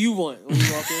fuck do you want when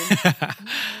you walk in?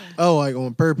 Oh, like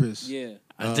on purpose. Yeah.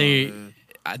 I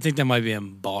think that might be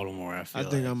in Baltimore. I feel. I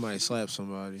think I might slap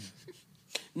somebody.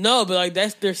 No, but like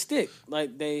that's their stick.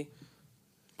 Like they.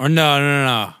 Or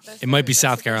no. It might be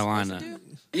South Carolina.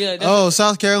 Yeah. Oh,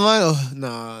 South Carolina? Oh,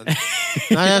 nah.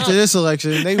 Not after this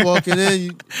election. They walking in.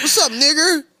 What's up,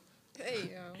 nigger?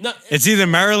 No, It's either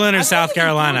Maryland or I South think it's in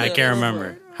Carolina. I Florida. can't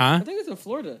remember. Huh? I think it's in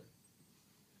Florida.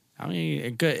 I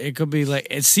mean, it could be like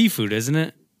it's seafood, isn't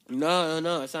it?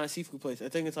 No, it's not a seafood place. I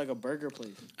think it's like a burger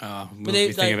place. Oh, we But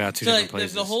be thinking about two different like,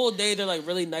 places. The whole day they're like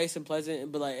really nice and pleasant,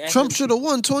 but like after, Trump should have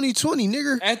won 2020,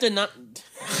 nigger. After not,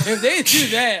 if they do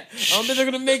that, I don't think they're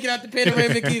gonna make it out the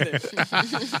Panoramic either.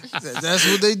 That's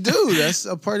what they do. That's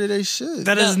a part of their shit.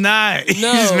 That is not. You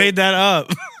No. just made that up.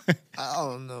 I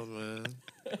don't know, man.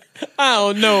 I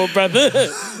don't know, brother.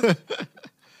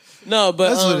 No, but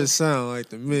That's what it sounds like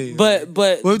to me. But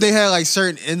what if they had like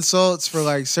certain insults for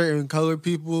like certain colored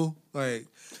people, like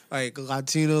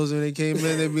Latinos when they came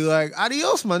in, they'd be like,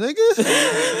 "Adios, my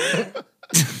nigga,"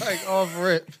 like off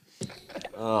rip.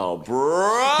 Oh,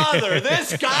 brother,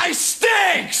 this guy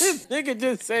stinks. This nigga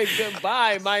just say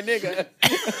goodbye, my nigga.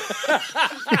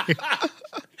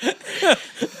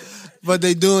 But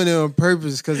they doing it on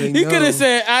purpose because they He know. could have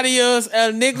said adios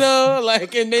el nigga,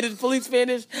 like, and made it fully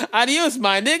Spanish. Adios,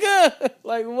 my nigga.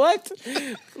 Like, what?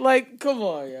 Like, come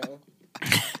on, yo.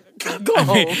 Go I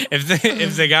mean, home.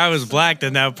 if the guy was black,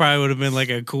 then that probably would have been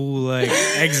like a cool like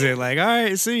exit. Like, all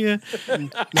right, see ya.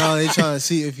 No, they trying to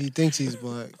see if he thinks he's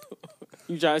black.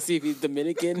 You trying to see if he's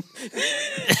Dominican?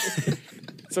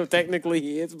 So technically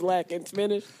he is black and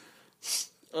Spanish.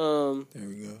 There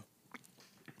we go.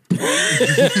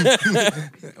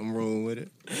 I'm rolling with it.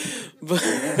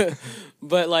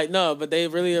 But like no, but they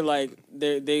really are like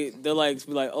they're like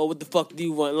be like, oh, what the fuck do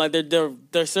you want? Like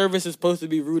their service is supposed to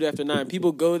be rude after 9.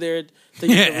 People go there to get the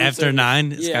rude After service.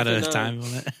 9, it's got after a 9. time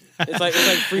on it. It's like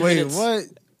 3 Wait, minutes. what?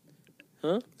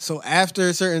 Huh? So after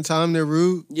a certain time they're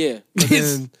rude? Yeah. But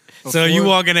then So you before-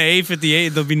 walk in at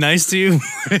 8:58, they'll be nice to you.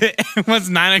 Once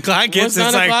 9 o'clock hits, Once 9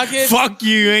 it's like, o'clock hits- fuck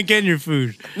you ain't getting your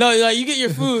food. No, like you get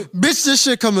your food. Bitch, this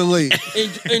shit coming late.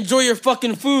 Enjoy your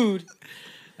fucking food.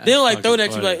 They don't like throw that at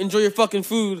you funny. like enjoy your fucking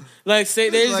food. Like say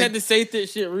they just Like- had to say that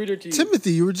shit ruder to you.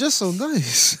 Timothy, you were just so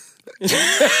nice.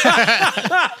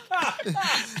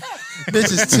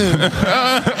 Bitch is Tim.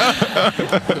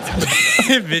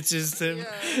 Bitches, Tim.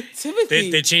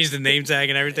 Timothy. They changed the name tag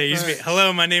and everything. It used to be,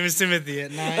 hello, my name is Timothy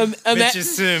at 9.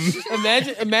 Bitches, Tim.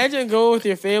 Imagine going with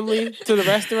your family to the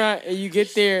restaurant and you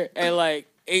get there at like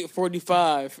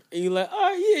 8:45 and you're like,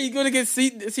 oh yeah, you're gonna get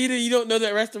seated. You don't know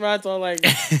that restaurant's on like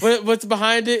what's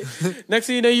behind it. Next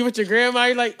thing you know, you with your grandma.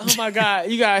 You're like, oh my god,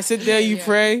 you gotta sit there, you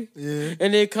pray,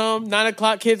 and then come 9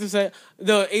 o'clock. Kids will say,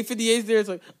 no, 8:58 there. It's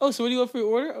like, oh, so what do you want for your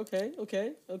order? Okay.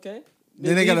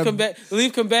 Then they gotta come back.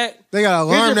 Come back. They got an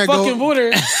alarm that fucking go.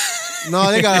 Water.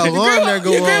 No, they got an alarm that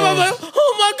go Your grandma's off. like,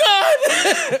 oh my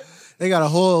god. They got a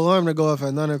whole alarm that go off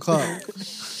at 9 o'clock.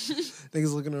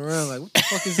 Niggas looking around like, what the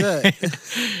fuck is that?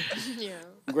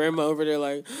 Grandma over there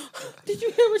like, did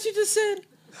you hear what you just said?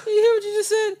 Did you hear what you just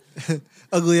said?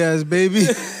 Ugly ass baby.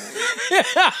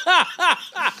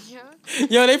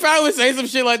 Yo, they probably would say some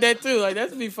shit like that too. Like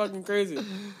that'd be fucking crazy.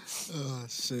 Oh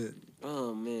shit.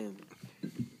 Oh man.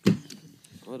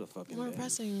 What a fucking More day.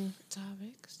 pressing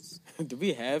topics. Do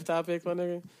we have topics, my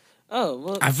nigga? Oh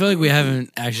well. I feel like we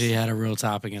haven't actually had a real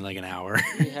topic in like an hour.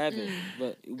 We haven't.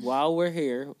 But while we're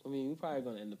here, I mean, we're probably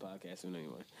gonna end the podcast soon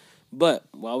anyway. But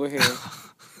while we're here,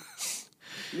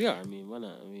 we are. I mean, why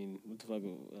not? I mean, what the fuck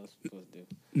else we supposed to do?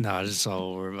 No, just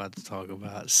all we're about to talk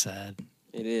about is sad.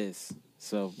 It is.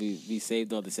 So we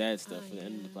saved all the sad stuff for the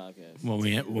end of the podcast.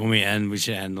 When we end, we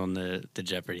should end on the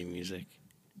Jeopardy music.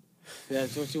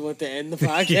 That's what you want to end the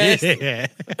podcast? Yeah.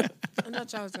 I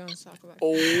thought y'all was going to talk about.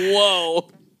 Whoa.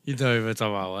 You thought we were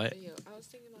talking about what? Yo, I was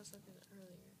thinking about something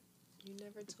earlier. You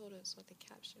never told us what the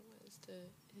caption was to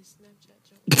his Snapchat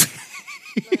joke.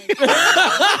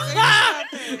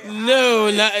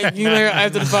 No, not you later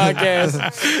after the podcast.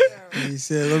 He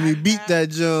said, let me beat that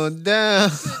joint down.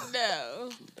 No.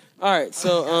 All right,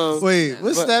 so wait,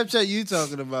 what Snapchat you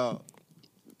talking about?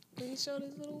 When he showed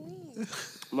his little wing.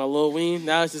 My little ween?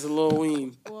 Now it's just a little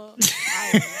ween. Well,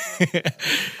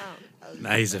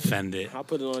 Now he's offended. I'll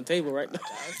put it on the table right now.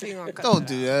 Don't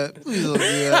do that. Please don't do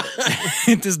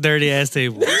that. This dirty ass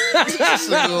table. I'm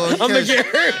gonna get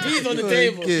herpes on the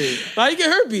table. How you get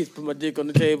herpes? Put my dick on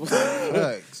the table.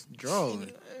 Facts.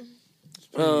 Drawing.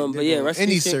 But yeah, rest in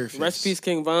Any peace, surface. Rest in peace,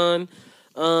 King Von.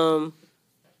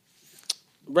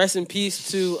 Rest in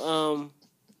peace to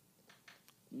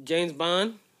James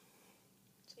Bond.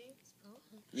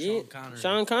 Yeah,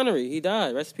 Sean Connery. He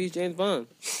died. Rest in peace, James Bond.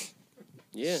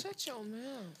 Yeah. Shut your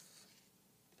mouth.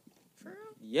 For real?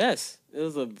 Yes, it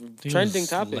was a trending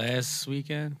topic last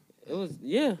weekend. It was,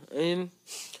 yeah, and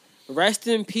rest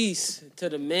in peace to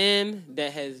the man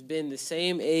that has been the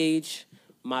same age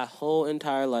my whole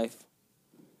entire life.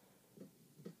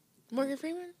 Morgan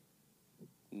Freeman?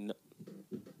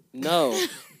 No.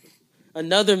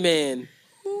 Another man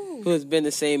who has been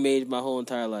the same age my whole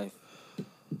entire life.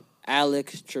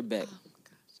 Alex Trebek.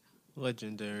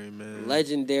 Legendary, man.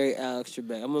 Legendary Alex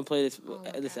Trebek. I'm gonna play this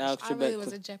Alex Trebek. I really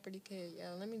was a Jeopardy kid,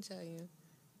 yo. Let me tell you.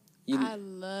 I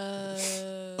love.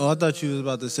 Oh, I thought you was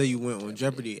about to say you went on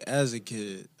Jeopardy as a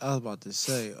kid. I was about to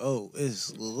say, oh,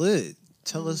 it's lit.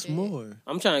 Tell us more.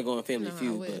 I'm trying to go on Family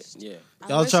Feud, but yeah.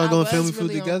 Y'all trying to go on Family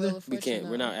Feud together? We can't.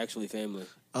 We're not actually family.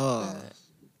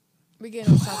 We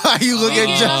getting on top. Why you look at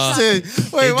Justin?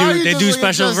 Wait, they do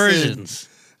special versions.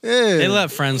 Yeah. They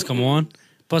let friends come on.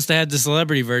 Plus, they had the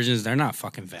celebrity versions. They're not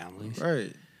fucking families.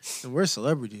 Right. And we're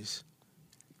celebrities.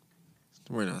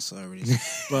 We're not celebrities.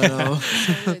 But,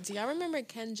 do y'all remember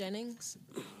Ken Jennings?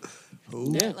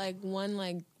 Who? That, won,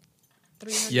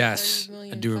 330 yes,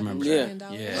 million I do remember Yeah.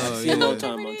 that. I've seen him all the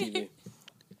time on TV.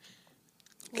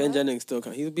 Ken Jennings still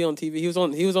come. He would be on TV. He was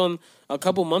on a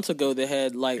couple months ago. They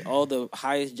had all the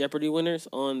highest Jeopardy winners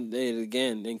on it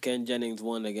again, and Ken Jennings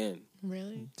won again.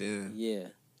 Really? Damn. Yeah,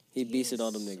 he beasted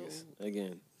all them niggas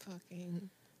again. Fucking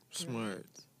smart.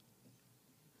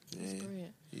 He's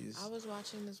brilliant. I was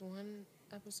watching this one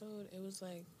episode. It was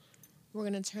like, we're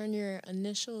gonna turn your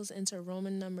initials into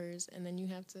Roman numbers, and then you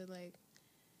have to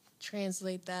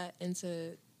translate that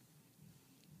into.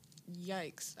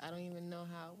 Yikes! I don't even know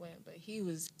how it went, but he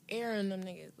was airing them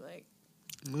niggas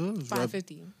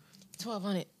 550,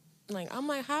 1200. I'm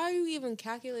like, how are you even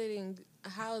calculating?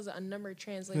 How is a number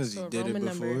translates to a Roman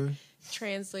number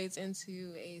translates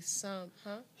into a sum?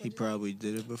 Huh? He probably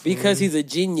did it before. Because he's a You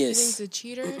genius. think he's a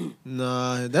cheater?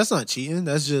 Nah, that's not cheating.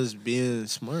 That's just being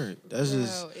smart. That's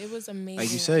just it was amazing.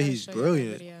 like you said. He's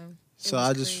brilliant. So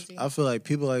crazy. I feel like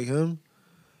people like him,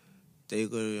 they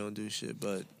literally don't do shit.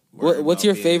 But What's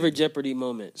your favorite Jeopardy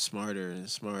moment? Smarter and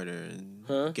smarter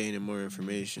and gaining more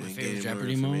information. My and favorite gaining more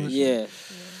Jeopardy information. moment? Yeah.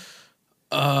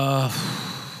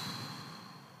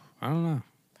 I don't know.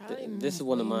 This is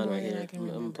one of mine right here. I'm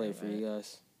gonna play it for you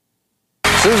guys.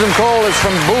 Susan Cole is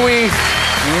from Bowie,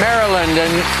 Maryland,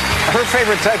 and her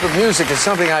favorite type of music is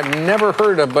something I've never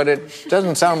heard of, but it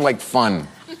doesn't sound like fun.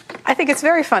 I think it's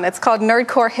very fun. It's called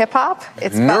nerdcore hip hop.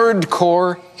 It's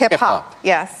Nerdcore hip hop.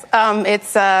 Yes.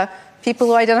 It's people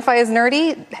who identify as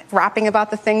nerdy, rapping about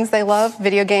the things they love: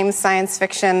 video games, science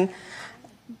fiction,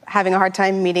 having a hard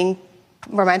time meeting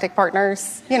romantic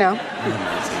partners. You know,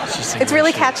 it's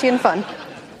really catchy and fun.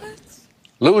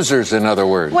 Losers, in other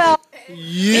words. Well,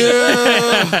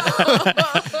 yeah.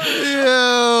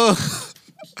 Yeah.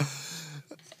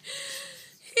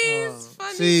 He's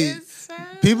funny. See,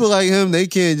 people like him, they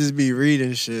can't just be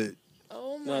reading shit.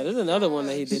 No, there's another one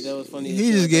that he did that was funny.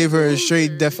 He just gave her a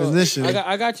straight definition.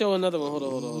 I got you another one. Hold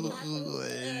on.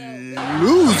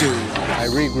 Loser. I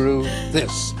regrew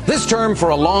this. This term for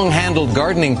a long-handled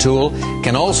gardening tool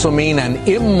can also mean an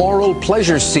immoral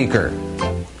pleasure seeker.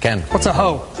 Ken. What's a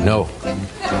hoe? No.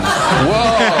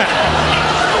 Whoa.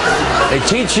 They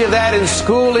teach you that in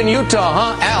school in Utah,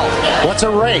 huh, Al? What's a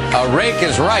rake? A rake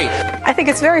is right. I think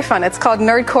it's very fun. It's called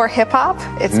nerdcore hip hop.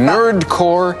 It's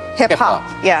Nerdcore hip hop.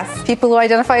 Yes. People who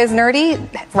identify as nerdy,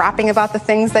 rapping about the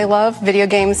things they love: video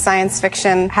games, science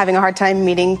fiction, having a hard time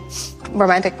meeting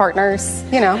romantic partners.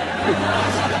 You know,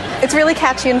 it's really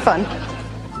catchy and fun.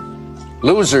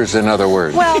 Losers, in other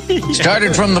words. Well,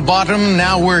 started from the bottom,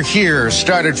 now we're here.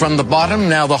 Started from the bottom,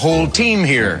 now the whole team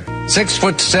here. 6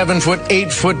 foot, 7 foot,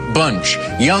 8 foot bunch.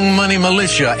 Young Money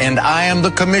Militia, and I am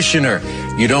the commissioner.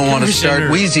 You don't want to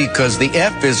start wheezy because the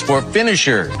F is for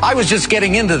finisher. I was just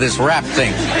getting into this rap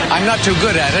thing. I'm not too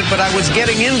good at it, but I was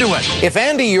getting into it. If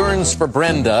Andy yearns for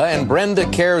Brenda and Brenda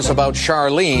cares about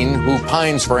Charlene, who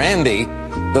pines for Andy,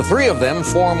 the three of them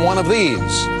form one of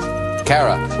these.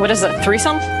 Kara. What is it,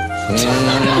 threesome?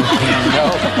 No.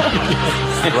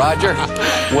 Roger?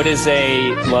 What is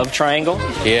a love triangle?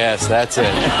 Yes, that's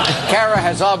it. Kara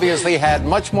has obviously had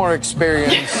much more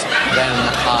experience than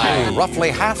I. Roughly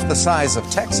half the size of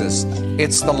Texas,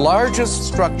 it's the largest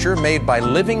structure made by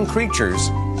living creatures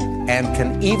and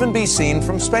can even be seen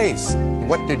from space.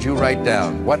 What did you write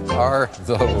down? What are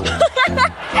those?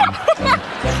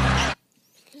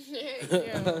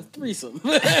 Threesome.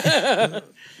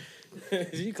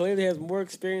 She clearly has more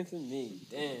experience than me.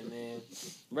 Damn, man.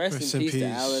 Rest in peace to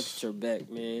Alex Trebek,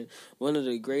 man. One of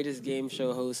the greatest game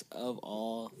show hosts of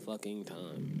all fucking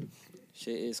time.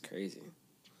 Shit is crazy.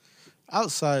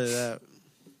 Outside of that,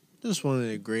 just one of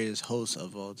the greatest hosts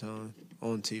of all time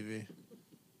on TV.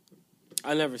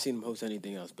 I never seen him host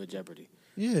anything else but Jeopardy.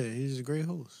 Yeah, he's a great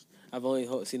host. I've only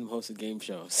seen him host a game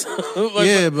show. So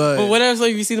yeah, but what else have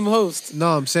you seen him host?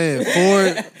 No, I'm saying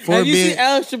for have you being seen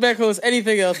Alex Trebek host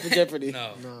anything else but Jeopardy?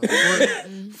 No.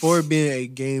 For being a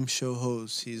game show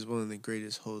host, he's one of the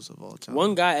greatest hosts of all time.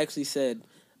 One guy actually said,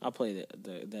 I'll play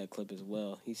that clip as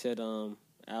well. He said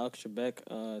Alex Trebek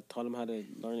taught him how to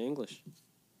learn English.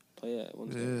 Play that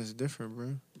one. Yeah, it's different,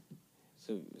 bro.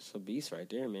 It's a beast right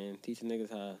there, man. Teaching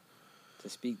niggas how to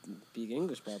speak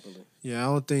English properly. Yeah, I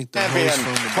don't think the Champion, host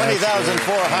from the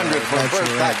 20,400 for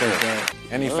first Bachelor. backer.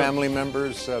 Any family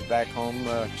members back home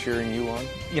cheering you on?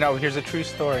 You know, here's a true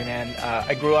story, man.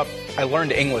 I grew up, I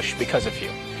learned English because of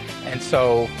you. And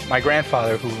so my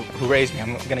grandfather, who raised me,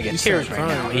 I'm going to get tears right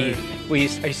now. I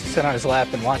used to sit on his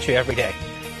lap and watch you every day.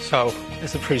 So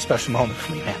this is a pretty special moment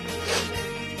for me, man.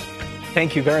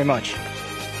 Thank you very much.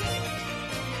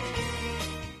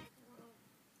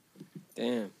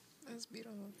 Damn.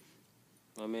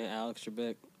 My man Alex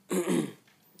Trebek.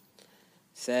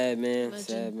 Sad man. Legend.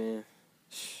 Sad man.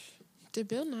 Did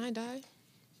Bill Nye die?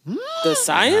 The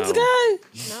science guy?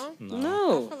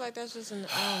 No. I feel like that's just an.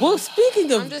 Well,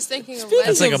 speaking of, I'm just thinking of.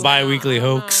 That's like a legends. bi-weekly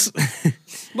hoax.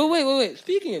 But wait.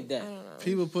 Speaking of that,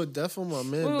 People put death on my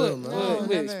man Bill.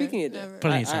 wait. Speaking of that,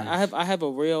 Plenty of times. I have a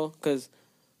real because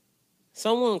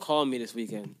someone called me this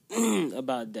weekend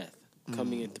about death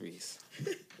coming in threes.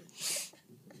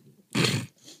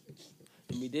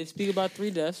 And we did speak about 3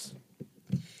 deaths.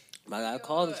 I got a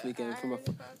call this weekend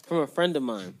from a friend of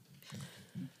mine.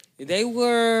 They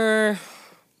were,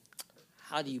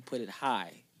 how do you put it,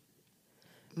 high.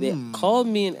 They called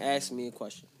me and asked me a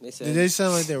question. They said, Did they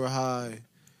sound like they were high,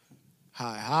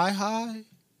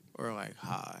 or like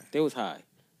high? They was high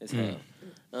as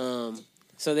hell.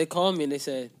 So they called me and they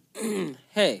said,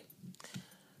 "Hey,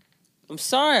 I'm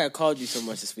sorry I called you so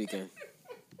much this weekend."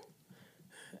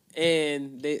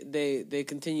 And they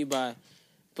continue by,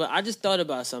 "But I just thought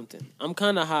about something. I'm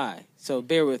kind of high, so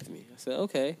bear with me." I said,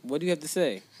 "Okay, what do you have to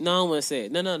say?" "No, I don't want to say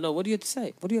it." No. What do you have to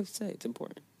say? What do you have to say? It's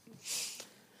important.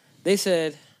 They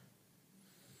said,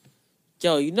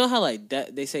 "Yo, you know how like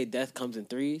they say death comes in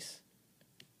threes?"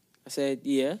 I said,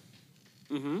 "Yeah."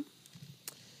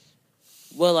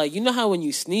 Well, like, you know how when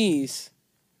you sneeze,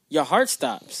 your heart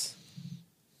stops.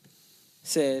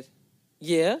 Said,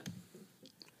 yeah.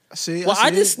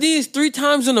 I just sneezed 3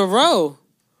 times in a row.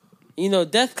 You know,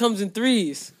 death comes in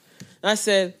threes. I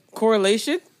said,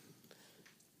 correlation?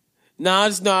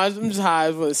 I'm just high. I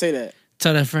just want to say that.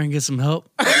 Tell that friend get some help.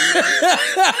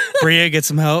 Bria, get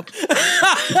some help.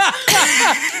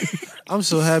 I'm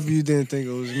so happy you didn't think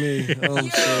it was me. I'm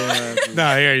so happy.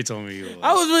 Nah, he already told me you.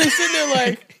 I was really sitting there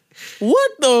like,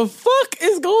 what the fuck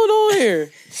is going on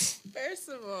here? First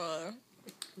of all,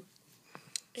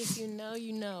 if you know,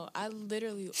 you know. I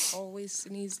literally always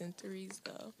sneeze in threes,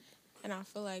 though. And I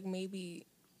feel like maybe...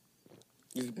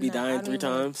 You be dying 3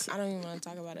 times? I don't even want to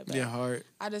talk about it. But your heart.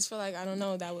 I just feel like, I don't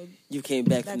know, that would... You came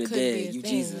back from the dead. You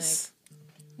thing. Jesus.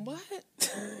 Like,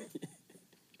 what?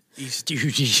 You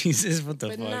Jesus? What the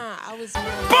but fuck? Nah, I was...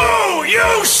 Boo!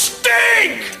 You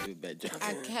stink!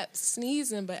 I kept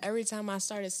sneezing, but every time I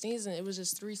started sneezing, it was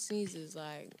just 3 sneezes,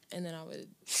 like, and then I would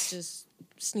just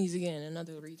sneeze again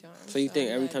another 3 times. So you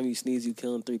think every time you sneeze, you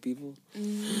killing 3 people?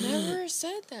 Never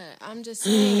said that. I'm just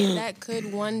saying that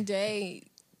could one day...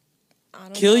 I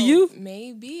don't Kill know. you?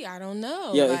 Maybe. I don't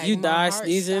know. Yo, like, if you my die heart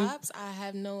sneezing, stops, I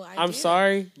have no idea. I'm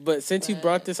sorry, but since you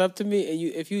brought this up to me,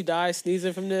 and if you die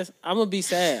sneezing from this, I'm gonna be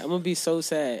sad. I'm gonna be so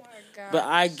sad. But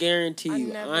I guarantee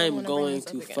you, I'm going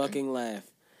to fucking laugh,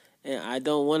 and I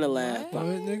don't want to laugh.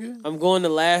 I'm going to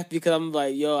laugh because I'm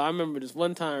like, yo, I remember this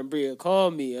one time Bria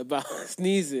called me about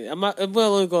sneezing. I'm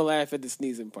only gonna laugh at the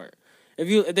sneezing part.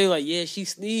 If they're like, yeah, she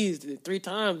sneezed 3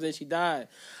 times and she died,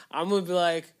 I'm gonna be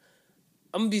like.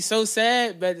 I'm going to be so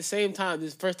sad, but at the same time,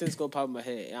 this first thing's going to pop in my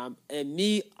head. I'm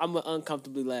going to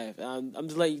uncomfortably laugh. I'm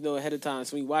just letting you know ahead of time.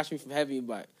 So when you watch me from heaven, you're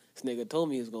like, this nigga told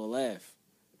me he was going to laugh.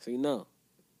 So you know.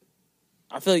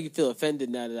 I feel like you feel offended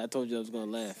now that I told you I was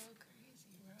going to laugh.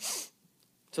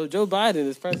 So Joe Biden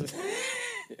is president.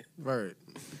 Right.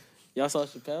 Y'all saw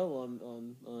Chappelle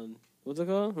on what's it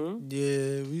called?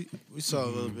 Yeah, we saw a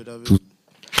little bit of it.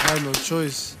 I had no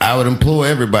choice. I would implore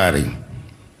everybody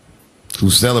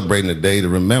who's celebrating the day to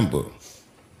remember,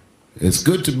 it's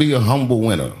good to be a humble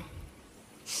winner.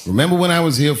 Remember when I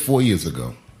was here 4 years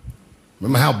ago?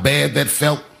 Remember how bad that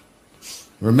felt?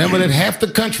 Remember that half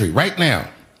the country right now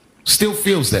still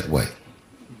feels that way.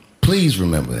 Please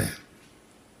remember that.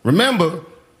 Remember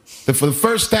that for the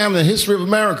first time in the history of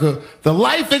America, the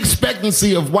life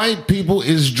expectancy of white people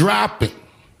is dropping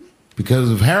because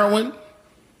of heroin,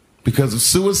 because of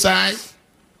suicide.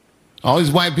 All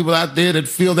these white people out there that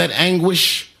feel that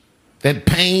anguish, that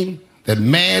pain, that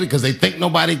mad because they think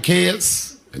nobody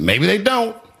cares. And maybe they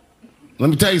don't.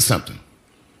 Let me tell you something.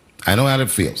 I know how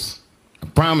that feels. I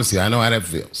promise you, I know how that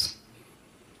feels.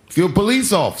 If you're a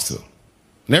police officer,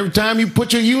 and every time you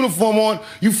put your uniform on,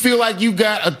 you feel like you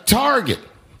got a target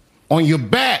on your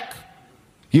back.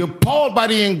 You're appalled by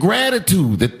the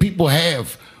ingratitude that people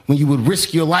have when you would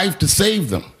risk your life to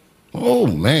save them. Oh,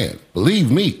 man,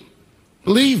 believe me.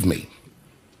 Believe me.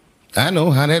 I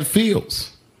know how that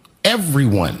feels.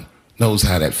 Everyone knows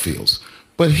how that feels.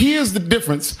 But here's the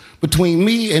difference between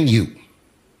me and you.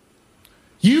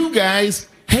 You guys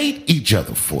hate each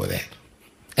other for that.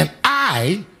 And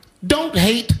I don't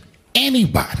hate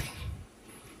anybody.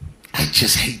 I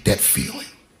just hate that feeling.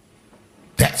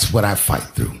 That's what I fight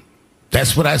through.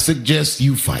 That's what I suggest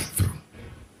you fight through.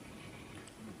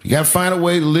 You got to find a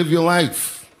way to live your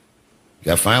life. You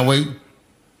got to find a way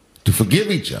to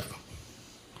forgive each other.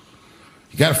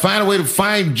 You got to find a way to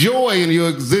find joy in your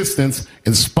existence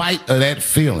in spite of that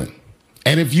feeling.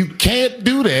 And if you can't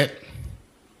do that,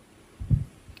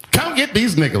 come get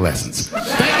these nigga lessons. Thank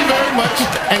you very much,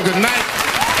 and good night.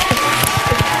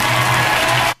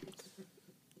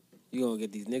 You gonna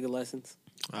get these nigga lessons?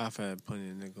 I've had plenty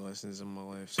of nigga lessons in my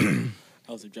life. So.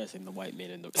 I was addressing the white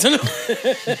man in the...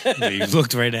 You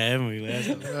looked right at him when you asked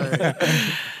him.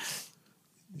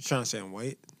 You trying to say I'm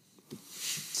white?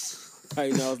 How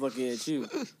you know I was looking at you?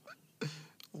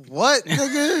 What,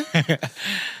 nigga?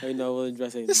 How you know I wasn't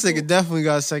addressing... This nigga definitely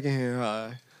got a secondhand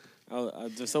high.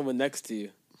 There's someone next to you.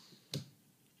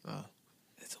 Oh.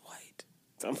 It's white.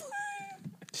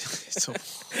 It's so...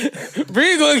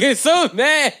 Bree gonna get so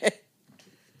mad.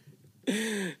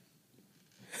 She's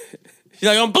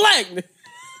like, I'm black.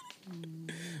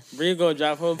 Bree gonna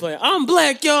drop home playing, I'm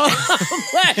black, y'all. I'm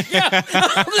black, y'all.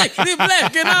 I'm black, and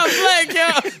black, and I'm black,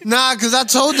 y'all. Nah, because I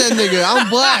told that nigga, I'm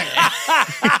black.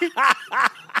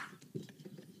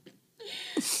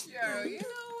 Yo, you know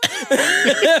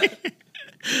what?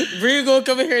 Bree gonna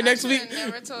come in here next week. I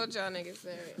never told y'all niggas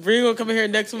that. Bree gonna come in here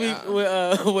next week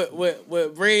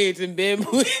with braids and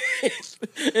bamboo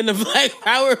and the Black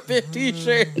Power Fit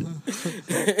T-shirt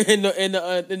and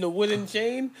the wooden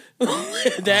chain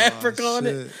with the Africa on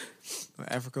it.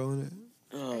 Africa on it.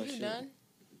 Oh, Are you done?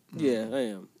 Yeah, I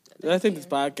am. I think this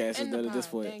podcast is End the done at this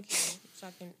pod. point. Thank you. So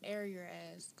I can air your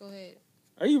ass. Go ahead.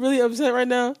 Are you really upset right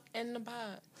now? End the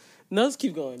pod. No, let's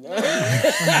keep going.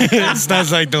 It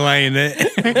sounds like delaying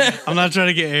it. I'm not trying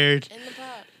to get aired. End the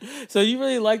pod. So you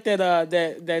really like that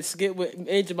that skit with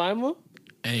Aunt Jemima?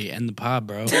 Hey, end the pod,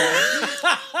 bro. They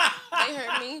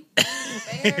heard me.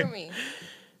 They heard me.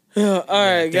 All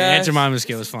right, The guys. Aunt Jemima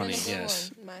skit was It's been funny. a good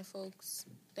Yes. one, my folks.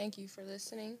 Thank you for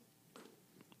listening.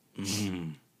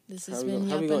 Mm. This How has we been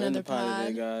gonna Yep end Another the pod Pod.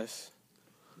 today, guys?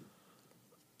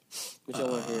 What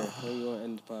y'all want here? How you want to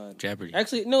end the pod? Jeopardy.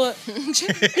 Actually, you know what?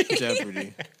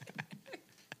 Jeopardy.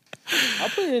 I'll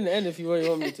put it in the end if you really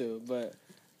want me to, but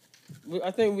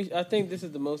I think this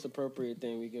is the most appropriate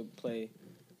thing we could play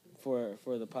for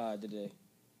the pod today.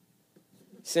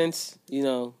 Since,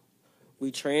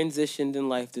 we transitioned in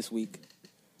life this week,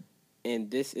 and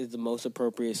this is the most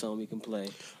appropriate song we can play.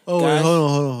 Oh, Guys, wait,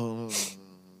 hold on.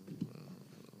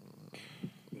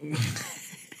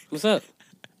 What's up?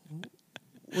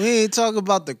 We ain't talk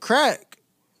about the crack.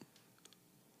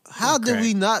 How did crack?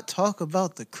 we not talk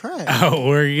about the crack? Oh,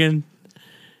 Oregon.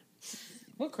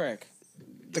 What crack?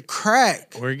 The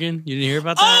crack. Oregon? You didn't hear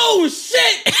about that? Oh,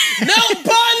 shit! No,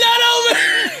 pod not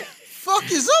over!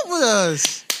 Fuck is up with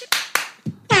us?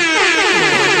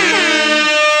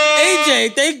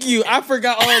 AJ, thank you. I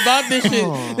forgot all about this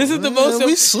shit. This is the most.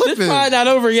 we This slipping. pod not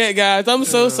over yet, guys. I'm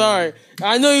so sorry.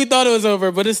 I know you thought it was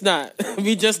over, but it's not.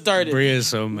 We just started. Bria's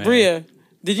so mad. Bria,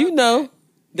 did you know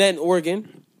that in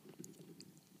Oregon,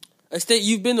 a state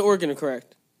you've been to Oregon,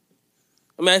 correct?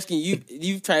 I'm asking you.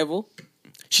 You've traveled.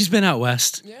 She's been out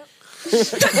west. Yep. My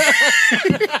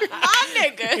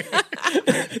nigga.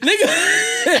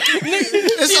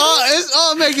 It's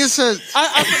all making sense.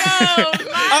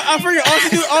 I forget.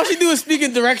 All she do is speak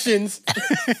in directions.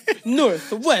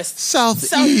 North, west,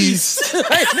 Southeast.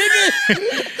 Like, nigga,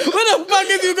 where the fuck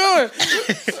is you going?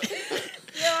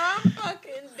 Yo, I'm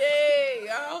fucking dead.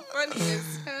 Y'all funny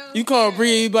as hell. You call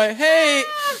Bria, you be like, hey.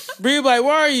 Bria be like,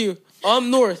 where are you? Oh, I'm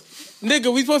north.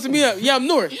 Nigga, we supposed to meet up. Yeah, I'm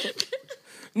north.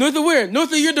 North of where?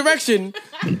 North of your direction.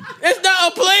 It's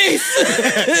not a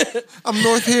place. I'm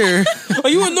north here. Are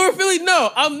you in North Philly?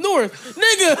 No, I'm north.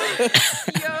 Nigga.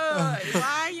 Yo,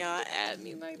 why y'all at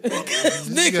me like that?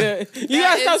 Nigga. You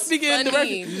gotta stop speaking in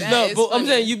directions. No, but I'm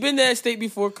saying, you've been to that state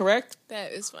before, correct?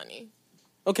 That is funny.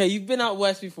 Okay, you've been out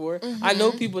west before. Mm-hmm. I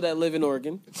know people that live in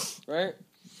Oregon, right?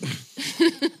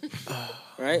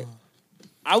 Right?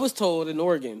 I was told in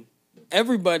Oregon,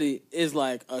 everybody is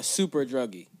like a super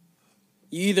druggie.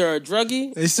 You either are a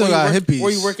druggie, They still got hippies.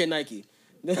 or you work at Nike.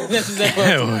 That's exactly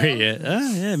Yeah, what I'm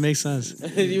yeah, it makes sense.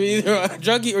 You either are a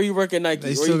druggie or you work at Nike.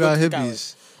 They or still you got go to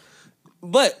hippies.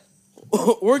 college. But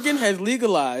Oregon has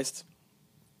legalized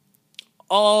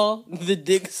all the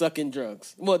dick sucking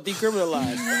drugs. Well,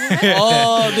 decriminalized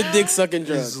all the dick sucking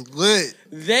drugs. It's lit.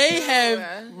 They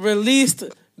have released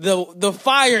the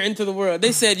fire into the world.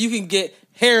 They said you can get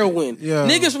heroin. Yeah.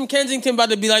 Niggas from Kensington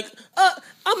about to be like,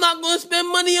 I'm not going to spend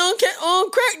money on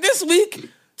crack this week.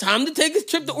 Time to take a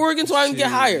trip to Oregon so I can get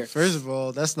higher. First of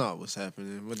all, that's not what's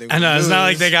happening. What they I know, wanna it's do not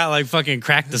like is- they got like fucking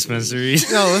crack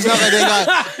dispensaries. No, it's not like they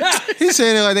got. He's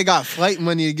saying it like they got flight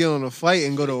money to get on a flight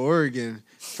and go to Oregon.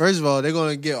 First of all, they're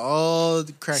gonna get all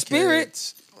the crack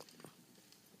Spirit.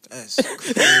 That's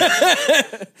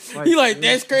crazy. You like,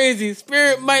 that's crazy.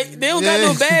 Spirit might, they don't got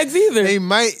no bags either. They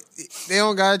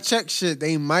don't gotta check shit.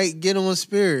 They might get on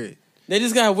Spirit. They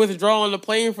just got to withdraw on the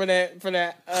plane for that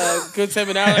good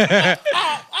 7 hours.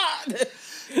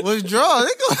 Withdraw. They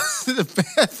go to the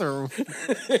bathroom.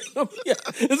 Yeah,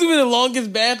 this will be the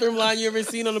longest bathroom line you ever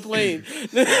seen on a plane.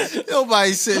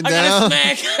 Nobody sitting I down.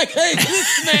 gotta smack. I gotta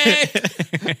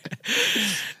smack.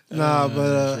 Nah,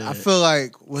 but I feel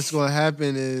like what's gonna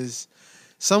happen is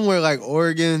somewhere like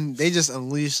Oregon, they just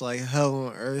unleash like hell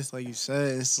on earth, like you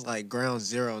said. It's like ground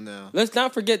zero now. Let's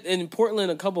not forget in Portland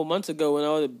a couple months ago when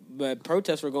all the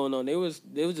protests were going on, they was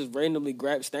just randomly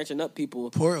snatching up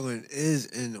people. Portland is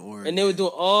in Oregon. And they were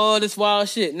doing all this wild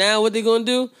shit. Now what they gonna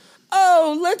do?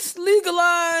 Oh, let's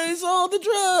legalize all the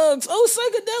drugs. Oh,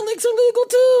 psychedelics are legal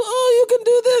too. Oh, you can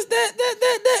do this,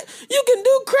 that. You can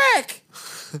do crack.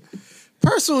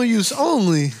 Personal use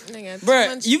only.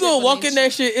 Bruh, you gonna walk in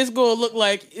that shit, it's gonna look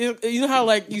like, you know how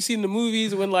like you see in the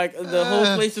movies when like the whole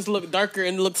place just look darker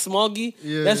and look smoggy?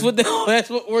 Yeah. That's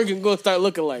what Oregon gonna start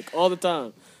looking like all the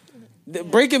time.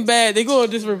 Breaking Bad, they gonna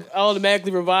just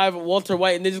automatically revive Walter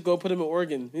White and they just gonna put him in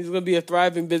Oregon. He's gonna be a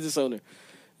thriving business owner.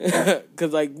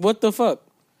 Cause like, what the fuck?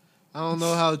 I don't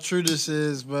know how true this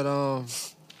is, but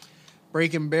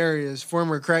breaking barriers.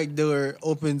 Former crack dealer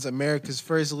opens America's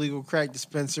first legal crack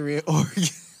dispensary in Oregon.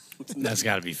 That's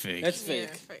got to be fake. That's fake.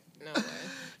 No way.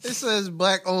 It says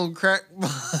black on crack.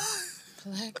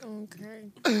 Black on crack.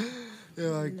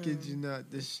 Yo, I kid you not.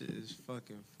 This shit is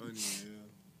fucking funny, yo.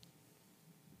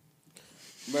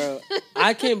 Bro,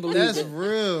 I can't believe That's it.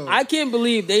 real. I can't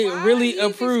believe they really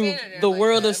approved the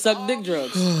world of suck dick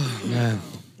drugs. Man,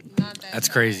 that's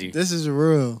crazy. This is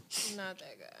real. Not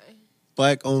that guy.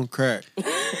 Black on crack. Like,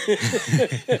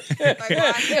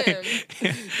 why him?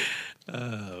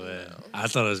 Oh man, I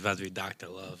thought it was about to be Dr.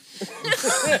 Love.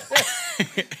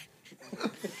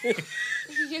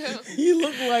 Yeah. He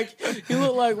looked like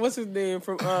what's his name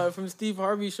from Steve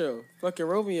Harvey show, fucking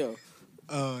Romeo.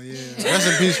 Oh yeah. Rest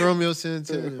in peace, Romeo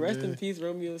Santana. Rest man. in peace,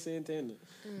 Romeo Santana.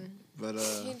 But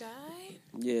He died?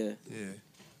 Yeah,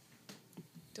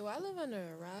 Do I live under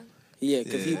a rock? yeah,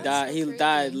 because he Yeah. died. He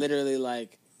died literally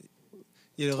like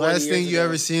yeah. The 20 last thing years you ago.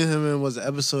 ever seen him in was an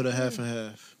episode of Half and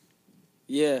Half.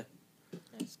 yeah.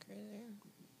 That's crazy.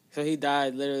 So he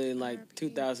died literally in like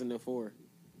 2004.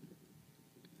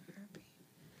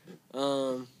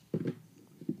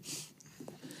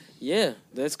 Yeah,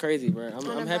 that's crazy, bro. On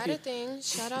I'm a happy. brighter thing,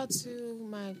 shout out to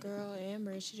my girl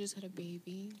Amber. She just had a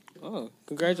baby. Oh,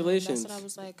 congratulations. That's what I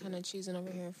was like kind of choosing over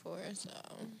here for. So,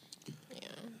 yeah.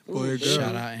 Boy or girl?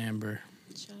 Shout out Amber.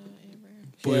 Shout out Amber.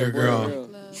 Boy or girl?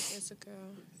 Love, it's a girl.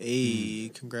 Hey,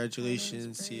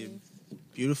 congratulations to your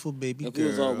beautiful baby If we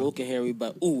was all girl. woke in here, we'd be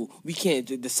like, ooh, we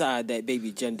can't decide that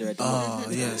baby gender at the moment.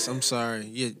 Oh yes, I'm sorry.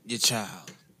 Your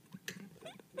child,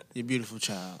 your beautiful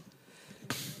child.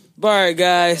 But all right, What's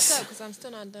guys. up? Because I'm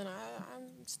still not done.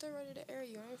 I'm still ready to air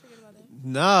you. I ain't forget about that.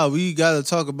 Nah, we gotta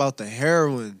talk about the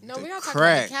heroin, No, the we gotta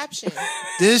crack. talk about the caption.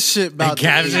 This shit about The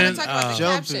caption? We gotta talk about the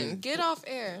Jumping. caption. Get off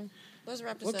air. Let's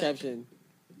wrap this What up. caption?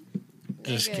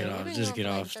 Just get off. Just get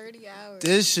off. 30 hours.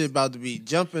 This shit about to be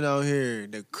jumping out here.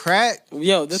 The crack,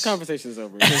 Yo, this conversation is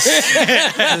over.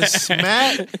 the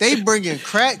smack. They bringing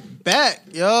crack back,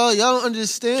 yo. Y'all don't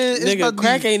understand. It's Nigga, about to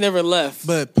crack be, ain't never left.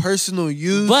 but personal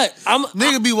use. But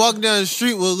nigga be walking down the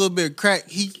street with a little bit of crack.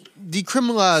 He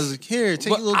decriminalized it. Here,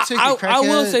 take but a little ticket. I will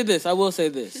crackhead. say this. I will say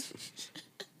this.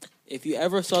 If you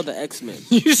ever saw the X-Men,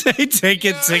 You say take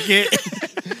a ticket.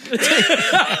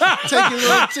 Take your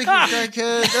little ticket,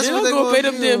 crackhead. That's they what don't they go gonna pay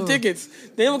them do. damn tickets.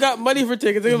 They don't got money for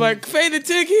tickets. They're like, pay the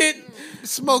ticket,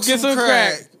 Smoke get some some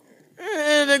crack. crack.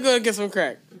 They're gonna get some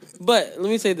crack. But let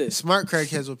me say this: Smart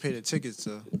crackheads will pay the tickets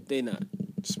though. they not.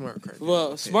 Smart crackheads.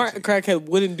 Well, smart crackhead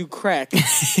wouldn't do crack.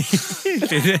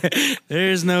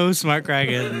 There's no smart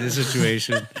crackhead in this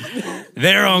situation.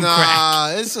 They're on crack. Nah,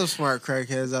 it's some smart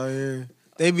crackheads out here.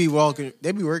 They be working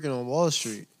on Wall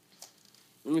Street.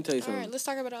 Let me tell you All something. right, let's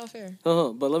talk about it off air.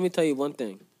 But let me tell you one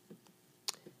thing.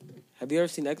 Have you ever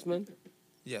seen X-Men?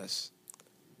 Yes.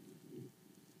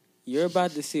 You're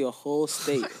about to see a whole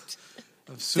state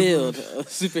filled of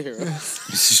superheroes.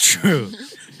 This is true.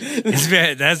 It's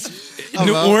bad. Oh,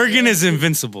 well. Oregon is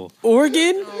invincible.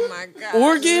 Oregon? Oh my god.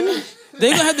 Oregon?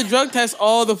 They're gonna have to drug test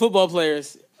all the football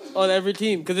players on every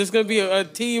team because it's gonna be a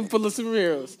team full of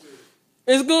superheroes.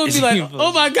 It's gonna be like,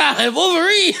 oh my god,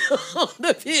 Wolverine on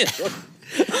the field.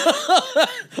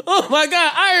 Oh my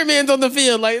god, Iron Man's on the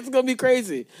field. Like, it's gonna be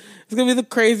crazy. It's gonna be the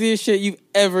craziest shit you've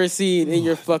ever seen in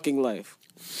your fucking life.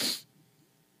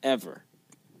 Ever.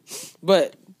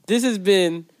 But this has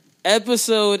been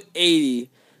episode 80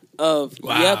 of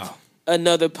Yep,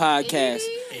 Another Podcast.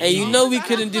 And you know we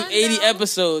couldn't do 80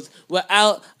 episodes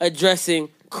without addressing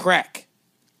crack.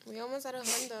 We almost at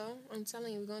 100. I'm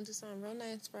telling you, we're gonna do something real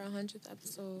nice for our 100th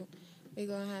episode. We're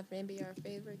gonna have maybe our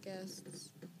favorite guests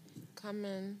come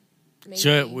in. Maybe.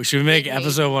 Should we make Big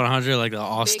episode 100 like the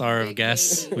all-star of big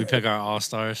guests? maybe. We pick our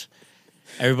all-stars.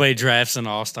 Everybody drafts an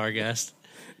all-star guest.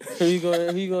 Who you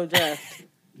gonna draft?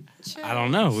 I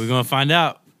don't know. We're going to find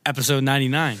out episode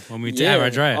 99 when we have our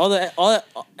draft.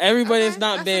 Everybody that's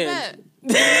not banned.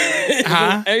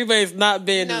 Huh? Everybody that's not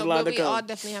banned is No, allowed but to we come. all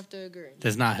definitely have to agree.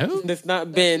 That's not who? That's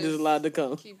not banned is allowed to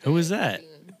come. Who was that?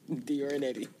 Dior and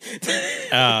Eddie.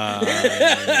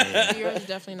 Dior is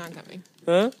definitely not coming.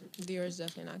 Huh? Dior is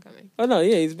definitely not coming. Oh no,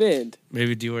 yeah, he's banned.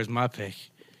 Maybe Dior's my pick.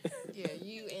 Yeah,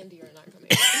 you and Dior are not coming.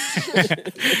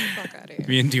 Fuck out of here.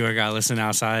 Me and Dior got to listen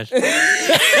outside.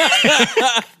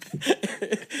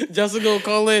 Justin gonna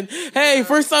call in. Hey,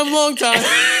 first time, long time.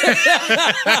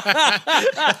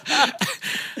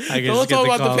 I Don't talk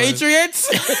about the Patriots.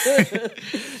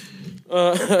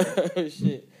 Oh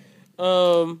shit.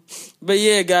 But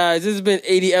yeah, guys, this has been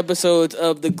 80 episodes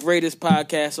of the greatest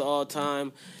podcast of all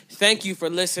time. Thank you for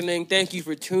listening. Thank you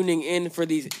for tuning in for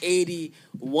these 80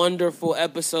 wonderful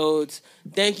episodes.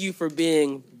 Thank you for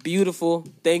being beautiful.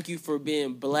 Thank you for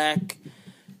being black.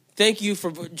 Thank you for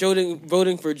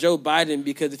voting for Joe Biden,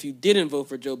 because if you didn't vote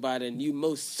for Joe Biden, you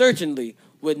most certainly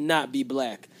would not be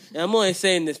black. And I'm only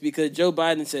saying this because Joe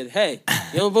Biden said, hey,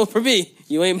 you don't vote for me,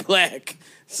 you ain't black.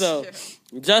 So,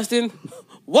 Justin,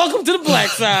 welcome to the black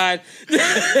side.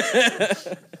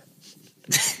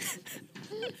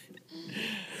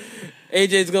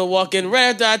 AJ's going to walk in right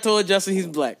after I told Justin he's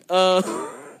black. All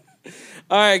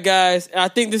right, guys. I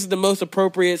think this is the most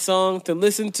appropriate song to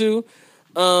listen to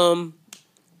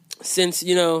since,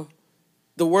 you know,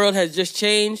 the world has just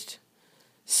changed.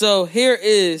 So here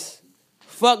is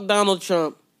Fuck Donald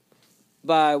Trump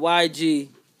by YG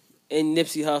and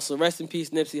Nipsey Hussle. Rest in peace,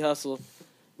 Nipsey Hussle.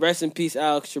 Rest in peace,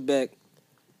 Alex Trebek.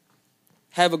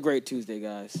 Have a great Tuesday,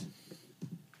 guys.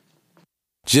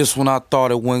 Just when I thought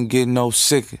it wouldn't get no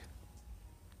sicker,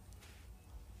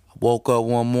 I woke up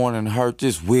one morning and heard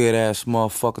this weird-ass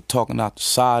motherfucker talking out the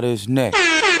side of his neck.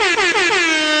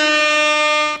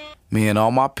 Me and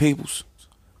all my peoples,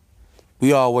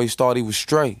 we always thought he was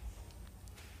straight.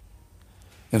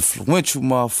 Influential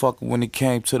motherfucker when it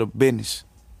came to the business.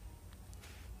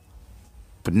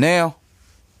 But now,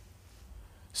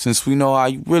 since we know how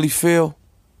you really feel,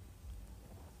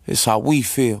 it's how we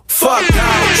feel. Fuck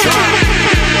Donald Trump.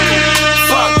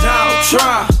 Fuck Donald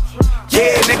Trump.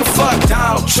 Yeah, nigga, fuck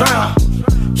Donald Trump.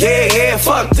 Yeah,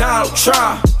 fuck Donald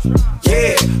Trump.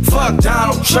 Yeah, fuck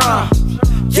Donald Trump.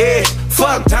 Yeah,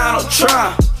 fuck Donald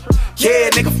Trump. Yeah,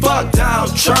 nigga, fuck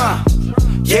Donald Trump.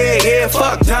 Yeah,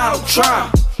 fuck Donald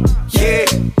Trump. Yeah.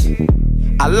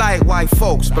 I like white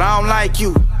folks, but I don't like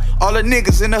you. All the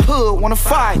niggas in the hood wanna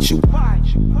fight you.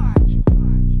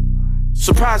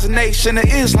 Surprise the nation of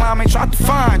Islam ain't tried to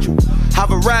find you.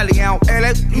 Have a rally out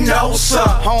LA, you know what's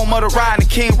up. Home of the ride and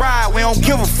King Ride, we don't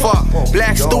give a fuck.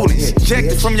 Black students,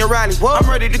 ejected from your rally. I'm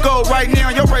ready to go right now,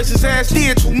 your racist ass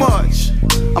did too much.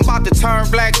 I'm about to turn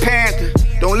Black Panther.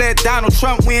 Don't let Donald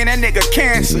Trump win, that nigga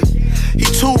cancer. He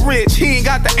too rich, he ain't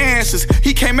got the answers.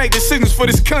 He can't make decisions for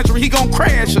this country, he gon'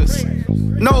 crash us.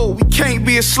 No, we can't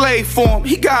be a slave for him.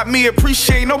 He got me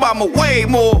appreciating Obama way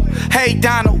more. Hey,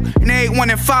 Donald, and everyone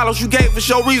that follows, you gave us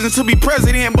your reason to be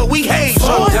president, but we hate you.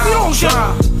 Fuck Donald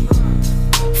Trump.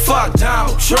 Fuck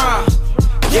Donald Trump.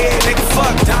 Yeah, nigga,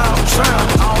 fuck Donald Trump.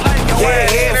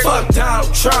 Yeah, fuck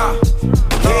Donald Trump.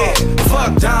 Yeah,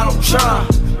 fuck Donald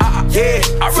Trump. Yeah,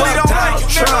 fuck Donald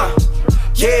Trump.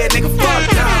 Yeah, nigga, fuck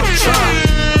Donald Trump.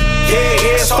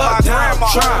 Yeah, fuck Donald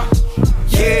Trump.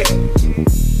 Yeah.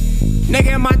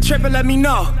 Nigga, am I tripping? Let me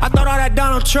know. I thought all that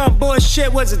Donald Trump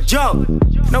bullshit was a joke.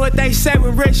 Know what they say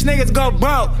when rich niggas go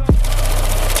broke?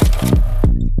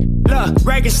 Look,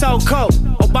 Reagan so cold,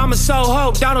 Obama so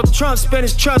hope. Donald Trump spent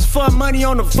his trust fund money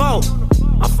on the vote.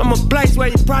 I'm from a place where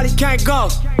you probably can't go.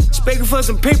 Speaking for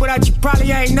some people that you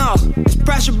probably ain't know. It's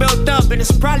pressure built up and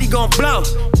it's probably gonna blow.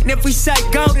 And if we say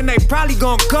go, then they probably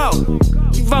gonna go.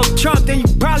 You vote Trump, then you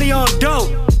probably on dope.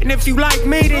 And if you like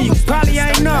me, then you probably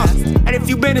ain't know. And if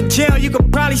you been in jail, you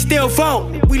could probably still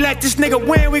vote. If we let this nigga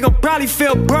win, we gon' probably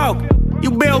feel broke. You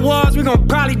build walls, we gon'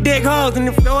 probably dig holes. And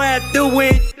if your ass do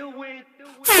win,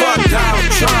 fuck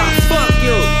Donald Trump. Fuck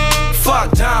you.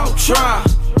 Fuck Donald Trump.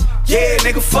 Yeah,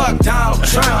 nigga, fuck Donald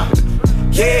Trump.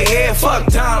 Yeah, fuck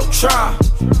Donald Trump.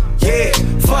 Yeah,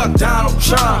 fuck Donald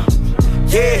Trump.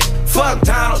 Yeah, fuck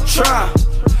Donald Trump.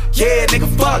 Yeah, nigga,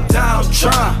 fuck Donald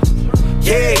Trump.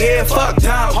 Yeah, fuck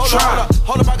Donald Trump.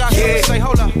 Hold up, I got something to say,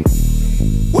 hold up.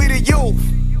 We the youth,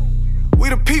 we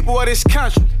the people of this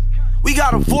country. We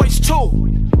got a voice too.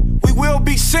 We will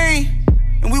be seen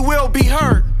and we will be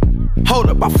heard. Hold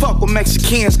up, I fuck with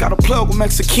Mexicans, got a plug with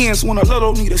Mexicans. When a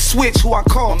little need a switch, who I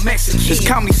call Mexican. This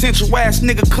Comedy Central ass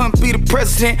nigga couldn't be the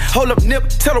president. Hold up, Nip,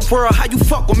 tell the world how you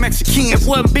fuck with Mexicans. It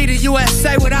wouldn't be the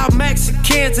USA without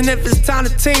Mexicans. And if it's time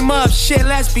to team up, shit,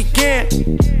 let's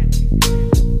begin.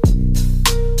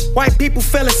 White people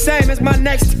feel the same as my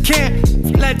next of kin.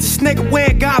 Let this nigga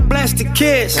win, God bless the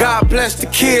kids. God bless the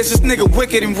kids, this nigga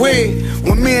wicked and weird.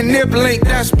 When me and Nip link,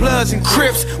 that's Bloods and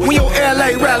Crips. When your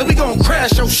LA rally, we gon'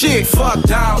 crash your shit. Fuck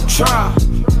Donald Trump.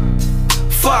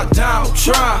 Fuck Donald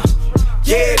Trump.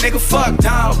 Yeah, nigga, fuck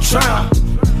Donald Trump.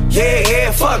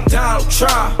 Yeah, fuck Donald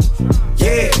Trump.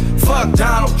 Yeah, fuck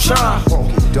Donald Trump.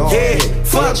 Yeah,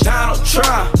 fuck Donald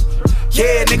Trump.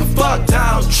 Yeah, nigga, fuck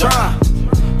Donald Trump.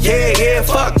 Yeah,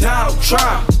 fuck Donald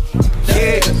Trump. Yeah.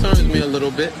 It concerns me a little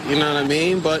bit, you know what I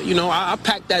mean? But, you know, I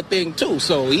pack that thing too.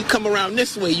 So you come around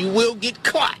this way, you will get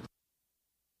caught.